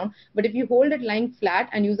it all around. But if you hold it lying flat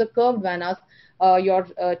and use a curved Vanas, your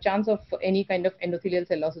chance of any kind of endothelial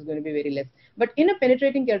cell loss is going to be very less. But in a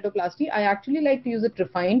penetrating keratoplasty, I actually like to use a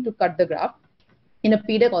trephine to cut the graft. In a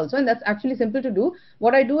PDEC also, and that's actually simple to do.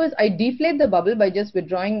 What I do is I deflate the bubble by just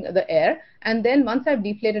withdrawing the air, and then once I've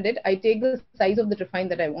deflated it, I take the size of the trephine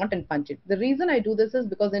that I want and punch it. The reason I do this is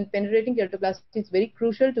because in penetrating keratoplasty, it's very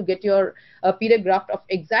crucial to get your PDEC graft of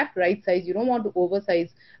exact right size. You don't want to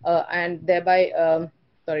oversize and thereby,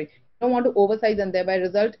 you don't want to oversize and thereby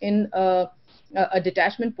result in a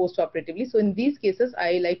detachment post-operatively. So in these cases,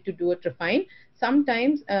 I like to do a trephine.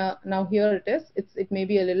 Sometimes, now here it is, it may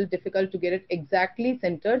be a little difficult to get it exactly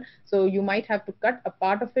centered. So you might have to cut a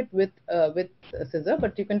part of it with a scissor,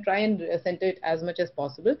 but you can try and center it as much as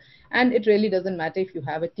possible. And it really doesn't matter if you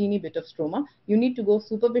have a teeny bit of stroma. You need to go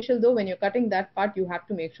superficial though. When you're cutting that part, you have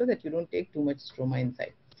to make sure that you don't take too much stroma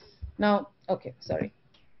inside. Now, okay, sorry.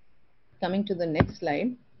 Coming to the next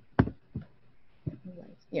slide.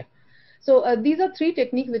 Yeah. So these are three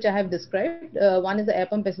techniques which I have described. One is the air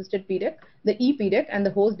pump assisted PDEC, the E-PDEC, and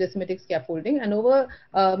the hose decimetic scaffolding. And over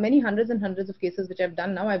many hundreds and hundreds of cases which I've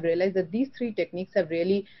done now, I've realized that these three techniques have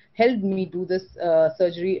really helped me do this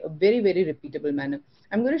surgery a very, very repeatable manner.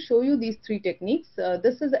 I'm going to show you these three techniques.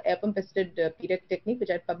 This is the air pump assisted PDEC technique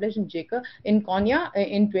which I published in JACA in Konya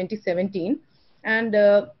in 2017. And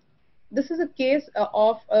this is a case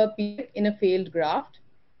of a PDEC in a failed graft.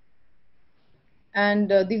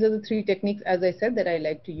 And these are the three techniques, as I said, that I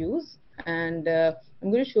like to use. And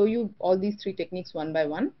I'm going to show you all these three techniques one by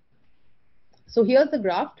one. So here's the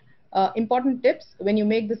graft. Important tips: when you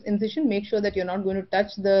make this incision, make sure that you're not going to touch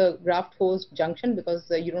the graft hose junction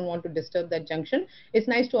because you don't want to disturb that junction. It's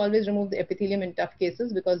nice to always remove the epithelium in tough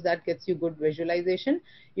cases because that gets you good visualization.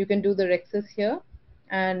 You can do the rhexis here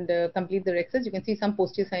and complete the rhexis. You can see some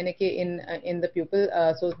posterior synechiae in the pupil.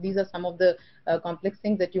 So these are some of the complex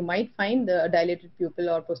things that you might find, the dilated pupil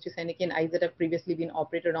or posterior synechiae in eyes that have previously been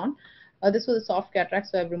operated on. This was a soft cataract,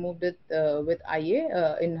 so I've removed it with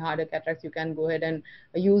IA. In harder cataracts, you can go ahead and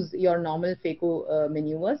use your normal phaco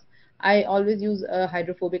maneuvers. I always use a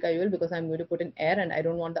hydrophobic IOL because I'm going to put in air and I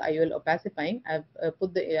don't want the IOL opacifying. I've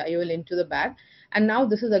put the IOL into the bag. And now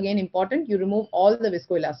this is again important. You remove all the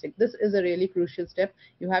viscoelastic. This is a really crucial step.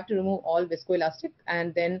 You have to remove all viscoelastic.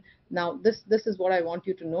 And then now this is what I want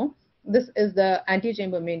you to know. This is the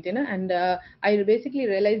antechamber maintainer, and I basically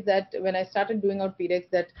realized that when I started doing out PDECs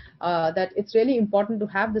that it's really important to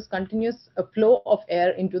have this continuous flow of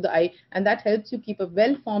air into the eye, and that helps you keep a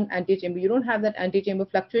well-formed antechamber. You don't have that antechamber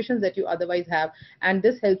fluctuations that you otherwise have, and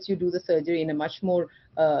this helps you do the surgery in a much more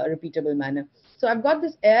repeatable manner. So I've got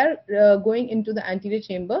this air going into the anterior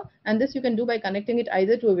chamber, and this you can do by connecting it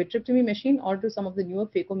either to a vitrectomy machine or to some of the newer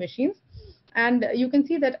phaco machines. And you can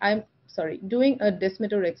see that I'm, sorry, doing a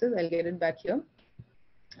desmetorexis. I'll get it back here.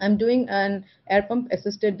 I'm doing an air pump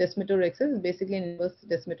assisted desmetorexis, basically an inverse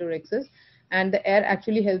desmetorexis, and the air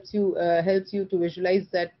actually helps you to visualize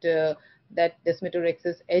that that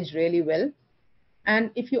desmetorexis edge really well.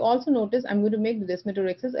 And if you also notice, I'm going to make the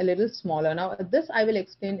desmetorexis a little smaller. Now, this I will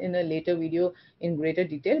explain in a later video in greater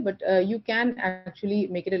detail, but you can actually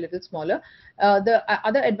make it a little smaller. The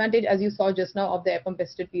other advantage, as you saw just now, of the air pump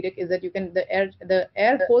assisted PDEC is that you can, the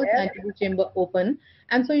air holds the anterior chamber open,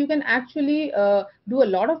 and so you can actually do a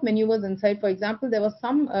lot of maneuvers inside. For example, there was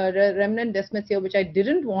some remnant desmets here which I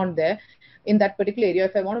didn't want there in that particular area.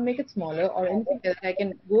 If I want to make it smaller or anything else, I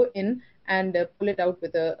can go in and pull it out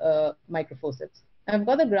with a microforceps. I've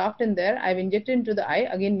got the graft in there. I've injected into the eye.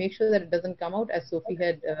 Again, make sure that it doesn't come out, as Sophie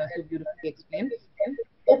had so beautifully explained.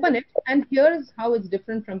 Open it, and here's how it's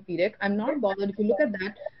different from PDEC. I'm not bothered. If you look at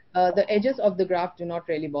that, the edges of the graft do not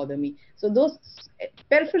really bother me. So those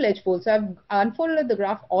peripheral edge folds, so I've unfolded the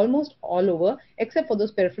graft almost all over, except for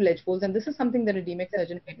those peripheral edge folds. And this is something that a DMEC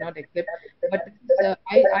surgeon might not accept. But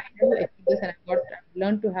I do accept this, and I've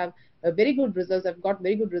learned to have very good results. I've got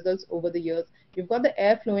very good results over the years. You've got the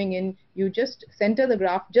air flowing in. You just center the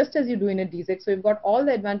graft just as you do in a DSEC. So you've got all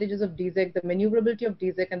the advantages of DSEC, the maneuverability of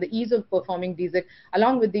DSEC, and the ease of performing DSEC,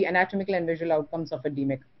 along with the anatomical and visual outcomes of a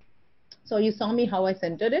DMEC. So you saw me how I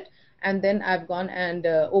centered it, and then I've gone and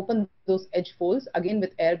opened those edge folds, again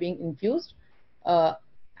with air being infused.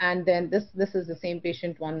 And then this is the same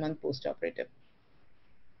patient 1 month post-operative.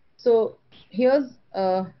 So here's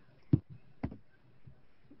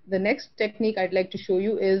the next technique I'd like to show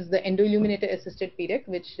you is the endoilluminator assisted PDEC,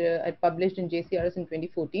 which I published in JCRS in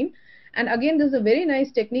 2014. And again, this is a very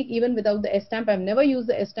nice technique even without the S-stamp. I've never used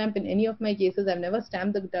the S-stamp in any of my cases. I've never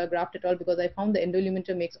stamped the graft at all, because I found the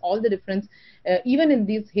endoilluminator makes all the difference, even in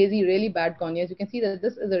these hazy, really bad corneas. You can see that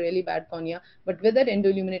this is a really bad cornea, but with that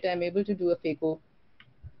endoilluminator, I'm able to do a phaco.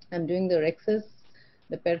 I'm doing the rexus,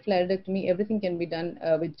 the peripheral iridectomy, everything can be done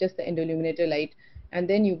with just the endoilluminator light. And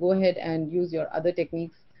then you go ahead and use your other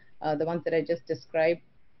techniques, the ones that I just described.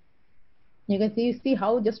 You can see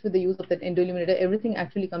how just with the use of that endoilluminator, everything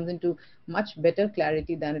actually comes into much better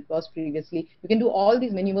clarity than it was previously. You can do all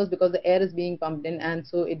these maneuvers because the air is being pumped in, and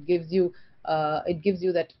so it gives you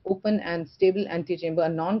that open and stable antechamber, a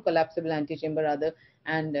non-collapsible antechamber rather,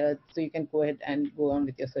 and so you can go ahead and go on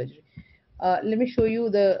with your surgery. Let me show you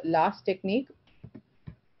the last technique.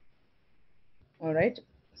 All right,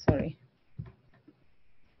 sorry.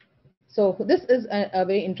 So this is a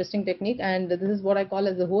very interesting technique, and this is what I call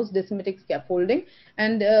as the host dysmetic scaffolding.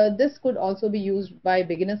 And this could also be used by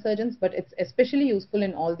beginner surgeons, but it's especially useful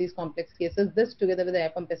in all these complex cases. This, together with the air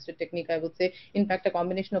pump assisted technique, I would say, in fact, a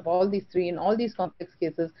combination of all these three in all these complex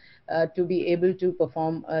cases to be able to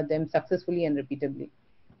perform them successfully and repeatably.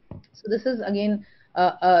 So this is again,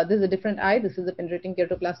 this is a different eye. This is a penetrating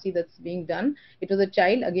keratoplasty that's being done. It was a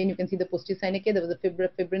child. Again, you can see the posterior synechiae. There was a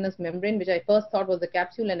fibrinous membrane, which I first thought was a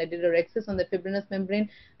capsule, and I did a rexus on the fibrinous membrane,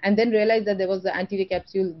 and then realized that there was the anterior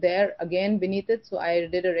capsule there again beneath it. So I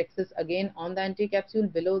did a rexus again on the anterior capsule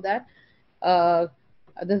below that.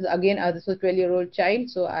 This is again, this was a 12-year-old child.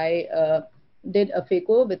 So I did a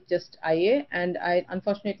phaco with just IA, and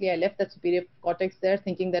unfortunately I left that superior cortex there,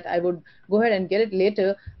 thinking that I would go ahead and get it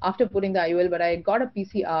later after putting the IOL, but I got a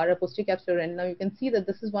PCR, a posterior capsular, and now you can see that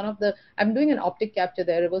this is one of the, I'm doing an optic capture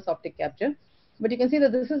there, reverse optic capture. But you can see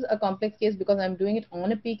that this is a complex case because I'm doing it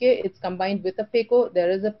on a PK. It's combined with a phaco. There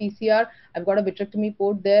is a PCR. I've got a vitrectomy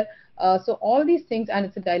port there. So all these things, and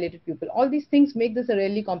it's a dilated pupil. All these things make this a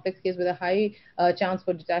really complex case with a high chance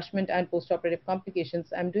for detachment and postoperative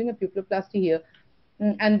complications. I'm doing a pupiloplasty here.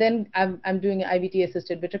 And then I'm doing an IVT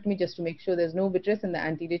assisted vitrectomy just to make sure there's no vitreous in the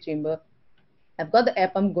anterior chamber. I've got the air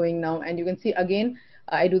pump going now, and you can see again,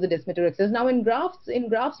 I do the desmetorexis. Now in grafts,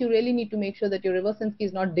 you really need to make sure that your Reversinsky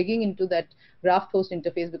is not digging into that graft host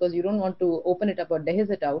interface, because you don't want to open it up or dehisce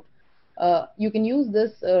it out. You can use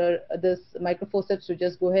this microforceps to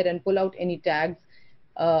just go ahead and pull out any tags,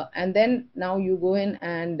 and then now you go in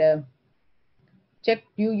and check.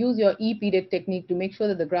 You use your e-PDEC technique to make sure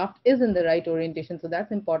that the graft is in the right orientation. So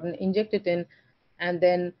that's important. Inject it in, and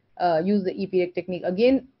then use the e-PDEC technique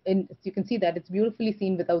again. You can see that it's beautifully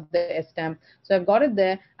seen without the S-stamp. So I've got it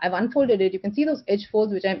there. I've unfolded it. You can see those edge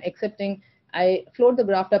folds, which I'm accepting. I float the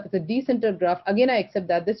graft up. It's a decentered graft. Again, I accept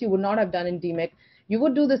that. This you would not have done in DMEC. You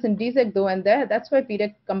would do this in DSEC though, and that's why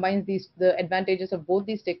PDEC combines the advantages of both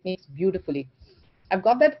these techniques beautifully. I've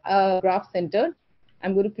got that graft centered.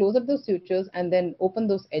 I'm going to close up those sutures and then open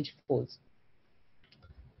those edge folds.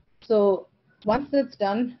 So once it's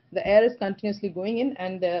done, the air is continuously going in,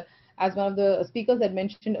 and as one of the speakers had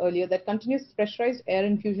mentioned earlier, that continuous pressurized air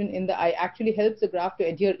infusion in the eye actually helps the graft to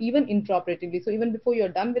adhere even intraoperatively. So even before you're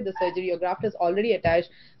done with the surgery, your graft is already attached.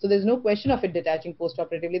 So there's no question of it detaching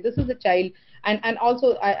postoperatively. This is a child, and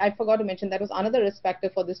also I forgot to mention that was another risk factor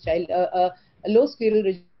for this child, a low scleral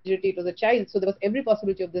rigidity. It was a child, so there was every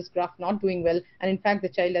possibility of this graft not doing well. And in fact, the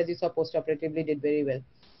child, as you saw postoperatively, did very well.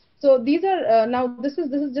 So these are now this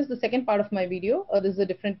is just the second part of my video. This is a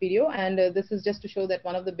different video, and this is just to show that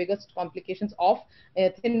one of the biggest complications of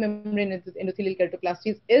thin membrane endothelial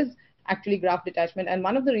keratoplasties is actually graft detachment. And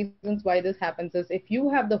one of the reasons why this happens is if you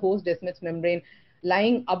have the host Descemet's membrane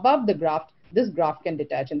lying above the graft, this graft can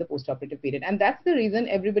detach in the postoperative period. And that's the reason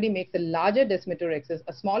everybody makes a larger descemetorhexis,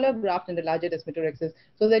 a smaller graft and a larger descemetorhexis,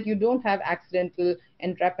 so that you don't have accidental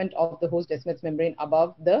entrapment of the host Descemet's membrane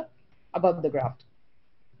above the graft.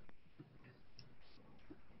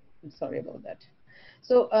 I'm sorry about that.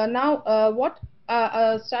 So now what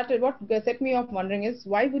set me off wondering is,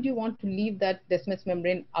 why would you want to leave that Descemet's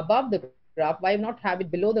membrane above the graft? Why not have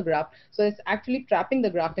it below the graft? So it's actually trapping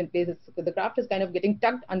the graft in place. The graft is kind of getting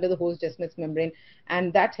tucked under the host Descemet's membrane,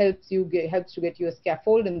 and that helps to get you a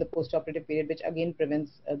scaffold in the postoperative period, which again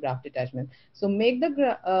prevents graft detachment. So make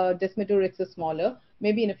the descemetorhexis smaller,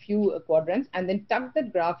 maybe in a few quadrants, and then tuck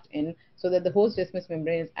that graft in so that the host Descemet's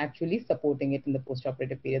membrane is actually supporting it in the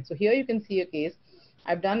postoperative period. So here you can see a case.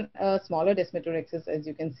 I've done a smaller descemetorhexis, as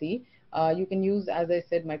you can see. You can use, as I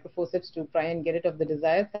said, microforceps to try and get it of the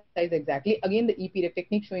desired size exactly. Again, the EP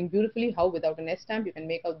technique showing beautifully how without an S stamp you can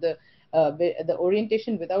make out the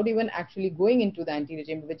orientation without even actually going into the anterior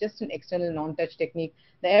chamber with just an external non-touch technique.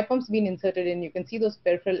 The air pump's been inserted in. You can see those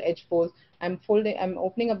peripheral edge folds. I'm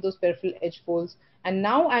opening up those peripheral edge folds, and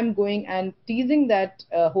now I'm going and teasing that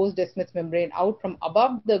host Descemet's membrane out from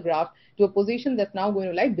above the graft to a position that's now going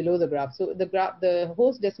to lie below the graft. So the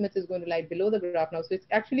host Descemet's is going to lie below the graft now. So it's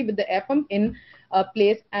actually with the air pump in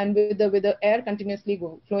place and with the air continuously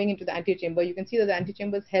flowing into the anterior chamber. You can see that the anterior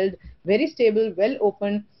chamber is held very stable, well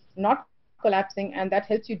open, not collapsing, and that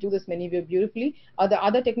helps you do this maneuver beautifully. The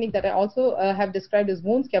other technique that I also have described is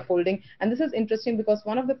wound scaffolding, and this is interesting because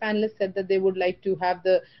one of the panelists said that they would like to have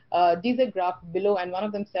the DZ graft below, and one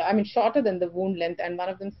of them said, I mean, shorter than the wound length, and one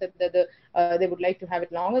of them said that they would like to have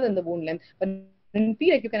it longer than the wound length. But in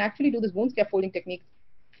PDEC, you can actually do this wound scaffolding technique.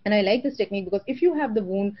 And I like this technique because if you have the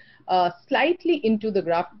wound slightly into the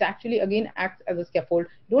graft, it actually again acts as a scaffold.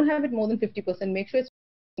 Don't have it more than 50%. Make sure it's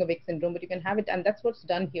a Wick syndrome, but you can have it, and that's what's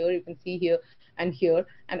done here. You can see here,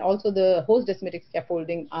 and also the host descemetic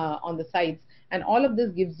scaffolding on the sides. And all of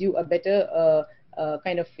this gives you a better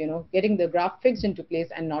kind of, getting the graft fixed into place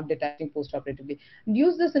and not detaching postoperatively.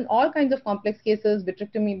 Use this in all kinds of complex cases,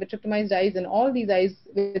 vitrectomized eyes, and all these eyes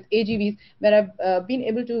with AGVs, where I've been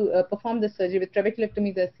able to perform this surgery with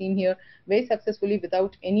trabeculectomies as seen here very successfully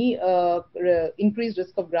without any increased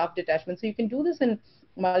risk of graft detachment. So you can do this in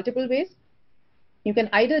multiple ways. You can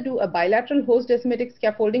either do a bilateral host descemetic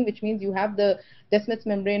scaffolding, which means you have the Descemet's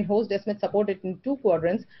membrane host Descemet supported in 2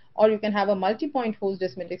 quadrants, or you can have a multi-point host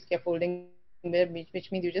descemetic scaffolding,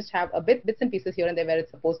 which means you just have bits and pieces here and there where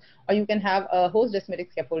it's supposed, or you can have a host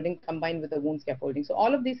descemetic scaffolding combined with a wound scaffolding. So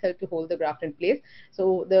all of these help to hold the graft in place.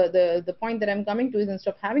 So the point that I'm coming to is,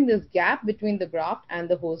 instead of having this gap between the graft and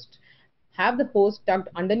the host, have the host tucked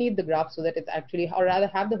underneath the graft so that it's actually, or rather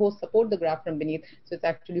have the host support the graft from beneath so it's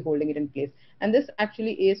actually holding it in place. And this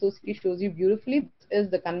actually ASOCT shows you beautifully. This is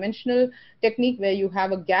the conventional technique where you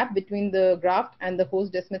have a gap between the graft and the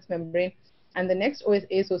host Descemet's membrane. And the next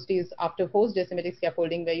ASOCT is after host descemetic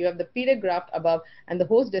scaffolding, where you have the PDEC graft above and the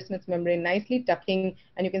host Descemet's membrane nicely tucking,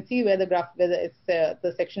 and you can see where the graft, whether it's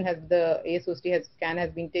the section has, the ASOCT scan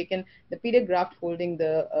has been taken, the PDEC graft holding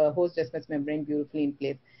the host Descemet's membrane beautifully in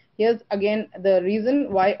place. Here's again the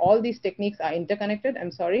reason why all these techniques are interconnected.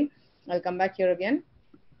 I'm sorry, I'll come back here again.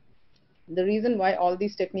 The reason why all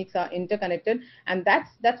these techniques are interconnected, and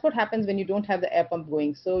that's what happens when you don't have the air pump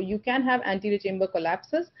going. So you can have anterior chamber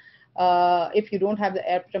collapses if you don't have the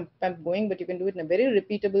air pump going, but you can do it in a very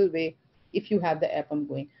repeatable way if you have the air pump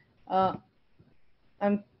going.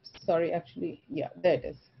 I'm sorry, actually, yeah, there it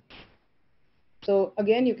is. So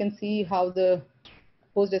again, you can see how the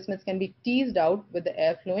host Descemet's can be teased out with the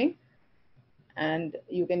air flowing, and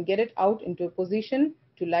you can get it out into a position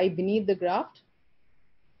to lie beneath the graft,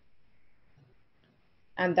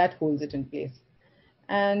 and that holds it in place.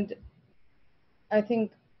 And I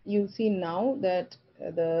think you see now that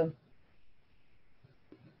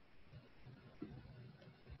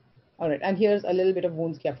all right, and here's a little bit of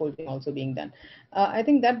wound scaffolding also being done. I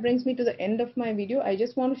think that brings me to the end of my video. I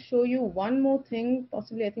just want to show you one more thing,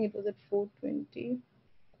 possibly I think it was at 4:20.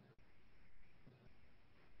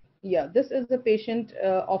 Yeah, this is a patient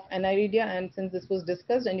of aniridia, and since this was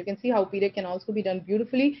discussed, and you can see how PDEC can also be done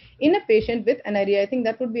beautifully in a patient with aniridia, I think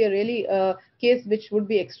that would be a really case which would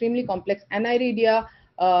be extremely complex. Aniridia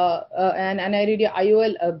and aniridia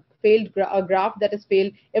IOL, a graft that is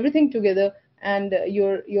failed, everything together, and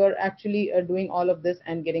you're actually doing all of this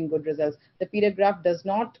and getting good results. The PDEC graft does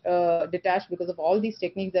not detach because of all these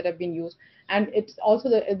techniques that have been used, and it's also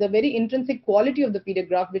the very intrinsic quality of the PDEC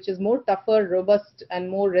graft, which is more tougher, robust, and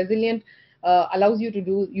more resilient, allows you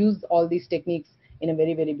to use all these techniques in a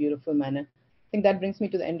very, very beautiful manner. I think that brings me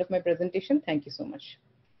to the end of my presentation. Thank you so much.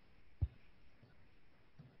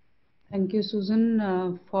 Thank you,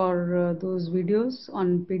 Susan, for those videos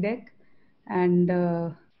on PDEC.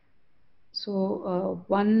 And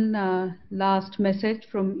one last message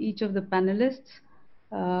from each of the panelists.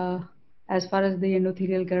 As far as the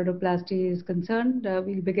endothelial keratoplasty is concerned,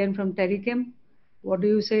 we'll begin from Terry Kim. What do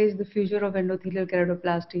you say is the future of endothelial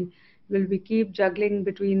keratoplasty? Will we keep juggling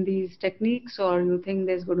between these techniques, or you think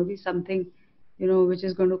there's going to be something, which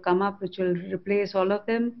is going to come up which will replace all of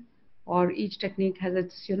them, or each technique has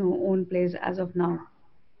its, own place as of now?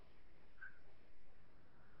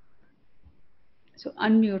 So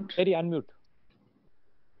unmute. Terry, unmute.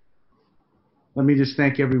 Let me just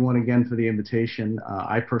thank everyone again for the invitation.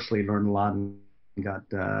 I personally learned a lot and got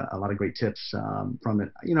a lot of great tips from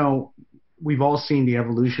it. We've all seen the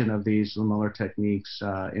evolution of these lamellar techniques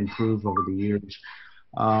improve over the years.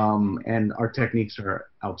 And our techniques are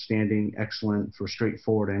outstanding, excellent for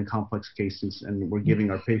straightforward and complex cases, and we're giving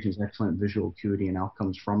our patients excellent visual acuity and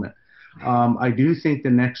outcomes from it. I do think the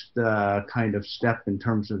next kind of step in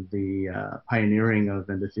terms of the pioneering of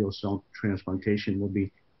endothelial cell transplantation will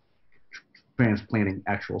be transplanting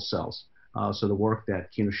actual cells. So the work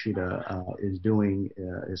that Kinoshita is doing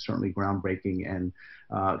is certainly groundbreaking, and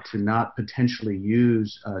to not potentially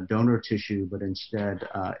use donor tissue, but instead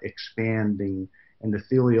expanding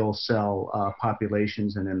endothelial cell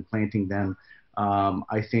populations and then planting them,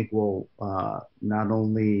 I think will not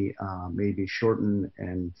only maybe shorten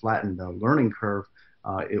and flatten the learning curve,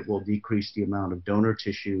 it will decrease the amount of donor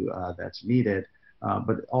tissue that's needed,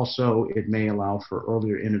 but also it may allow for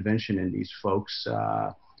earlier intervention in these folks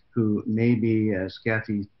who maybe, as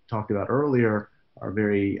Kathy talked about earlier, are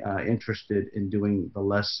very interested in doing the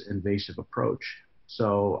less invasive approach.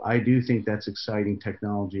 So I do think that's exciting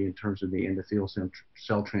technology in terms of the endothelial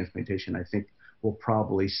cell transplantation. I think we'll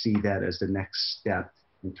probably see that as the next step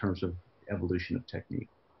in terms of evolution of technique.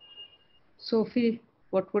 Sophie,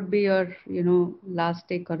 what would be your, last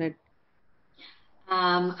take on it?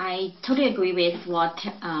 I totally agree with what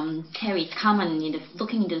Terry's comment.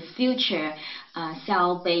 Looking into the future,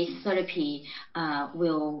 cell-based therapy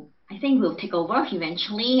I think will take over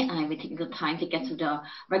eventually. We take the time to get to the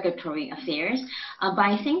regulatory affairs. But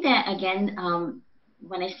I think that, again,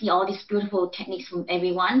 when I see all these beautiful techniques from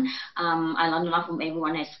everyone, I learn a lot from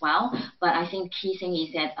everyone as well. But I think key thing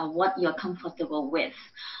is that what you're comfortable with.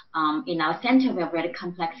 In our center, we have very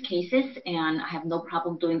complex cases, and I have no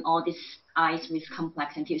problem doing all these eyes with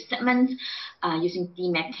complex anterior segments using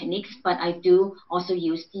DMAC techniques, but I do also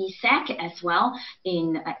use DSEC as well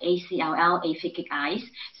in ACLL, aphakic eyes.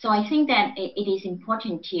 So I think that it is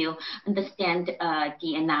important to understand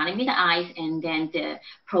the anatomy of the eyes and then the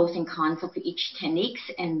pros and cons of each techniques,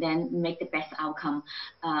 and then make the best outcome,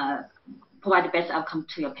 provide the best outcome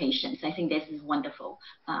to your patients. I think this is wonderful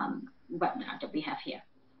webinar that we have here.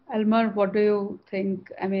 Elmer, what do you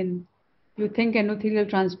think? I mean, you think endothelial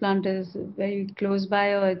transplant is very close by,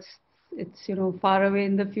 or it's far away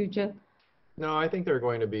in the future? No, I think there are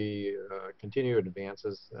going to be continued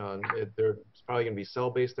advances. There's probably going to be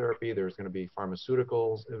cell-based therapy. There's going to be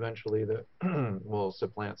pharmaceuticals eventually that will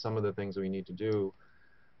supplant some of the things we need to do.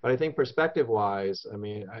 But I think perspective-wise, I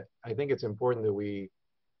mean, I think it's important that we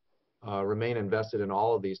remain invested in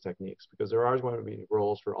all of these techniques, because there are going to be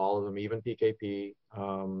roles for all of them, even PKP.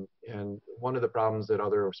 And one of the problems that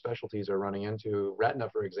other specialties are running into, retina,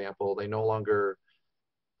 for example, they no longer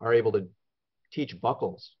are able to teach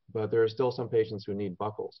buckles, but there are still some patients who need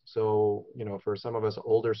buckles. So, for some of us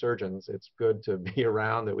older surgeons, it's good to be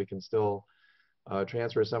around that we can still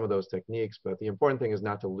transfer some of those techniques. But the important thing is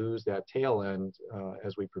not to lose that tail end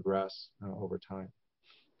as we progress over time.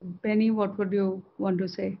 Benny, what would you want to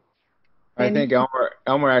say? I think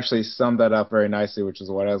Elmer actually summed that up very nicely, which is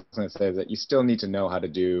what I was going to say, is that you still need to know how to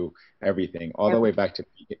do everything, all the way back to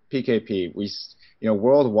PKP.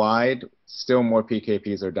 Worldwide, still more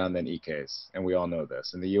PKPs are done than EKs, and we all know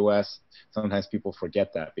this. In the US, sometimes people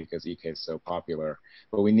forget that because EK is so popular.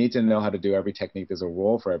 But we need to know how to do every technique. There's a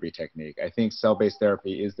role for every technique. I think cell-based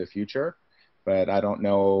therapy is the future. but I don't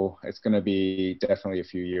know. It's going to be definitely a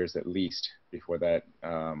few years at least before that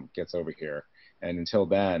gets over here. And until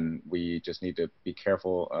then, we just need to be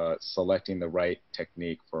careful selecting the right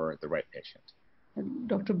technique for the right patient.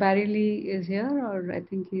 Dr. Barry Lee is here, or I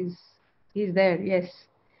think he's there. Yes.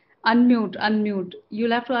 Unmute, unmute.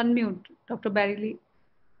 You'll have to unmute, Dr. Barry Lee.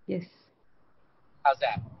 Yes. How's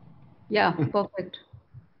that? Yeah, perfect.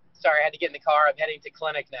 Sorry, I had to get in the car. I'm heading to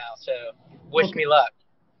clinic now, so wish me luck.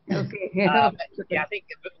 Okay. Yeah, I think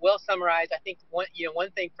well summarized. I think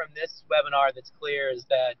one thing from this webinar that's clear is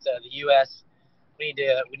that the U.S. we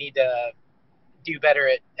need to do better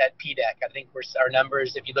at PDEC. I think our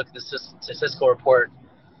numbers, if you look at the statistical report,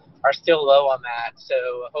 are still low on that. So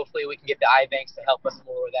hopefully we can get the eye banks to help us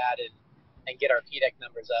more with that and get our PDEC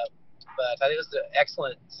numbers up. But I think it was an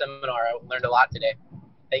excellent seminar. I learned a lot today.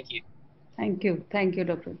 Thank you. Thank you. Thank you,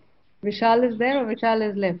 Doctor. Vishal is there, or Vishal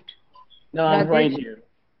is left? No, I'm Rajesh, right here.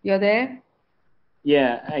 You're there?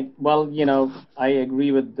 Yeah, I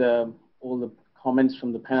agree with all the comments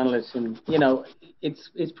from the panelists, and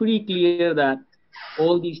it's pretty clear that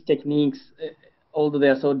all these techniques, although they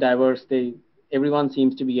are so diverse, everyone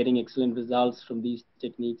seems to be getting excellent results from these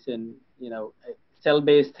techniques, and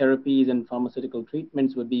cell-based therapies and pharmaceutical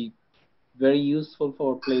treatments would be very useful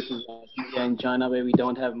for places like India and China where we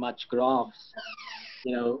don't have much grafts.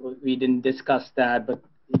 We didn't discuss that, but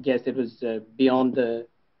I guess it was beyond the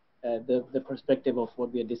perspective of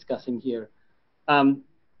what we are discussing here.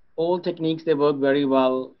 All techniques, they work very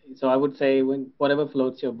well. So I would say whatever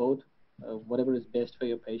floats your boat, whatever is best for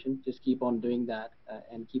your patient, just keep on doing that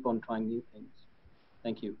and keep on trying new things.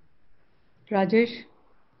 Thank you. Rajesh?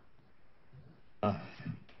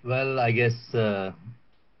 Well, I guess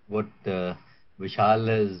what Vishal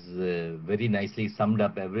has very nicely summed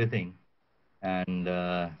up everything. And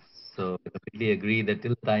so I completely agree that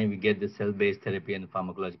till the time we get the cell-based therapy and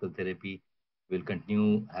pharmacological therapy, we'll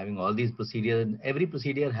continue having all these procedures. Every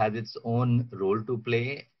procedure has its own role to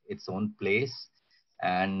play, its own place.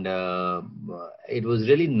 And it was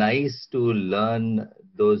really nice to learn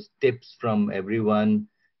those tips from everyone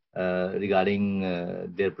regarding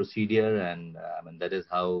their procedure. And I mean, that is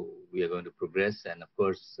how we are going to progress. And of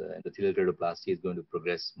course, endothelial keratoplasty is going to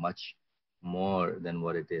progress much more than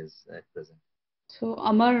what it is at present. So,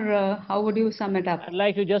 Amar, how would you sum it up? I'd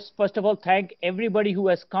like to just first of all thank everybody who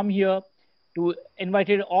has come here, to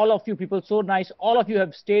invited all of you people. So nice. All of you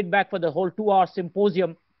have stayed back for the whole 2-hour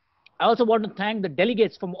symposium. I also want to thank the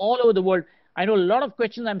delegates from all over the world. I know a lot of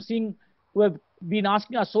questions I'm seeing who have been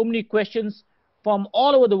asking us so many questions from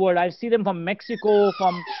all over the world. I see them from Mexico,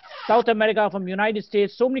 from South America, from United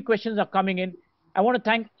States. So many questions are coming in. I want to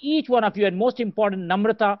thank each one of you, and most important,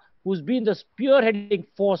 Namrata, who's been the spearheading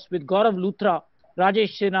force with Gaurav Luthra,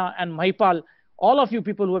 Rajesh Sinha, and Mahipal. All of you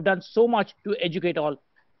people who have done so much to educate all.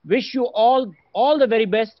 Wish you all the very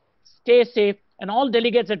best. Stay safe. And all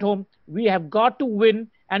delegates at home, we have got to win,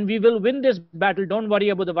 and we will win this battle. Don't worry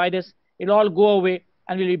about the virus. It'll all go away,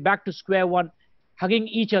 and we'll be back to square one, hugging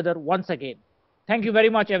each other once again. Thank you very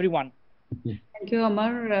much, everyone. Thank you,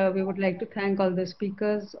 Amar. We would like to thank all the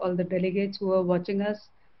speakers, all the delegates who are watching us.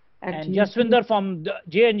 And Jaswinder from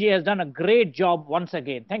J&J has done a great job once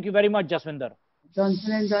again. Thank you very much, Jaswinder.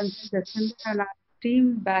 Johnson & Johnson, Jaswinder, and our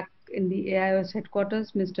team back in the AIOS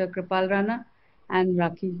headquarters, Mr. Kripal Rana and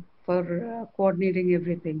Raki, for coordinating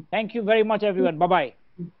everything. Thank you very much, everyone. Bye-bye.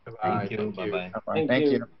 Thank you. Bye-bye. Thank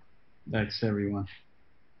you. Thanks, everyone.